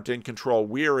gods aren't in control,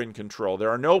 we're in control. There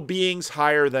are no beings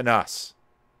higher than us.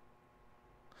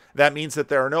 That means that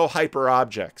there are no hyper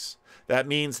objects. That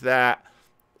means that,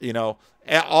 you know,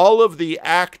 all of the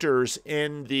actors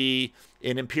in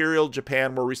Imperial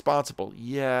Japan were responsible.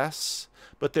 Yes,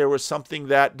 but there was something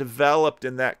that developed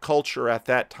in that culture at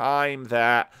that time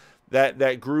that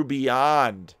grew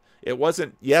beyond. It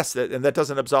wasn't, yes, and that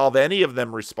doesn't absolve any of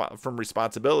them from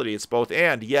responsibility. It's both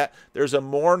and. Yet there's a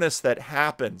moreness that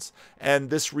happens. And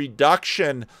this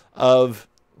reduction of,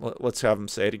 let's have them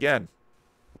say it again.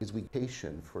 Is we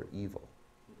patient for evil.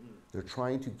 They're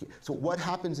trying to get, so what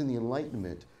happens in the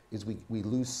Enlightenment is we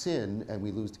lose sin and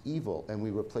we lose evil and we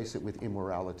replace it with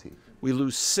immorality. We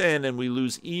lose sin and we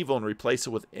lose evil and replace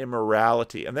it with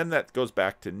immorality. And then that goes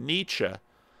back to Nietzsche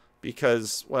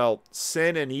because, well,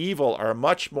 sin and evil are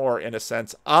much more, in a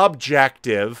sense,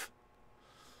 objective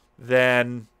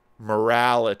than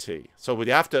morality. So we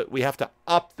have to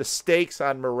up the stakes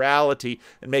on morality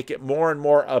and make it more and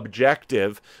more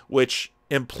objective, which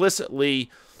implicitly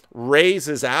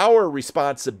raises our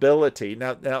responsibility.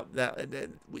 Now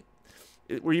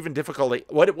we're even difficultly.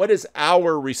 What is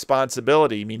our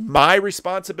responsibility? You mean my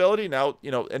responsibility? Now,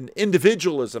 and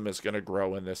individualism is going to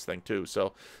grow in this thing too.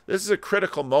 So this is a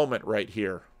critical moment right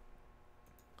here.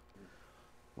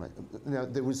 Right. Now,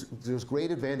 there's great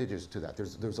advantages to that.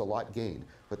 There's a lot gained.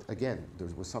 But again, there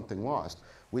was something lost,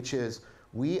 which is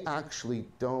we actually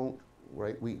don't,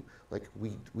 right? We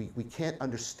can't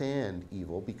understand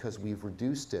evil because we've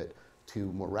reduced it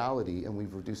to morality, and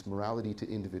we've reduced morality to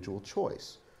individual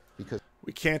choice. Because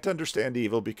we can't understand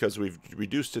evil because we've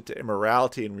reduced it to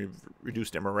immorality, and we've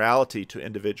reduced immorality to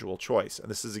individual choice. And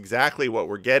this is exactly what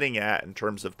we're getting at in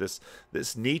terms of this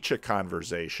Nietzsche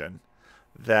conversation,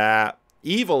 that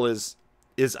evil is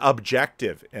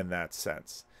objective in that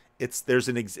sense.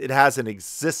 It has an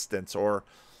existence or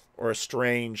a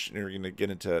strange. You're going to get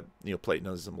into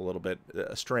Platonism a little bit.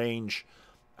 A strange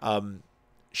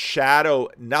shadow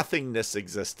nothingness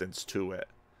existence to it.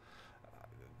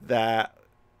 That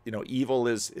evil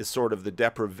is sort of the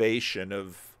deprivation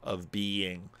of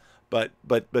being, but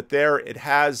there it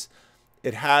has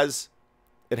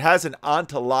an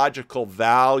ontological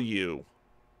value.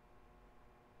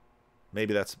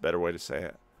 Maybe that's a better way to say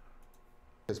it.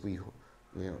 Because we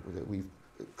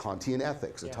Kantian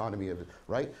ethics, autonomy of it,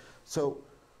 right? So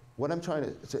what I'm trying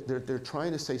to, they're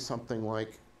trying to say something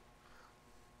like,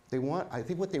 I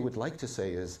think what they would like to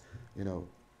say is,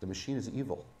 the machine is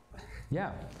evil.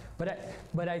 Yeah, but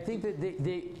I think that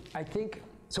I think,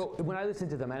 so when I listen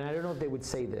to them, and I don't know if they would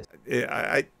say this.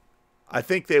 I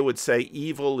think they would say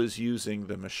evil is using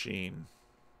the machine.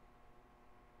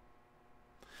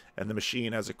 And the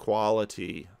machine has a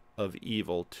quality of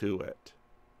evil to it.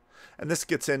 And this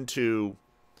gets into,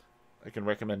 I can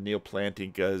recommend Neil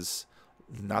Plantinga's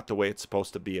Not the Way It's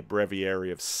Supposed to Be, a breviary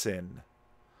of sin.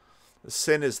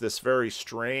 Sin is this very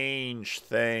strange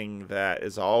thing that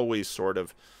is always sort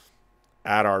of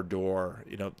at our door.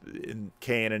 In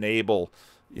Cain and Abel,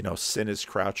 sin is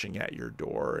crouching at your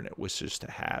door and it wishes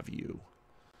to have you.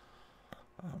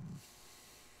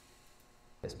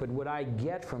 But what I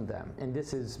get from them, and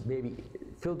this is maybe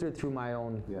filtered through my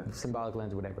own symbolic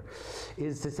lens or whatever,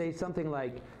 is to say something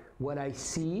like, what I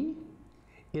see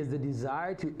is the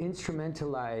desire to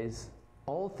instrumentalize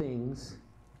all things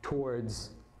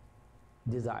towards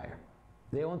desire.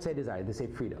 They won't say desire, they say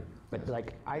freedom. But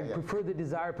I prefer the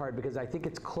desire part because I think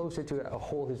it's closer to a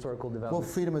whole historical development.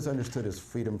 Well, freedom is understood as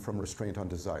freedom from restraint on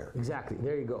desire. Exactly,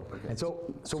 there you go. Okay. And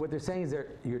so what they're saying is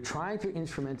you're trying to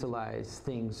instrumentalize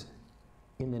things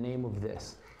in the name of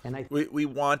this. And we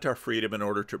want our freedom in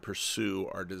order to pursue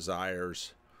our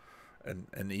desires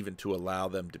and even to allow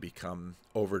them to become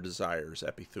over desires,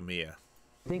 epithumia.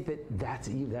 I think that's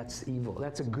evil.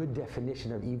 That's a good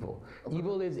definition of evil. Okay.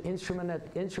 Evil is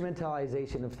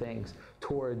instrumentalization of things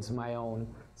towards my own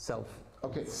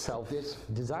self-desire.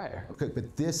 Okay,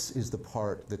 but this is the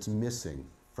part that's missing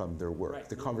from their work. Right.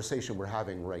 The conversation we're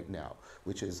having right now,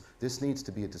 which is this needs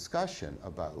to be a discussion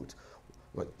about.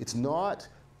 It's not,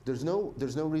 there's no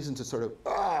reason to sort of,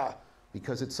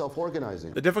 because it's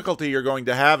self-organizing. The difficulty you're going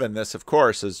to have in this, of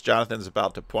course, as Jonathan's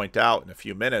about to point out in a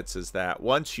few minutes, is that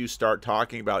once you start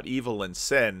talking about evil and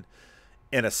sin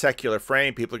in a secular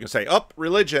frame, people are going to say,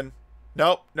 religion.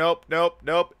 Nope, nope, nope,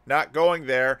 nope, not going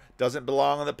there. Doesn't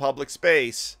belong in the public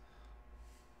space.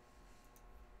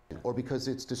 Or because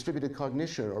it's distributed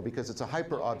cognition, or because it's a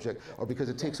hyper-object, or because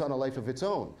it takes on a life of its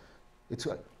own. It's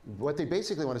what they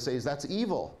basically want to say is that's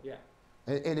evil. Yeah.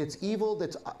 And it's evil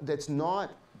that's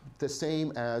not the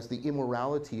same as the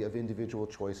immorality of individual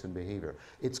choice and behavior.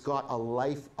 It's got a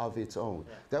life of its own.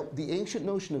 Yeah. The ancient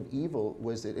notion of evil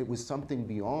was that it was something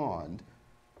beyond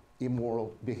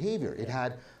immoral behavior. Yeah.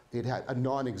 It had a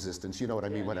non-existence. You know what I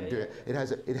mean when I'm doing it.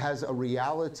 It has a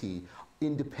reality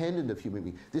independent of human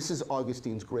being. This is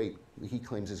Augustine's he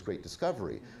claims his great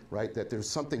discovery, right? That there's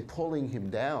something pulling him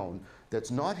down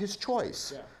that's not his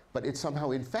choice, but it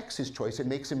somehow infects his choice and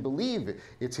makes him believe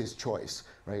it's his choice,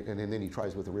 right? And then he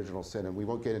tries with original sin, and we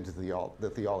won't get into the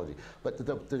theology. But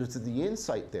the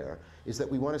insight there is that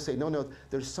we want to say, no,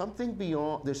 there's something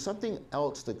beyond, there's something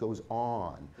else that goes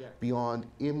on beyond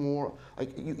immoral.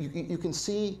 Like you can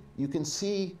see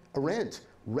Arendt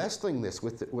wrestling this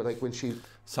with when she...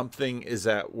 Something is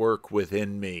at work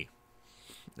within me.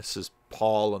 This is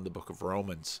Paul in the book of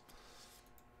Romans.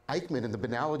 Eichmann and the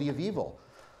banality of evil.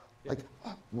 Like,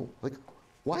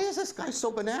 why is this guy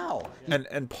so banal?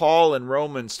 And Paul in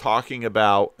Romans talking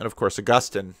about, and of course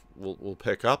Augustine will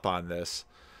pick up on this,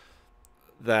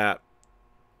 that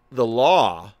the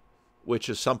law which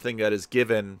is something that is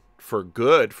given for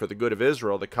good, for the good of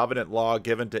Israel, the covenant law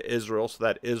given to Israel so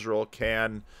that Israel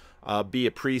can be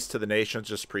a priest to the nations.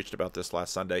 Just preached about this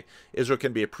last Sunday. Israel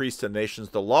can be a priest to the nations,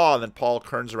 the law. And then Paul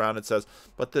turns around and says,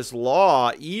 but this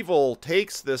law, evil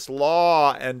takes this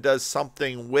law and does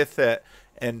something with it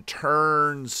and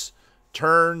turns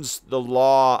the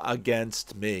law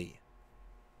against me.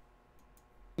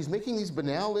 He's making these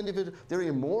banal individuals, they're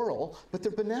immoral, but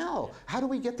they're banal. How do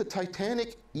we get the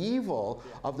titanic evil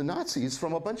of the Nazis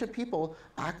from a bunch of people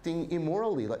acting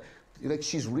immorally? Like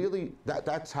she's really,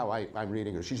 that's how I'm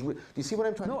reading her. Do you see what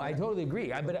I'm trying to do? No, I totally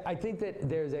agree. But I think that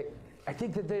I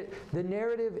think that the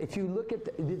narrative, if you look at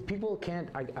people can't,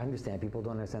 I understand people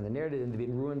don't understand the narrative, and they've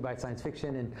been ruined by science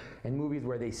fiction and movies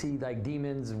where they see like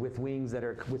demons with wings that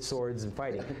are with swords and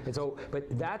fighting. And so, but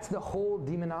that's the whole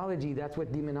demonology, that's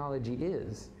what demonology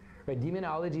is. Right?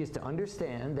 Demonology is to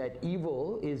understand that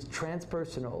evil is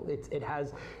transpersonal. It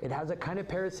has a kind of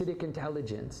parasitic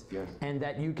intelligence, yes. And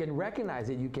that you can recognize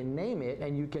it, you can name it,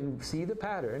 and you can see the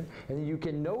pattern, and then you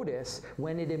can notice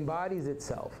when it embodies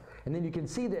itself. And then you can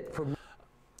see that from...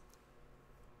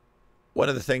 One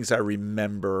of the things I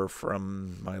remember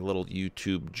from my little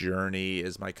YouTube journey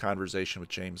is my conversation with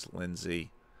James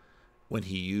Lindsay when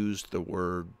he used the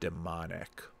word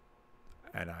demonic.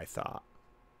 And I thought,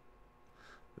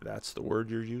 that's the word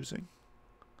you're using?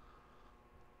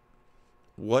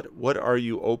 What are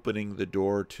you opening the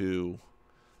door to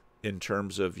in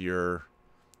terms of your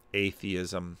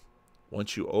atheism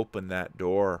once you open that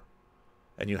door?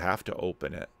 And you have to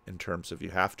open it in terms of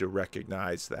you have to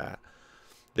recognize that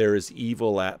there is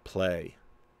evil at play.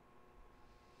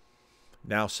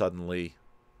 Now suddenly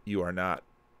you are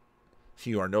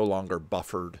no longer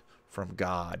buffered from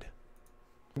God.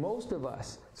 Most of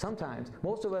us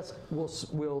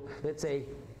will, let's say,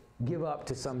 give up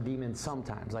to some demon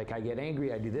sometimes. Like I get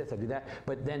angry, I do this, I do that.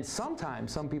 But then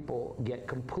sometimes some people get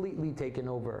completely taken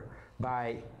over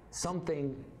by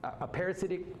something, a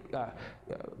parasitic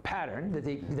pattern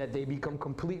that they become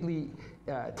completely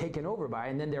taken over by,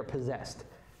 and then they're possessed.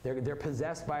 They're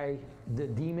possessed by the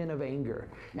demon of anger,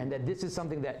 and that this is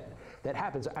something that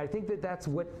happens. I think that that's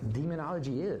what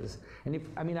demonology is. And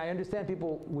I understand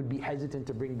people would be hesitant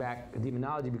to bring back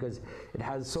demonology because it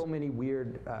has so many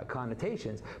weird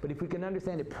connotations. But if we can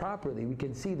understand it properly, we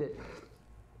can see that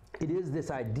it is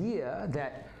this idea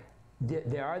that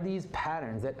there are these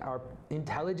patterns that are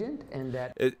intelligent, and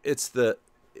that it's the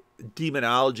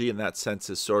demonology in that sense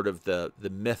is sort of the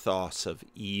mythos of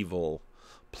evil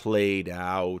played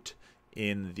out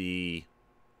in the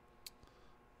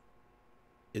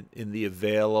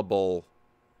available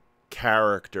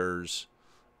characters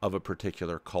of a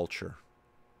particular culture.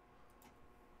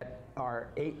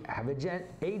 Have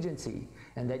agency,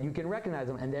 and that you can recognize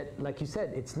them, and that, like you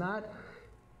said,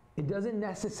 it doesn't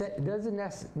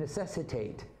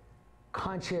necessitate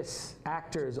conscious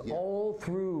actors all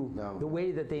through the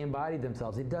way that they embody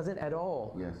themselves. It doesn't at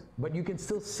all. Yes. But you can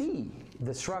still see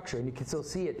the structure, and you can still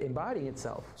see it embodying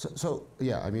itself. So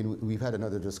yeah, I mean, we've had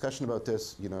another discussion about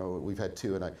this. We've had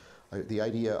two, and the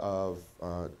idea of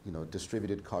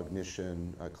distributed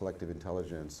cognition, collective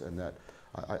intelligence, and that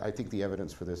I think the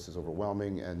evidence for this is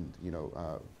overwhelming. And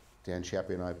Dan Chiappe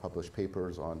and I published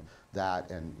papers on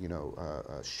that, and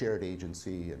shared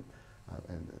agency,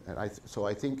 so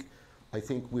I think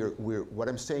what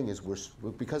I'm saying is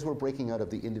because we're breaking out of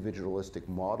the individualistic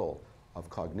model of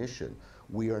cognition,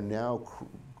 we are now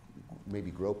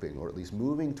maybe groping, or at least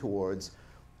moving towards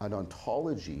an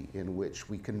ontology in which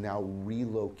we can now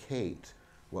relocate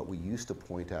what we used to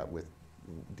point at with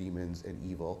demons and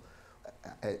evil,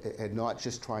 and not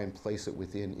just try and place it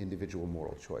within individual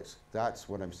moral choice. That's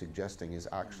what I'm suggesting is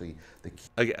actually the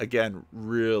key. Again,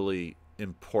 really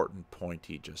important point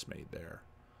he just made there.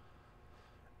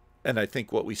 And I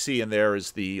think what we see in there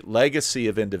is the legacy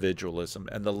of individualism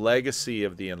and the legacy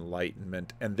of the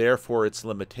Enlightenment, and therefore its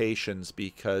limitations,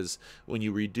 because when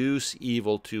you reduce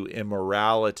evil to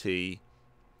immorality,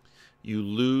 you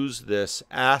lose this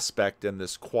aspect and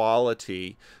this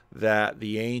quality that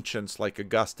the ancients like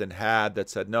Augustine had, that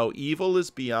said, no, evil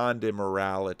is beyond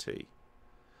immorality.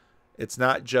 It's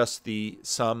not just the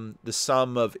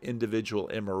sum of individual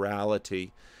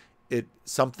immorality.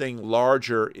 Something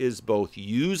larger is both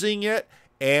using it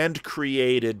and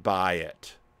created by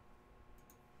it.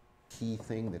 Key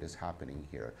thing that is happening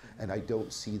here, and I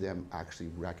don't see them actually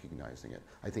recognizing it.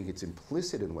 I think it's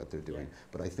implicit in what they're doing,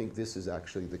 but I think this is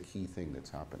actually the key thing that's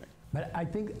happening. But I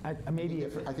think I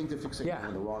think they're fixating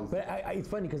on the wrong thing. But it's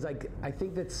funny because I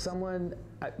think that someone,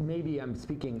 maybe I'm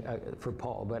speaking for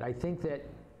Paul, but I think that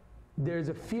there's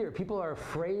a fear. People are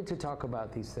afraid to talk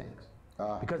about these things.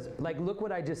 Because, like, look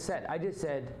what I just said. I just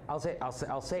said,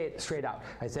 I'll say it straight out.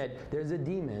 I said, there's a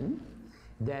demon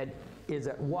that is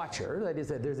a watcher,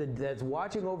 that's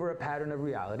watching over a pattern of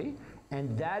reality,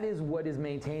 and that is what is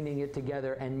maintaining it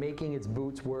together and making its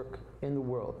boots work in the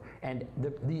world. And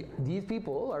these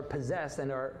people are possessed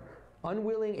and are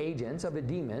unwilling agents of a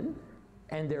demon,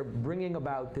 and they're bringing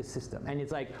about this system. And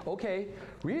it's like, okay,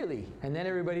 really? And then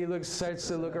everybody starts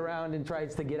to look around and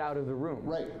tries to get out of the room.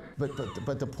 Right.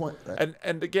 But the point.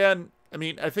 And again, I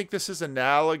mean, I think this is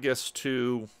analogous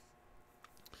to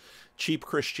cheap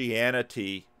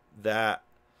Christianity, that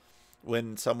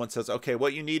when someone says, okay,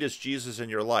 what you need is Jesus in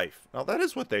your life. Now, that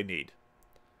is what they need.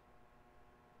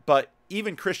 But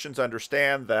even Christians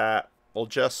understand that, well,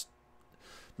 just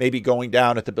maybe going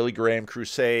down at the Billy Graham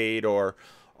crusade or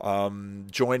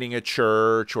joining a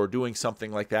church or doing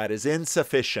something like that is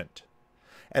insufficient.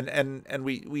 And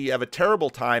we have a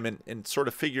terrible time in sort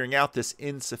of figuring out this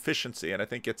insufficiency. And I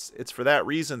think it's for that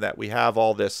reason that we have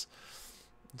all this,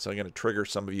 so I'm going to trigger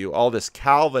some of you, all this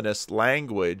Calvinist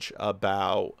language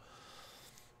about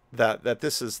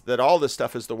that all this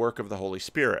stuff is the work of the Holy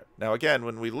Spirit. Now, again,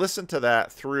 when we listen to that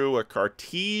through a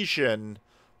Cartesian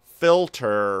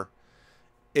filter,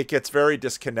 it gets very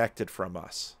disconnected from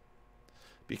us.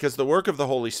 Because the work of the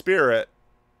Holy Spirit,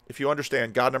 if you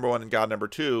understand God number one and God number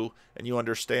two, and you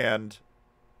understand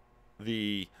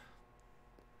the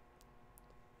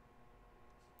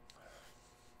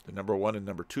number one and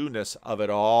number two-ness of it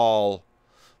all,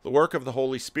 the work of the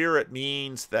Holy Spirit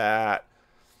means that,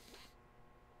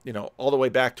 you know, all the way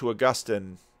back to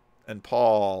Augustine and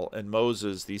Paul and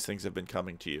Moses, these things have been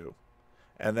coming to you.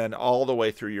 And then all the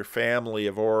way through your family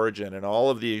of origin and all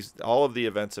of the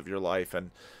events of your life.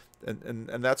 And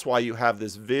that's why you have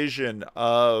this vision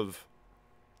of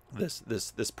this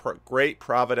great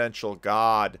providential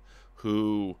God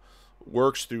who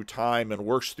works through time and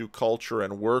works through culture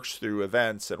and works through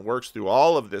events and works through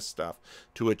all of this stuff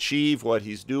to achieve what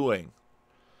he's doing.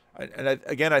 And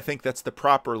again, I think that's the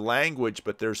proper language,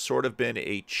 but there's sort of been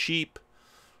a cheap,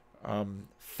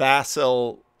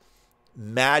 facile,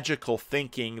 magical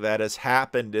thinking that has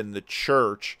happened in the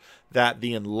church, that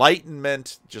the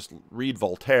Enlightenment, just read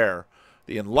Voltaire,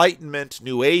 the Enlightenment,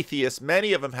 new atheists,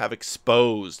 many of them have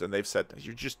exposed, and they've said,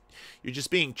 you're just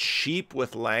being cheap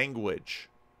with language.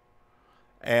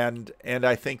 And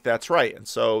I think that's right. And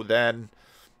so then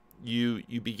you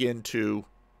begin to,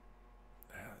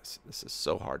 this is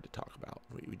so hard to talk about.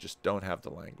 We just don't have the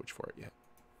language for it yet.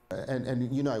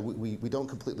 And you know, we don't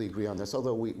completely agree on this,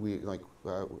 although we like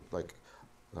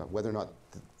whether or not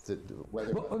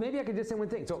well, maybe I could just say one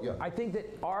thing. So yeah. I think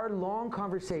that our long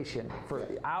conversation, for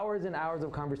hours and hours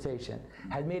of conversation,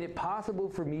 has made it possible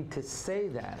for me to say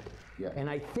that. Yeah. And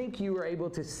I think you were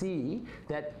able to see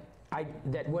that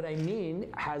what I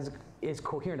mean is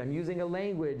coherent. I'm using a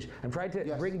language. I'm trying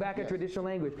to bring back a traditional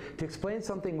language to explain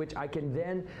something which I could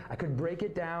break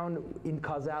it down in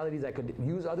causalities. I could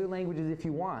use other languages if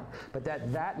you want, but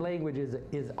that language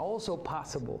is also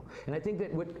possible. And I think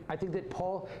that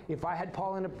Paul, if I had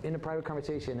Paul in a private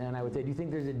conversation and I would say, do you think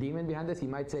there's a demon behind this? He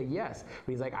might say yes,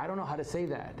 but he's like, I don't know how to say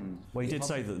that. Well, he did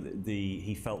say that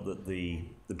he felt that the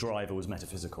driver was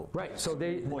metaphysical. Right. So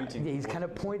he's kind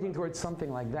of pointing towards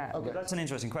something like that. Okay, that's an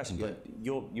interesting question. Yeah. But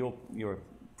you're a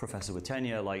professor with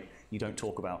tenure. Like, you don't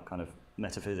talk about kind of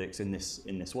metaphysics in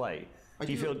this way.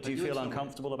 Do you feel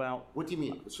uncomfortable about? What do you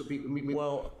mean? So,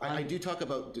 well, I do talk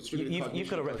about distributed cognition. You've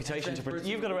got a reputation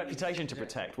to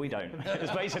protect. We don't.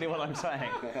 It's basically what I'm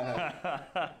saying.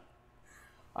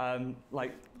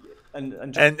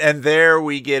 And there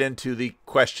we get into the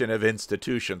question of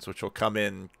institutions, which will come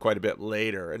in quite a bit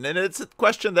later. And then it's a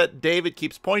question that David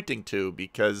keeps pointing to,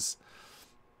 because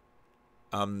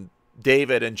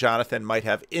David and Jonathan might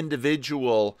have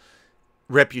individual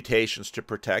reputations to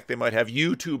protect. They might have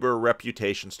YouTuber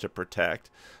reputations to protect.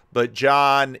 But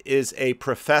John is a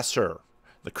professor.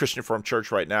 The Christian Reformed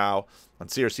Church right now, on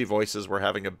CRC Voices, we're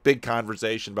having a big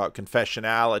conversation about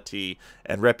confessionality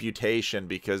and reputation,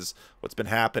 because what's been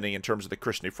happening in terms of the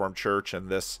Christian Reformed Church and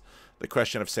the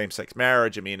question of same-sex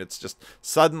marriage, I mean, it's just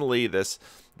suddenly this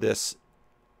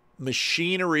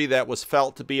machinery that was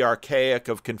felt to be archaic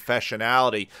of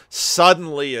confessionality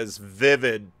suddenly is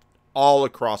vivid all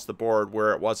across the board,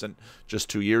 where it wasn't just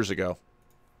 2 years ago.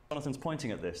 Jonathan's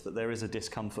pointing at this, that there is a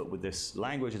discomfort with this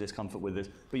language, a discomfort with this,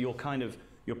 but you're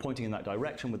pointing in that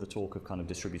direction with the talk of kind of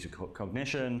distributed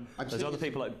cognition. There's other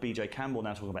people like B.J. Campbell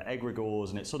now talking about egregores,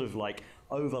 and it's sort of like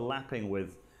overlapping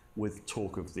with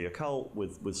talk of the occult,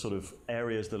 with sort of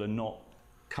areas that are not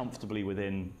comfortably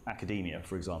within academia,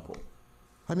 for example.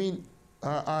 I mean,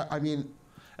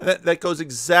 that goes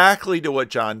exactly to what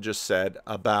John just said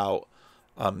about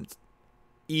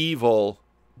evil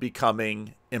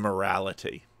becoming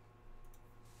immorality.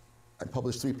 I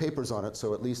published 3 papers on it,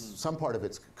 so at least some part of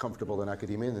it's comfortable in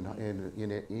academia and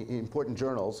in important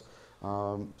journals.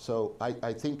 So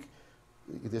I think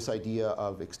this idea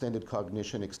of extended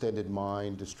cognition, extended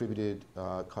mind, distributed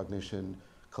cognition,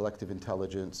 collective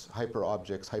intelligence, hyper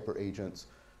objects, hyper agents,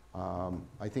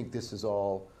 I think this is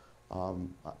all,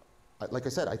 like I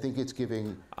said, I think it's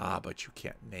giving... But you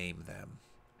can't name them.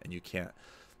 And you can't...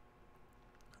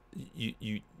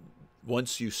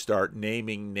 Once you start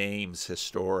naming names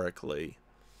historically,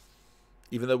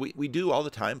 even though we do all the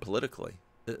time politically,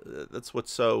 that's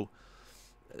what's so...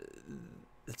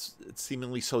 It's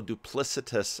seemingly so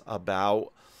duplicitous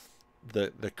about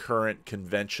the current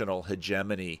conventional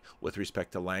hegemony with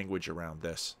respect to language around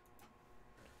this.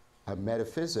 A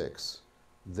metaphysics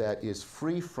that is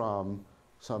free from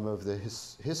some of the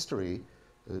history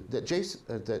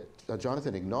that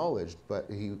Jonathan acknowledged, but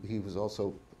he was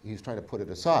also trying to put it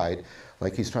aside.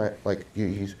 Like he's like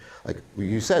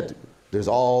you said, there's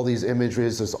all these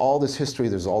images, there's all this history,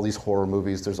 there's all these horror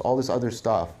movies, there's all this other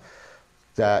stuff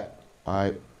that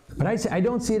But I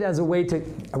don't see it as a way to,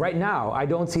 right now, I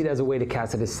don't see it as a way to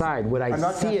cast it aside. What I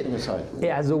see it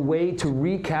as a way to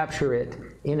recapture it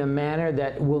in a manner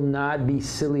that will not be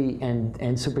silly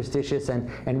and superstitious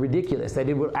and ridiculous. That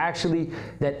it will actually,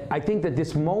 that I think that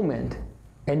this moment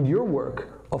and your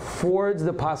work affords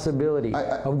the possibility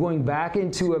of going back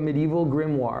into a medieval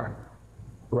grimoire,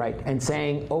 right, and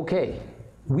saying, okay,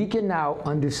 we can now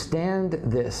understand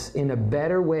this in a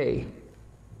better way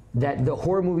that the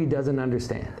horror movie doesn't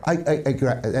understand.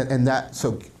 And that,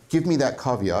 so give me that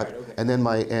caveat, and then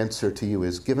my answer to you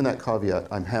is, given that caveat,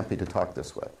 I'm happy to talk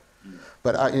this way.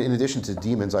 But in addition to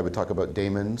demons, I would talk about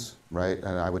daemons, right?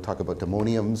 And I would talk about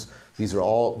demoniums. These are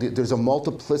all, there's a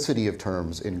multiplicity of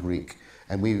terms in Greek,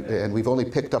 and we've only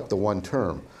picked up the one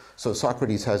term. So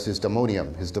Socrates has his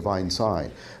demonium, his divine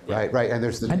sign, right? Right, and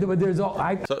there's the... But there's all...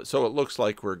 So it looks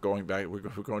like we're going back, we're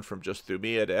going from just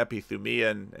thumia to epithumia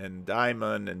and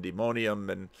daimon and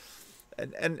demonium,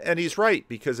 and he's right,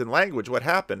 because in language what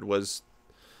happened was,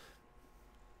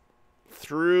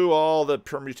 through all the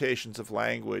permutations of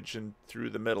language and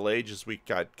through the Middle Ages, we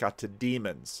got to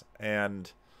demons,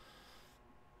 and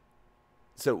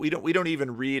so we don't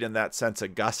even read in that sense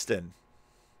Augustine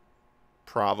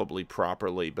probably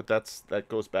properly, but that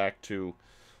goes back to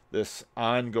this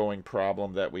ongoing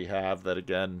problem that we have, that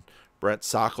again Brent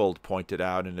Sockold pointed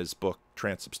out in his book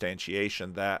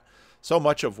Transubstantiation, that so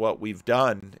much of what we've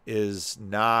done is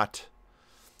not...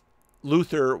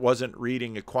 Luther wasn't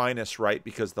reading Aquinas right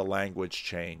because the language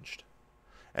changed,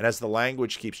 and as the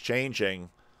language keeps changing,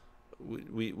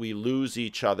 we lose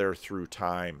each other through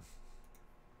time.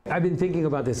 I've been thinking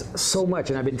about this so much,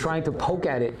 and I've been trying to poke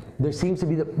at it. There seems to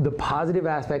be the positive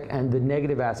aspect and the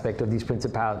negative aspect of these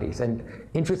principalities. And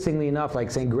interestingly enough,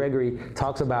 like St. Gregory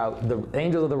talks about the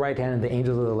angels of the right hand and the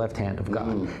angels of the left hand of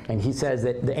God. And he says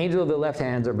that the angels of the left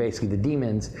hands are basically the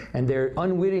demons, and they're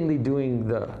unwittingly doing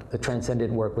the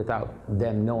transcendent work without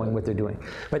them knowing what they're doing.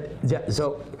 But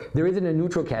so there isn't a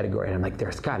neutral category, and I'm like,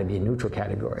 there's got to be a neutral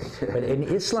category. But in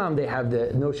Islam, they have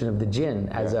the notion of the jinn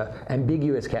as an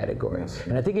ambiguous category.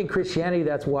 And I think in Christianity,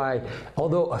 that's why,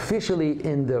 although officially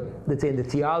in the, let's say in the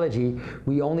theology,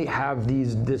 we only have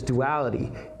this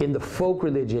duality. In the folk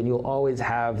religion, you'll always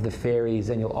have the fairies,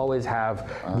 and you'll always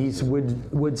have these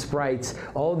wood sprites,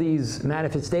 all these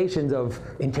manifestations of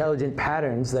intelligent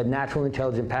patterns, that natural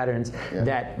intelligent patterns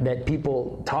that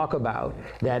people talk about,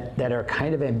 that are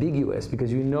kind of ambiguous, because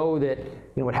you know that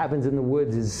what happens in the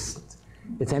woods is,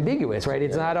 it's ambiguous, right?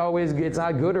 It's not always, it's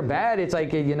not good or bad. It's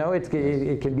like,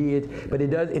 it can be, but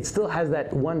it still has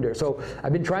that wonder. So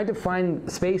I've been trying to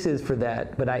find spaces for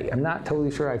that, but I'm not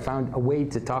totally sure I found a way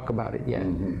to talk about it yet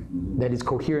that is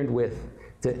coherent with,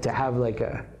 to have like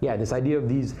this idea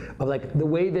of like the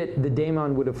way that the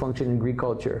daemon would have functioned in Greek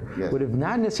culture would have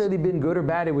not necessarily been good or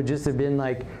bad. It would just have been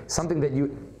like something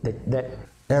that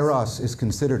Eros is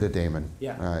considered a daemon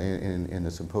in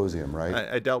the symposium, right?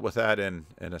 I dealt with that in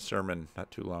a sermon not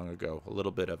too long ago, a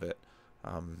little bit of it,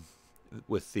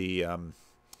 with the,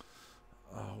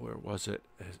 where was it?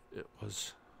 It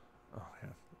was,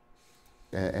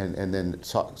 And then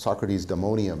Socrates'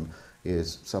 demonium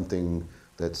is something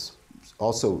that's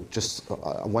also just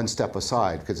one step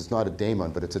aside, because it's not a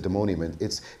daemon, but it's a demonium.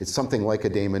 It's something like a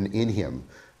daemon in him.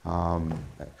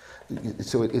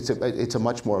 So it's a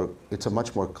much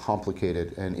more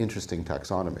complicated and interesting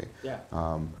taxonomy.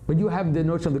 But you have the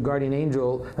notion of the guardian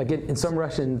angel, like in some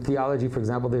Russian theology, for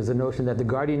example, there's a notion that the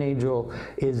guardian angel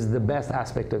is the best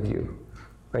aspect of you.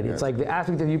 Right, it's like the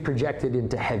aspect of you projected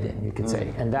into heaven, you could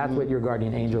say, and that's what your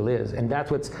guardian angel is, and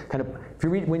that's what's kind of. If you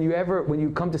read, when you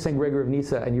come to Saint Gregory of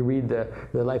Nyssa and you read the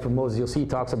life of Moses, you'll see he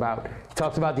talks about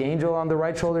the angel on the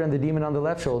right shoulder and the demon on the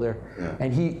left shoulder,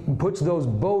 and he puts those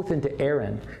both into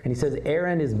Aaron, and he says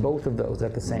Aaron is both of those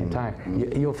at the same time.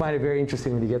 You'll find it very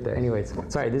interesting when you get there. Anyways,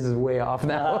 sorry, this is way off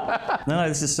now. No,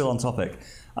 this is still on topic.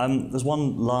 There's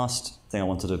one last thing I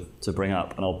wanted to bring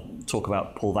up, and I'll talk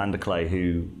about Paul van der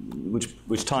Klee,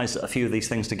 which ties a few of these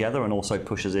things together and also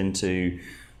pushes into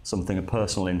something of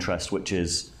personal interest, which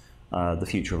is the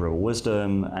future of Rebel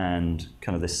Wisdom and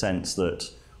kind of this sense that,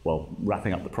 well,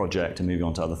 wrapping up the project and moving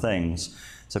on to other things.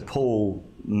 So Paul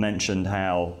mentioned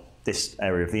how this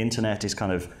area of the internet is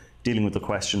kind of dealing with the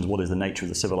questions, what is the nature of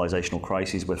the civilizational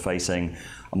crises we're facing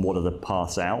and what are the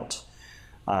paths out?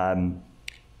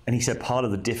 And he said part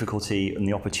of the difficulty and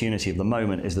the opportunity of the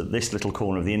moment is that this little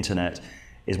corner of the internet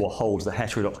is what holds the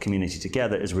heterodox community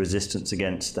together as resistance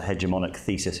against the hegemonic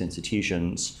thesis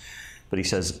institutions. But he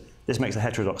says this makes the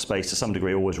heterodox space to some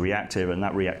degree always reactive, and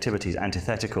that reactivity is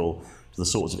antithetical to the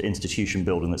sorts of institution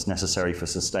building that's necessary for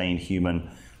sustained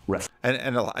human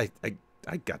And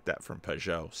I got that from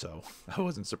Peugeot, so I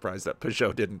wasn't surprised that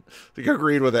Peugeot didn't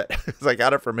agreed with it, because I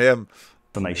got it from him.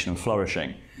 Formation and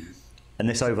flourishing. And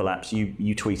this overlaps,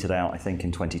 you tweeted out, I think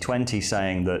in 2020,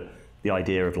 saying that the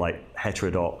idea of like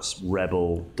heterodox,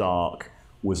 rebel, dark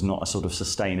was not a sort of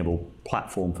sustainable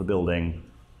platform for building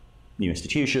new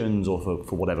institutions or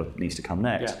for whatever needs to come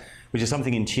next, which is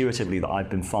something intuitively that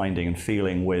I've been finding and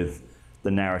feeling with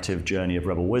the narrative journey of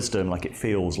Rebel Wisdom. Like it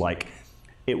feels like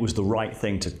it was the right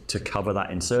thing to cover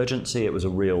that insurgency. It was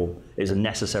a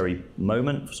necessary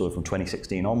moment, sort of from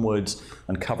 2016 onwards,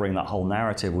 and covering that whole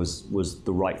narrative was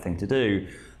the right thing to do.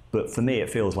 But for me, it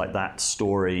feels like that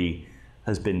story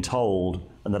has been told,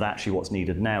 and that actually what's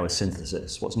needed now is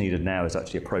synthesis. What's needed now is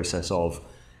actually a process of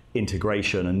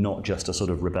integration and not just a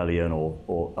sort of rebellion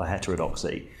or a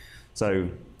heterodoxy. So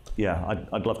yeah,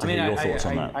 I'd love to hear your thoughts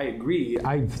on that. I agree.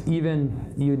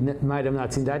 You might have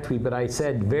not seen that tweet, but I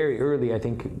said very early, I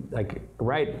think, like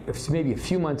maybe a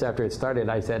few months after it started,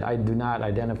 I said, I do not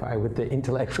identify with the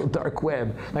intellectual dark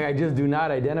web. Like, I just do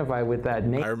not identify with that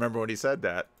name. I remember when he said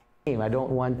that. I don't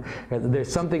want,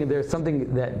 there's something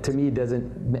that to me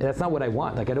that's not what I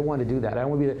want. Like, I don't want to do that. I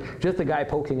don't want to be just the guy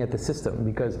poking at the system,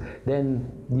 because then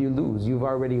you lose. You've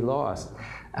already lost.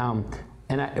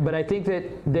 But I think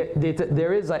that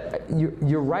there is, like,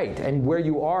 you're right, and where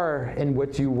you are and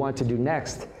what you want to do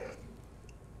next,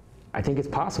 I think it's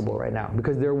possible right now,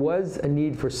 because there was a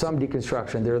need for some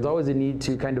deconstruction. There was always a need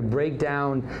to kind of break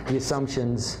down the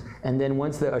assumptions, and then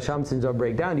once the assumptions are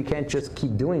break down, you can't just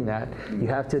keep doing that. You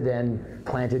have to then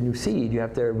plant a new seed. You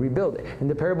have to rebuild it. In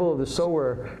the parable of the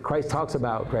sower, Christ talks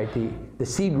about, right, the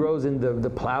seed grows in the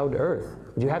plowed earth.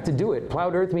 But you have to do it.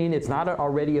 Plowed earth means it's not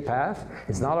already a path.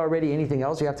 It's not already anything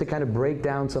else. You have to kind of break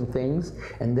down some things,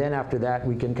 and then after that,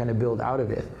 we can kind of build out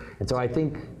of it. And so I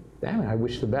think, I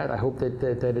wish the best. I hope that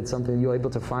it's something you're able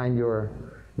to find your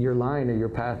line or your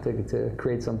path to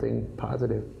create something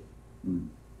positive.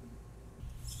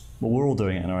 Well, we're all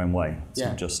doing it in our own way. It's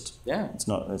not just. It's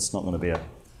not going to be a.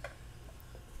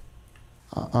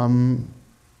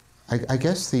 I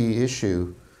guess the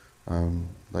issue, on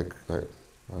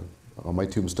my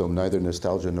tombstone, neither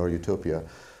nostalgia nor utopia,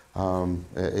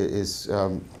 is.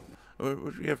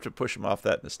 We have to push him off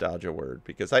that nostalgia word,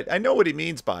 because I know what he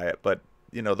means by it, but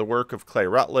the work of Clay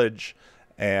Rutledge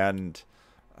and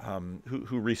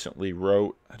who recently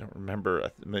wrote, I don't remember,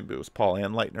 maybe it was Paul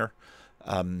Anleitner.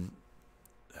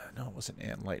 No, it wasn't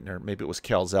Anleitner. Maybe it was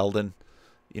Cal Zeldin.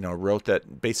 Wrote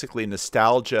that basically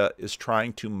nostalgia is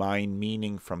trying to mine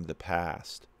meaning from the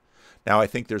past. Now, I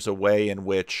think there's a way in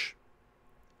which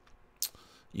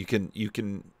you can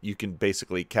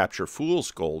basically capture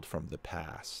fool's gold from the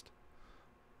past,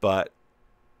 but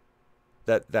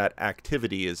that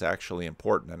activity is actually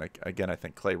important. And again, I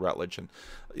think Clay Rutledge, and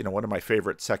one of my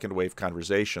favorite second wave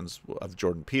conversations of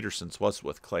Jordan Peterson's was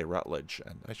with Clay Rutledge,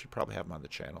 and I should probably have him on the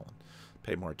channel and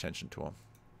pay more attention to him.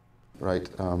 Right.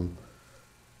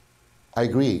 I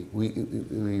agree. We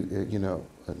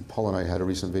Paul and I had a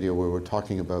recent video where we're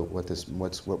talking about what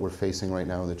we're facing right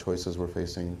now, and the choices we're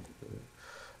facing.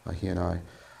 He and I,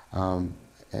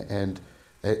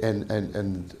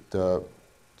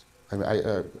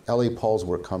 L.A. Paul's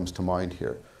work comes to mind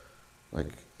here. Like,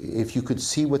 if you could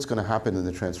see what's going to happen in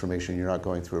the transformation, you're not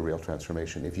going through a real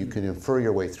transformation. If you can infer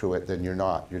your way through it, then you're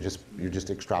not. You're just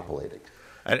extrapolating.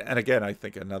 And again, I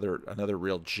think another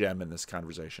real gem in this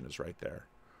conversation is right there.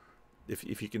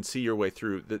 If you can see your way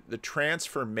through the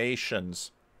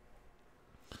transformations,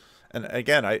 and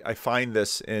again, I find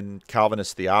this in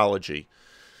Calvinist theology.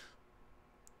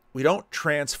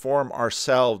 transform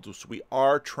ourselves. We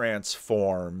are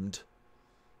transformed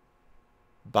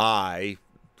by,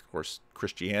 of course,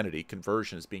 Christianity.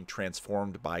 Conversion is being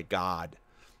transformed by God.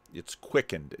 It's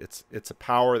quickened. It's a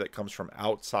power that comes from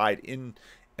outside in,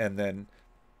 and then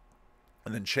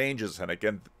changes. And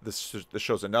again, this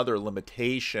shows another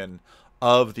limitation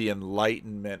of the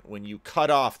Enlightenment. When you cut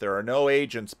off, there are no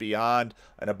agents beyond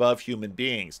and above human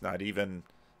beings, not even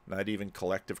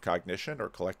collective cognition or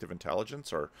collective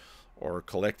intelligence or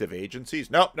collective agencies.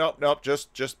 Nope,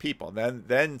 just people.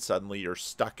 Then suddenly you're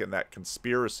stuck in that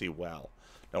conspiracy well.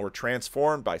 Now we're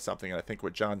transformed by something, and I think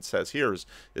what John says here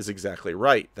is exactly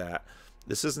right, that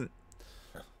this isn't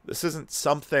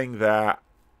something that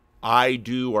I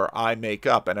do or I make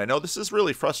up. And I know this is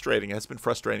really frustrating. It's been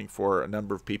frustrating for a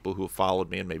number of people who have followed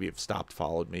me and maybe have stopped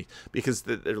following me, because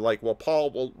they're like, well,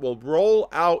 Paul, we'll roll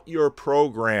out your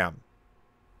program.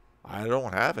 I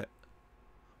don't have it.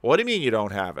 What do you mean you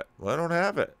don't have it? Well, I don't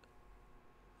have it.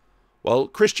 Well,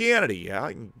 Christianity, yeah,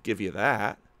 I can give you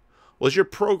that. Well, is your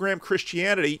program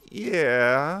Christianity?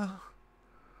 Yeah.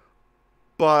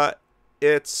 But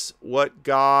it's what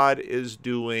God is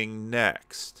doing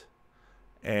next.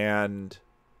 And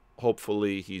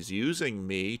hopefully he's using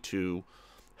me to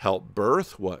help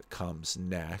birth what comes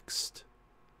next.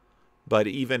 But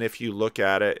even if you look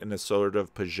at it in a sort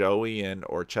of Pageauian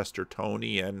or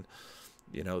Chestertonian,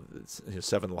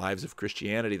 7 Lives of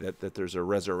Christianity, that there's a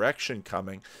resurrection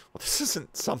coming. Well, this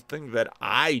isn't something that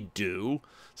I do.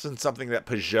 This isn't something that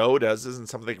Pageau does. This isn't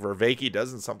something Vervaeke does.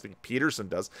 This isn't something Peterson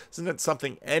does. This isn't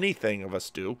something anything of us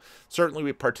do. Certainly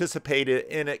we participated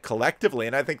in it collectively,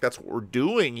 and I think that's what we're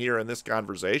doing here in this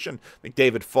conversation. I think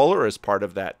David Fuller is part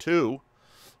of that too.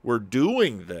 We're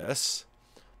doing this,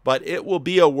 but it will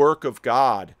be a work of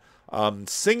God.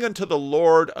 Sing unto the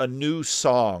Lord a new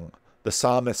song, the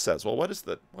psalmist says. Well, what is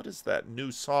that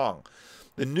new song?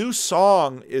 The new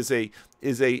song is a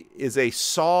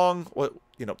song.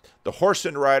 The horse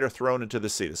and rider thrown into the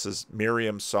sea. This is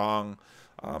Miriam's song.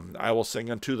 I will sing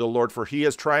unto the Lord, for he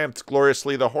has triumphed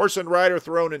gloriously. The horse and rider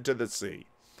thrown into the sea.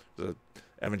 The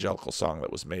evangelical song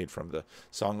that was made from the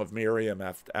Song of Miriam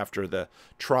after the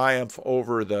triumph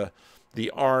over the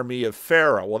army of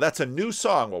Pharaoh. Well, that's a new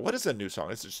song. Well, what is a new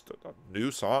song? It's just a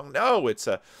new song? No, it's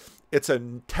a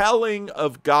telling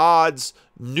of God's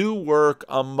new work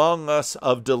among us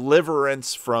of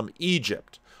deliverance from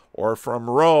Egypt, or from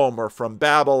Rome, or from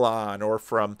Babylon, or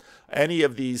from any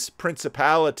of these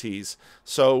principalities.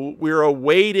 So we're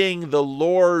awaiting the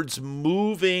Lord's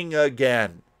moving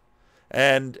again.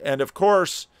 And of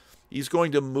course, he's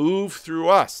going to move through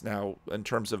us. Now, in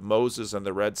terms of Moses and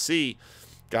the Red Sea,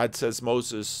 God says,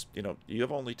 Moses, you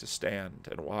have only to stand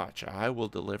and watch. I will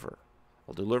deliver.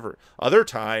 I'll deliver. Other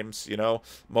times,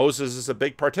 Moses is a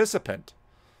big participant.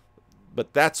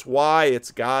 But that's why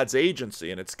it's God's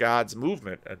agency and it's God's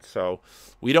movement. And so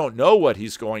we don't know what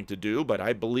he's going to do, but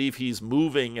I believe he's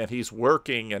moving and he's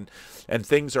working and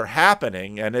things are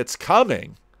happening and it's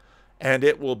coming. And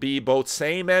it will be both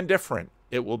same and different.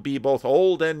 It will be both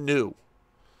old and new.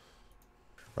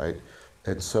 Right.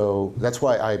 And so that's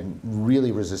why I'm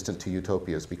really resistant to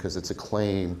utopias, because it's a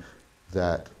claim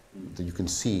that you can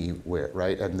see where,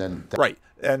 right? And then right.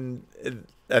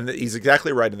 And he's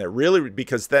exactly right in there, really,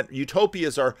 because then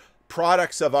utopias are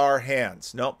products of our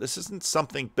hands. No, this isn't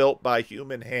something built by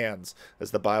human hands,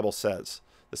 as the Bible says.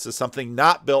 This is something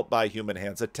not built by human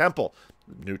hands. A temple,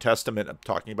 New Testament, I'm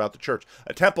talking about the church,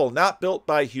 a temple not built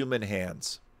by human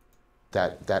hands.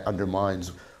 That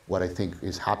undermines what I think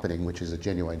is happening, which is a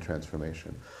genuine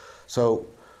transformation. So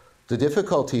the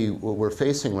difficulty we're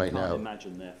facing right now.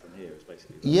 Imagine there from here is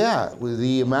basically. Yeah,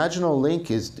 the imaginal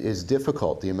link is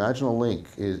difficult. The imaginal link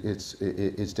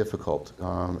is difficult,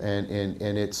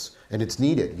 and it's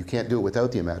needed. You can't do it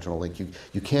without the imaginal link.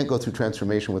 You can't go through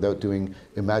transformation without doing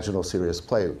imaginal serious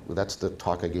play. That's the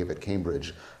talk I gave at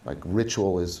Cambridge. Like,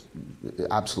 ritual is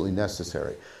absolutely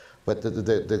necessary, but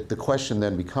the question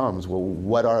then becomes, well,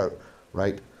 what are,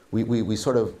 right? We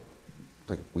sort of,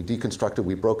 like, we deconstructed,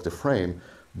 we broke the frame,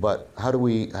 but how do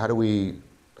we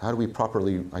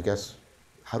properly, I guess,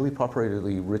 how do we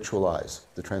properly ritualize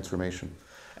the transformation?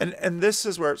 And this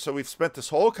is where, so we've spent this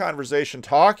whole conversation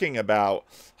talking about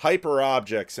hyper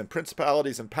objects and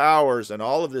principalities and powers and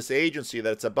all of this agency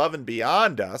that's above and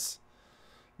beyond us.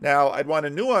 Now, I'd want to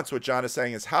nuance what John is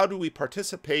saying is, how do we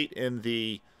participate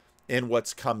in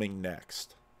what's coming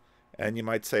next? And you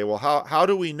might say, well, how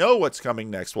do we know what's coming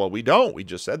next? Well, we don't. We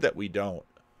just said that we don't.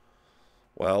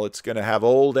 Well, it's going to have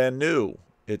old and new.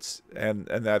 And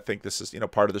I think this is,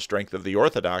 part of the strength of the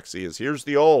orthodoxy is, here's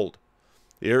the old.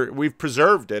 Here, we've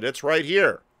preserved it. It's right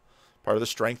here. Part of the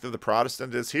strength of the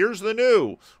Protestant is here's the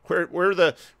new.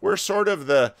 We're sort of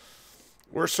the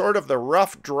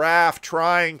rough draft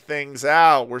trying things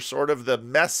out. We're sort of the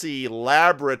messy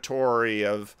laboratory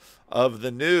of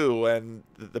the new. And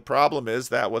the problem is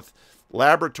that with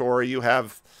laboratory, you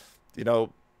have, how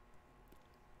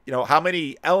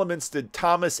many elements did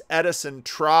Thomas Edison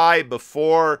try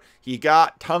before he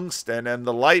got tungsten and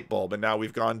the light bulb? And now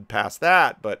we've gone past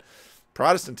that, but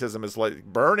Protestantism is like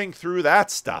burning through that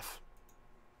stuff.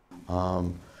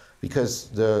 Because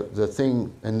the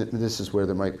thing, and this is where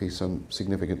there might be some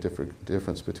significant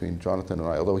difference between Jonathan and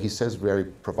I, although he says very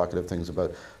provocative things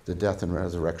about the death and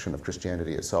resurrection of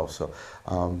Christianity itself. So,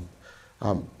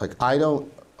 like I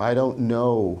don't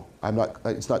know.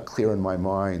 It's not clear in my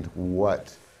mind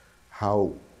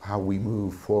how we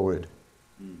move forward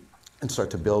and start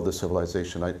to build the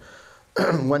civilization.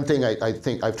 One thing I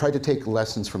think I've tried to take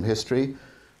lessons from history.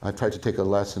 I've tried to take a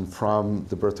lesson from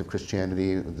the birth of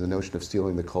Christianity, the notion of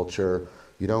stealing the culture.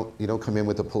 You don't come in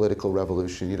with a political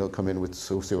revolution. You don't come in with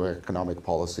socioeconomic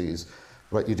policies.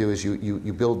 What you do is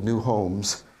you build new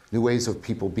homes, new ways of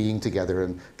people being together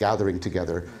and gathering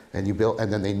together, and you build,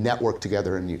 and then they network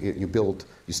together, and you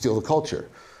steal the culture,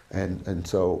 and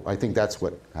so I think that's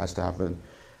what has to happen,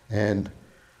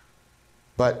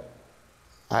 but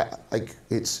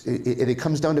it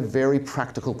comes down to very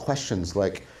practical questions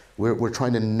like. We're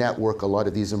trying to network a lot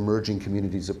of these emerging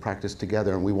communities of practice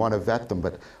together, and we want to vet them,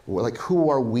 but like,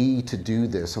 who are we to do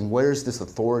this, and where's this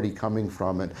authority coming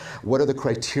from, and what are the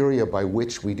criteria by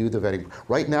which we do the vetting?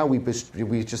 Right now, we've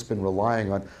just been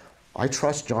relying on, I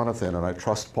trust Jonathan and I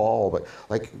trust Paul, but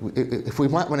like, if we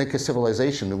want to make a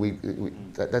civilization,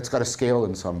 that's got to scale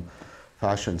in some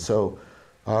fashion. So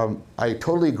I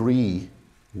totally agree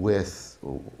with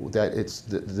that. It's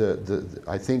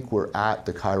I think we're at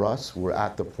the kairos, we're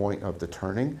at the point of the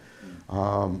turning.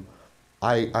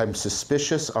 I'm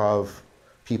suspicious of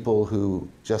people who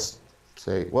just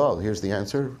say, well, here's the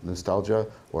answer, nostalgia,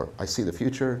 or I see the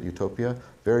future, utopia.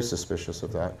 Very suspicious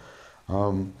of that.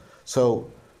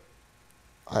 So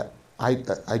I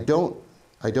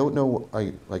don't know.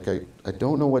 I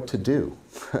don't know what to do.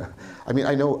 I mean,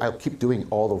 I know I'll keep doing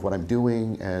all of what I'm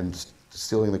doing and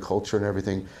stealing the culture and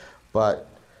everything, but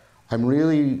I'm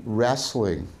really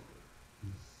wrestling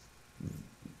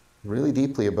really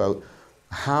deeply about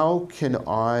how can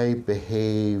I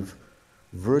behave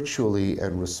virtually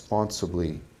and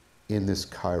responsibly in this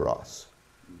kairos.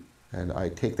 And I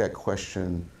take that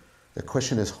question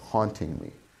is haunting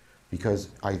me, because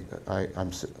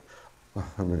I'm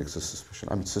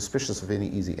suspicious of any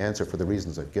easy answer for the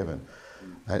reasons I've given,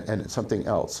 and it's something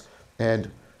else.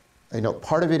 And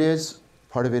part of it is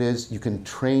you can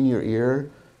train your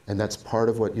ear, and that's part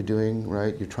of what you're doing,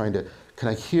 right? You're trying to, can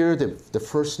I hear the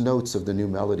first notes of the new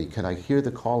melody? Can I hear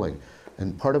the calling?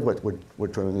 And part of what we're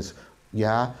doing is,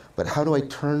 yeah, but how do I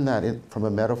turn that from a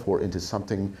metaphor into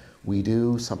something we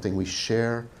do, something we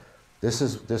share? This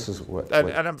is what.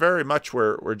 And I'm very much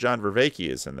where John Vervaeke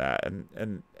is in that,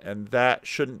 and that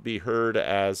shouldn't be heard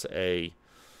as a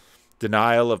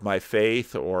denial of my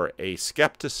faith or a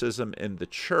skepticism in the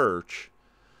church.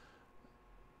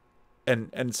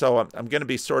 And so I'm going to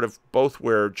be sort of both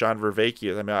where John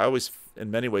Vervaeke is. I mean, I always, in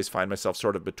many ways, find myself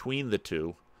sort of between the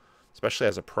two, especially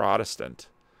as a Protestant.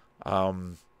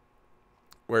 And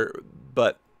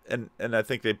I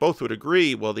think they both would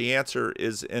agree, well, the answer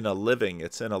is in a living,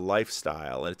 it's in a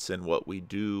lifestyle, it's in what we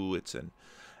do, it's in,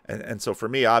 and so for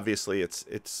me, obviously,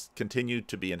 it's continued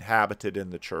to be inhabited in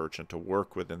the church and to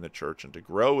work within the church and to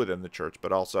grow within the church,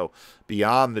 but also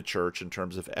beyond the church in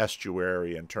terms of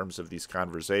estuary, in terms of these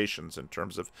conversations, in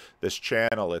terms of this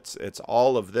channel. It's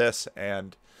all of this,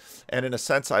 and in a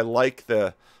sense, I like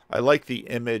the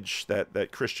image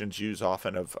that Christians use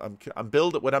often of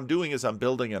what I'm doing is I'm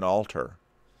building an altar.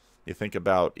 You think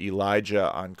about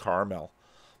Elijah on Carmel.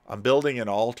 I'm building an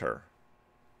altar,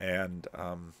 and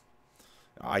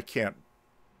I can't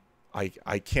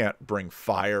bring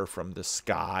fire from the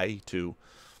sky to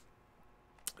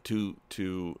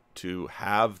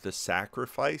have the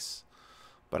sacrifice,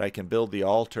 but I can build the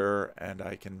altar, and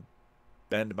I can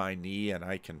bend my knee, and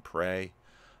I can pray.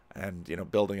 And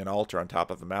building an altar on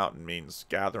top of a mountain means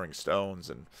gathering stones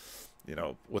and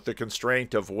with the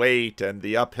constraint of weight and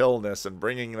the uphillness and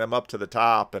bringing them up to the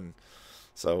top. And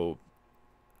so,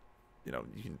 you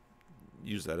can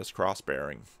use that as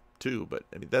cross-bearing too. But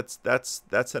I mean, that's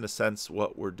in a sense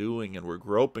what we're doing, and we're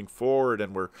groping forward,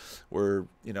 and we're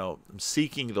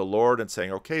seeking the Lord and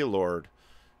saying, okay, Lord,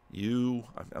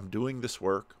 I'm doing this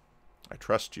work. I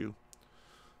trust you.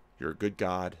 You're a good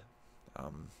God.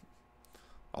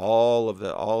 All of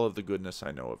the goodness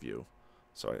I know of you.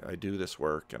 So I do this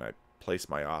work, and place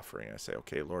my offering. I say,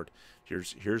 okay, Lord,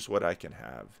 here's what I can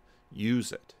have.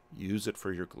 Use it. Use it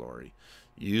for your glory.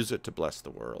 Use it to bless the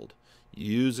world.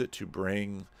 Use it to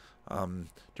bring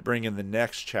in the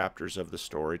next chapters of the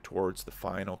story towards the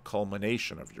final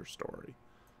culmination of your story.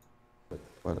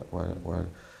 I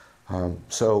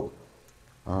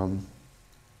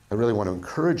really want to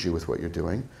encourage you with what you're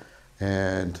doing,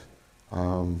 and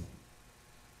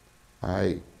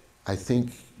I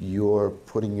think you're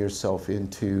putting yourself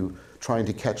into trying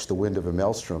to catch the wind of a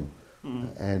maelstrom,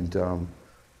 and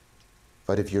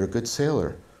but if you're a good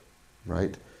sailor,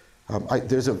 right?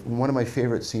 There's one of my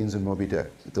favorite scenes in Moby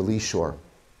Dick, the lee shore.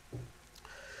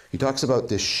 He talks about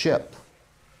this ship,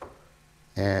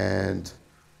 and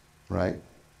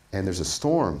there's a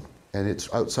storm, and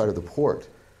it's outside of the port,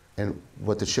 and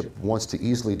what the ship wants to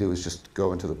easily do is just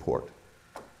go into the port.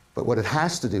 But what it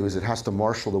has to do is it has to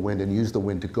marshal the wind and use the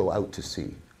wind to go out to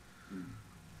sea.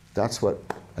 That's what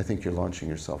I think you're launching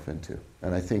yourself into,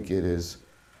 and I think it is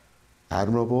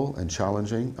admirable and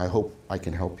challenging. I hope I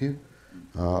can help you.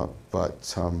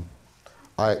 But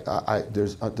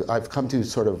I've come to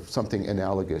sort of something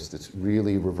analogous that's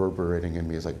really reverberating in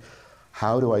me. It's like,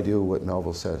 how do I do what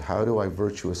Melville said? How do I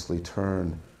virtuously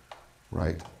turn,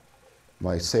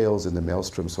 my sails in the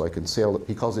maelstrom so I can sail,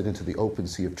 he calls it, into the open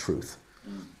sea of truth,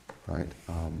 right?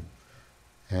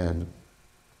 And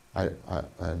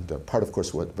part, of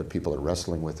course, what people are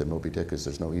wrestling with in Moby Dick is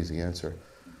there's no easy answer.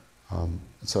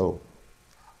 So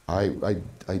I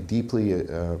deeply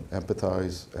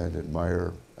empathize and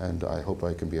admire, and I hope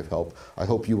I can be of help. I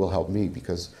hope you will help me,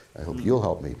 because I hope you'll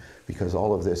help me, because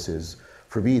all of this is,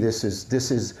 for me, this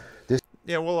is.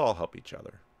 Yeah, we'll all help each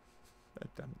other.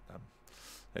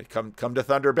 Come to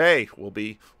Thunder Bay. We'll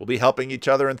be helping each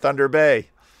other in Thunder Bay.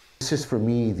 This is for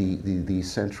me the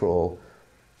central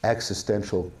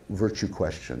existential virtue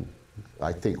question.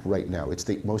 I think right now it's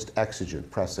the most exigent,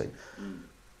 pressing.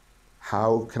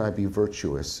 How can I be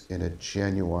virtuous in a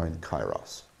genuine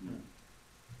kairos?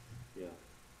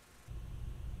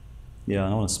 Yeah,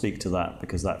 and I want to speak to that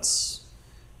because I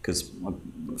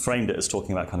framed it as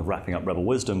talking about kind of wrapping up Rebel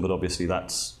Wisdom, but obviously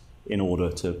that's in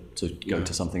order to go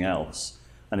to something else.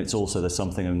 And it's also, there's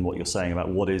something in what you're saying about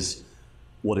what is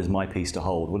my piece to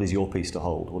hold, what is your piece to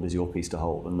hold, what is your piece to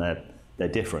hold, and they're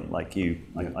different. Like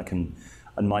I can,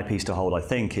 and my piece to hold, I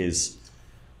think is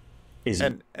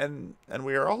and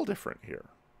we are all different here.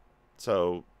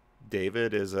 So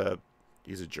David he's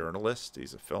a journalist,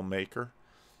 he's a filmmaker.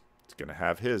 He's going to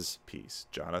have his piece.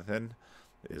 Jonathan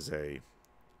is a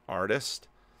artist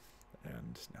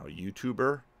and now a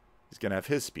YouTuber. He's going to have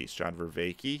his piece. John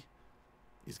Vervaeke,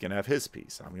 he's going to have his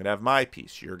piece. I'm going to have my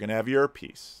piece. You're going to have your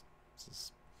piece. This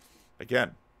is,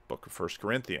 again, book of 1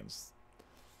 Corinthians.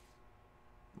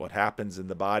 What happens in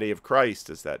the body of Christ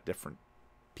is that different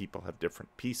people have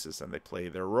different pieces and they play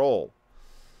their role.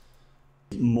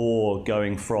 More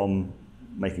going from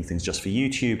making things just for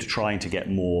YouTube to trying to get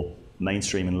more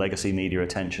mainstream and legacy media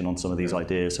attention on some of these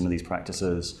ideas, some of these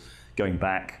practices, going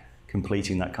back,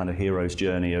 completing that kind of hero's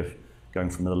journey of going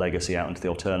from the legacy out into the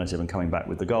alternative and coming back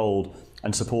with the gold,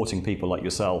 and supporting people like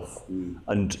yourself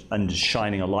and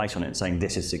shining a light on it and saying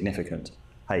this is significant.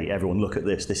 Hey, everyone, look at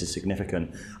this. This is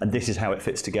significant, and this is how it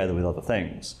fits together with other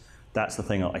things. That's the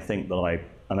thing I think that I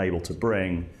am able to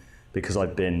bring, because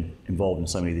I've been involved in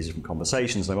so many of these different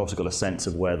conversations. And I've also got a sense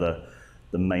of where the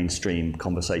mainstream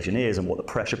conversation is and what the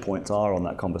pressure points are on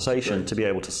that conversation, to be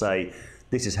able to say,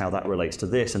 this is how that relates to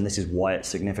this, and this is why it's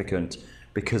significant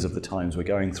because of the times we're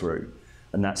going through.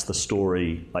 And that's the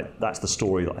story, that's the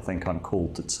story that I think I'm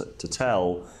called to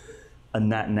tell.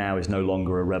 And that now is no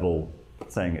longer a rebel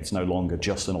thing. It's no longer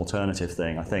just an alternative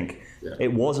thing. I think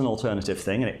it was an alternative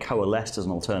thing and it coalesced as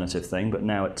an alternative thing, but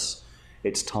now it's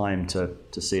time to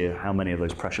see how many of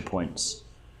those pressure points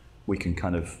we can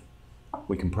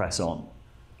press on.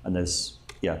 And there's,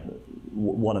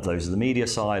 one of those is the media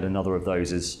side. Another of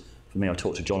those is, for me, I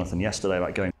talked to Jonathan yesterday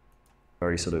about going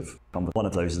very sort of, one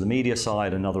of those is the media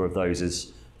side. Another of those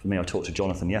is, for me, I talked to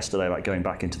Jonathan yesterday about going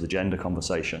back into the gender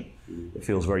conversation. It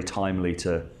feels very timely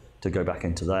to go back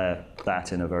into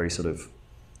that in a very sort of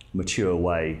mature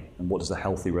way. And what does a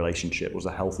healthy relationship, what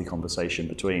does a healthy conversation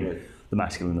between the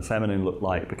masculine and the feminine look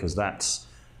like? Because that's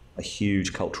a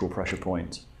huge cultural pressure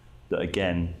point that,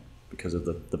 again, because of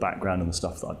the background and the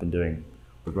stuff that I've been doing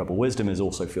with Rebel Wisdom,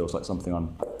 also feels like something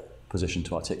I'm positioned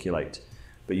to articulate.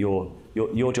 But your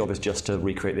job is just to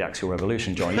recreate the Axial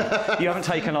Revolution, John. You haven't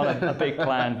taken on a big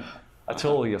plan at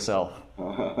all yourself.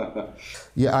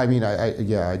 Yeah, I mean,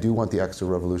 I do want the Axial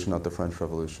Revolution, not the French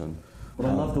Revolution. But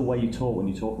I love the way you talk when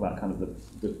you talk about kind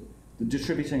of the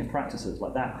distributing of practices.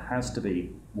 Like, that has to be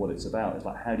what it's about. It's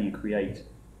like, how do you create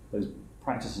those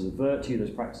practices of virtue,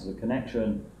 those practices of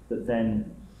connection that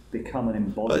then become an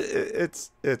embodiment.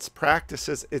 It's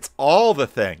practices. It's all the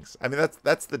things. I mean,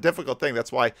 that's the difficult thing.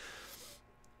 That's why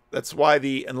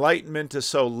the Enlightenment is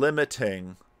so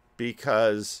limiting,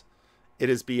 because it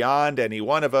is beyond any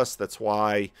one of us. That's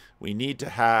why we need to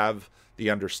have the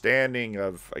understanding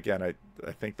of, again, I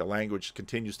think the language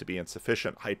continues to be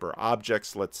insufficient, hyper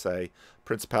objects, let's say,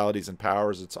 principalities and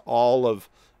powers. It's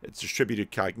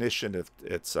distributed cognition.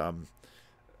 It's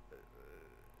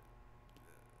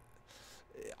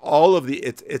always all of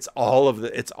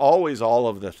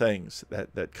the things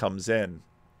that comes in.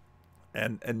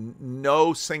 And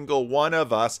no single one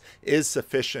of us is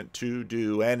sufficient to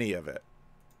do any of it.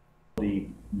 The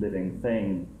living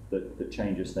thing that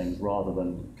changes things, rather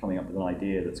than coming up with an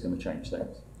idea that's going to change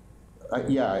things.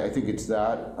 Yeah, I think it's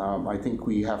that. I think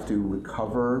we have to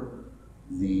recover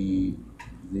the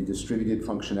distributed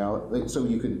functionality. So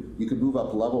you could move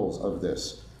up levels of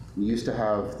this. We used to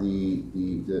have the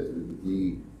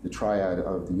triad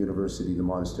of the university, the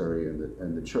monastery,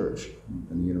 and the church,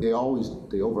 and they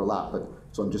overlap. But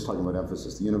so I'm just talking about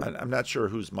emphasis. I'm not sure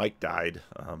whose mic died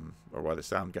or why the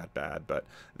sound got bad, but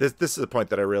this is a point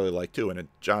that I really like too. And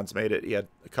John's made it. He had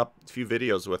a few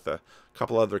videos with a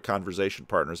couple other conversation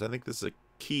partners. I think this is a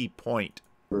key point.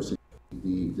 The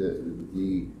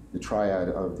triad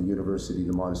of the university,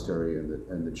 the monastery,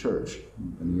 and the church,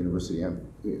 and the university,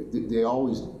 they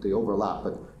overlap.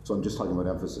 But so I'm just talking about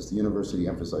emphasis. The university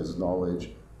emphasizes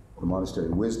knowledge, the monastery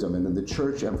wisdom, and then the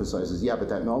church emphasizes, yeah, but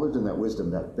that knowledge and that wisdom,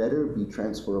 that better be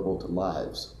transferable to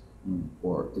lives,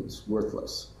 or it's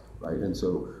worthless, right? And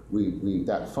so we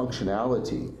that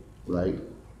functionality, right?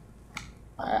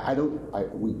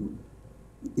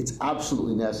 It's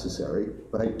absolutely necessary,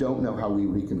 but I don't know how we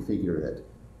reconfigure it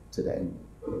today.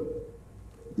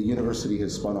 The university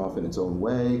has spun off in its own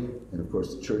way, and of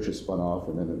course the church has spun off,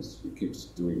 and then it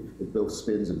both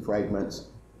spins and fragments.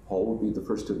 Paul would be the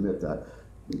first to admit that.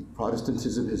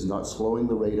 Protestantism is not slowing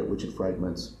the rate at which it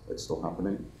fragments. It's still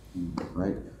happening,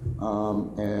 right?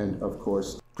 And of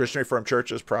course, Christian Reformed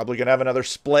Church is probably going to have another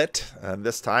split, and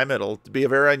this time it'll be a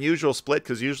very unusual split,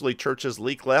 because usually churches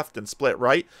leak left and split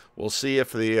right. We'll see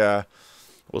if the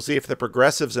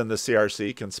progressives in the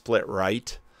CRC can split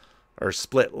right or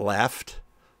split left.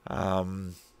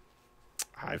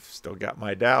 I've still got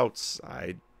my doubts.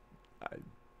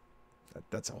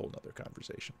 That's a whole other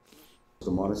conversation. The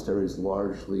monastery is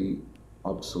largely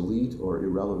obsolete or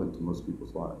irrelevant to most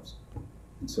people's lives.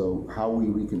 And so how we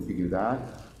reconfigure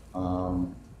that,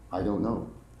 I don't know.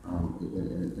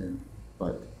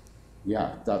 But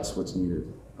yeah, that's what's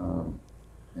needed.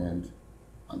 And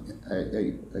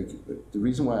the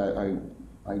reason why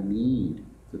I need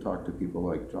to talk to people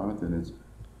like Jonathan is,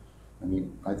 I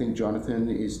mean, I think Jonathan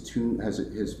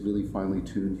has really finally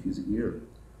tuned his ear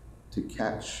to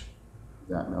catch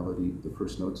that melody, the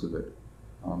first notes of it,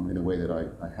 in a way that I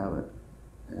haven't.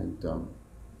 And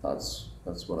that's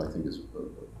what I think is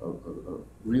a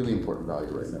really important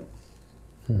value right now.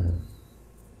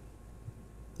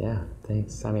 Yeah,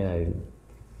 thanks. I mean,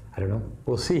 I don't know.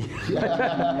 We'll see. You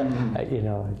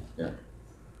know. Yeah.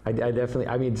 I definitely.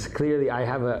 I mean, it's clearly I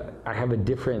have a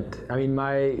different. I mean,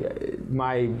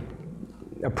 my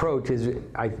approach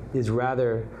is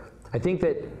rather. I think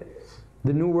that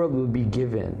the new world will be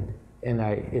given, and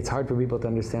it's hard for people to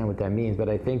understand what that means. But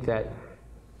I think that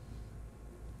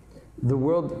the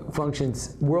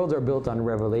worlds are built on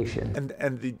revelation.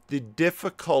 And the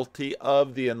difficulty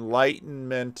of the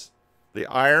Enlightenment, the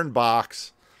iron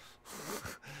box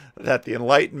that the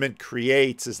Enlightenment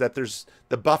creates, is that there's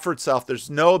the buffered self. There's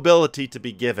no ability to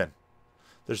be given.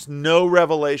 There's no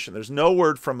revelation. There's no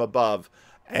word from above.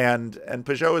 And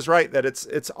Peugeot is right that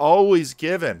it's always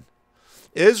given.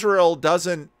 Israel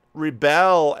doesn't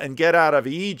rebel and get out of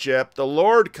Egypt. The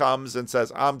Lord comes and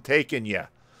says, I'm taking you.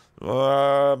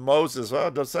 Moses,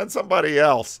 send somebody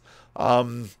else.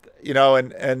 You know,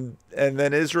 and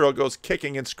then Israel goes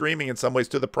kicking and screaming in some ways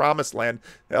to the promised land.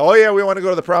 Oh yeah, we want to go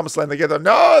to the promised land. They get there.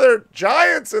 No, there are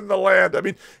giants in the land. I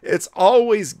mean, it's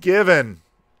always given.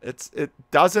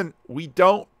 We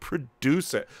don't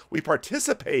produce it. We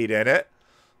participate in it,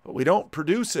 but we don't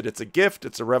produce it. It's a gift.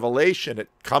 It's a revelation. It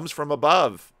comes from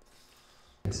above.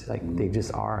 It's like they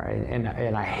just are, and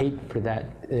I hate for that.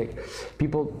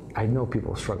 I know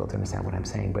people struggle to understand what I'm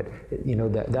saying, but you know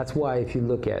that's why if you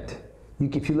look at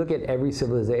every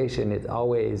civilization, it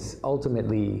always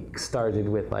ultimately started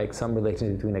with like some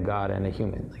relation between a god and a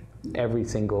human. Like every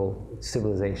single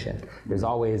civilization, there's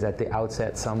always at the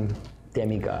outset some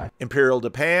demigod. Imperial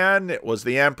Japan, it was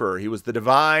the emperor. He was the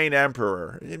divine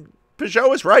emperor.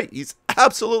 Peugeot is right. He's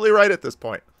absolutely right at this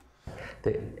point.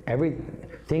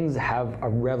 Things have a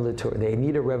revelatory. They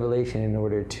need a revelation in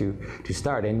order to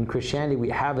start. And in Christianity, we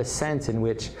have a sense in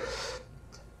which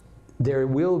there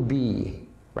will be,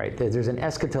 right? There's an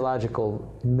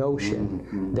eschatological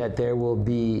notion that there will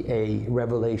be a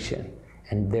revelation,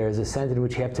 and there's a sense in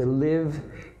which you have to live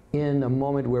in a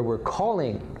moment where we're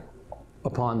calling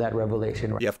upon that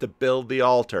revelation. You have to build the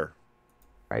altar.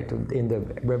 Right, in the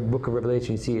book of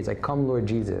Revelation, you see it's like, "Come, Lord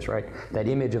Jesus," right? That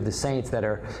image of the saints that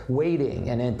are waiting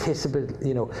and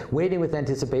waiting with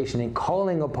anticipation and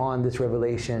calling upon this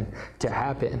revelation to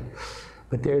happen.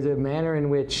 But there's a manner in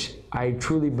which I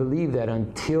truly believe that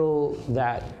until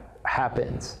that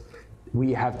happens,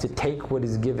 we have to take what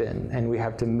is given and we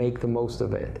have to make the most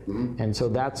of it. And so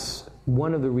that's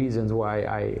one of the reasons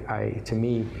why to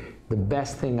me, the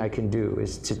best thing I can do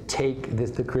is to take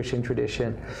the Christian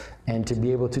tradition and to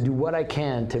be able to do what I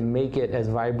can to make it as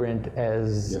vibrant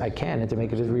as I can and to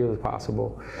make it as real as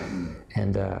possible.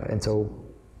 And so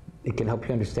it can help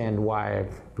you understand why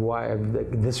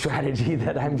the strategy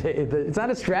that it's not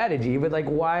a strategy, but like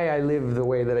why I live the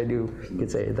way that I do. You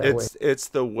could say it that way. It's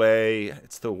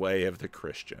the way of the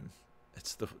Christian.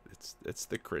 It's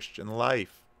the Christian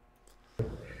life.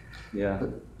 Yeah.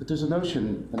 But there's a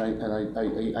notion, and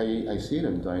I see it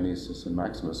in Dionysius and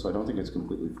Maximus, so I don't think it's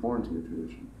completely foreign to your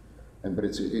tradition. But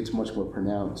it's much more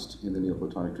pronounced in the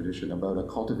Neoplatonic tradition about a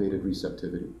cultivated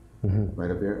receptivity,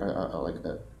 right?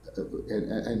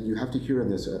 And you have to hear in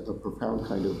this a profound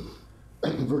kind of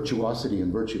virtuosity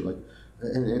and virtue,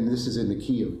 and this is in the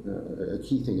key of a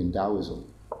key thing in Taoism,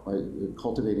 right?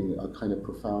 Cultivating a kind of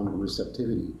profound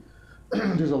receptivity.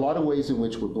 There's a lot of ways in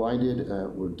which we're blinded,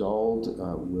 we're dulled,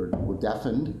 we're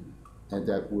deafened, and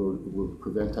that will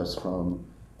prevent us from,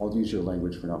 I'll use your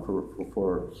language for now,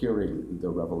 for hearing the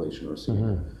revelation or seeing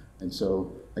it. And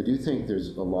so I do think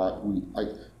there's a lot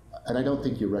and I don't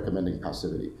think you're recommending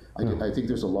passivity. I think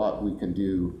there's a lot we can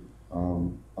do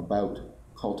about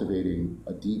cultivating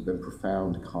a deep and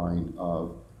profound kind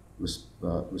of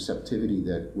receptivity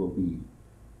that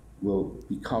will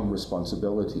become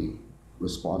responsibility,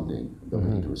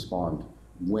 ability to respond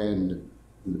when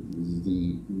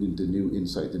the new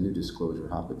insight, the new disclosure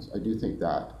happens. I do think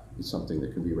that is something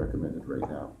that can be recommended right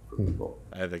now for people.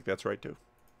 I think that's right too.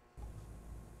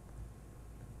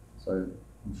 So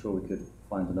I'm sure we could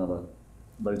find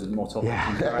loads of more topics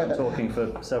and go around talking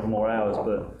for several more hours,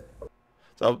 but.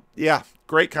 So yeah,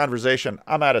 great conversation.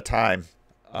 I'm out of time,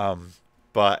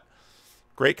 but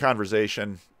great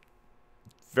conversation.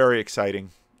 Very exciting.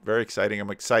 Very exciting.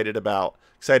 I'm excited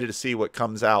to see what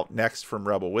comes out next from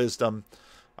Rebel Wisdom.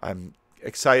 I'm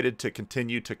excited to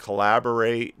continue to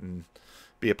collaborate and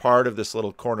be a part of this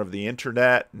little corner of the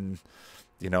internet. And,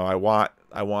 I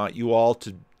want you all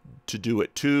to do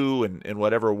it too, in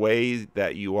whatever way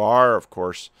that you are. Of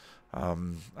course,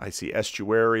 I see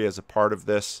Estuary as a part of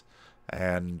this,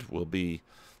 and we'll be,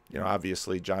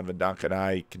 obviously John Van Donk and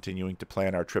I continuing to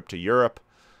plan our trip to Europe,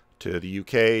 to the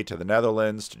UK, to the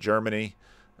Netherlands, to Germany,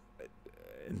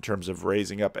 in terms of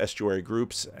raising up estuary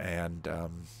groups, and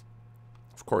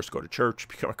of course go to church,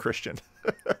 become a Christian.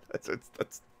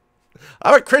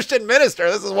 I'm a Christian minister.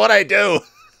 This is what I do.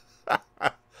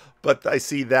 But I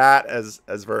see that as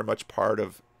very much part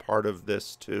of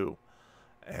this too.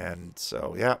 And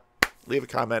so yeah, leave a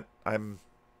comment. I'm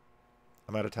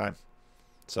out of time,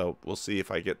 so we'll see if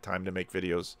I get time to make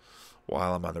videos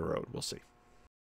while I'm on the road. We'll see.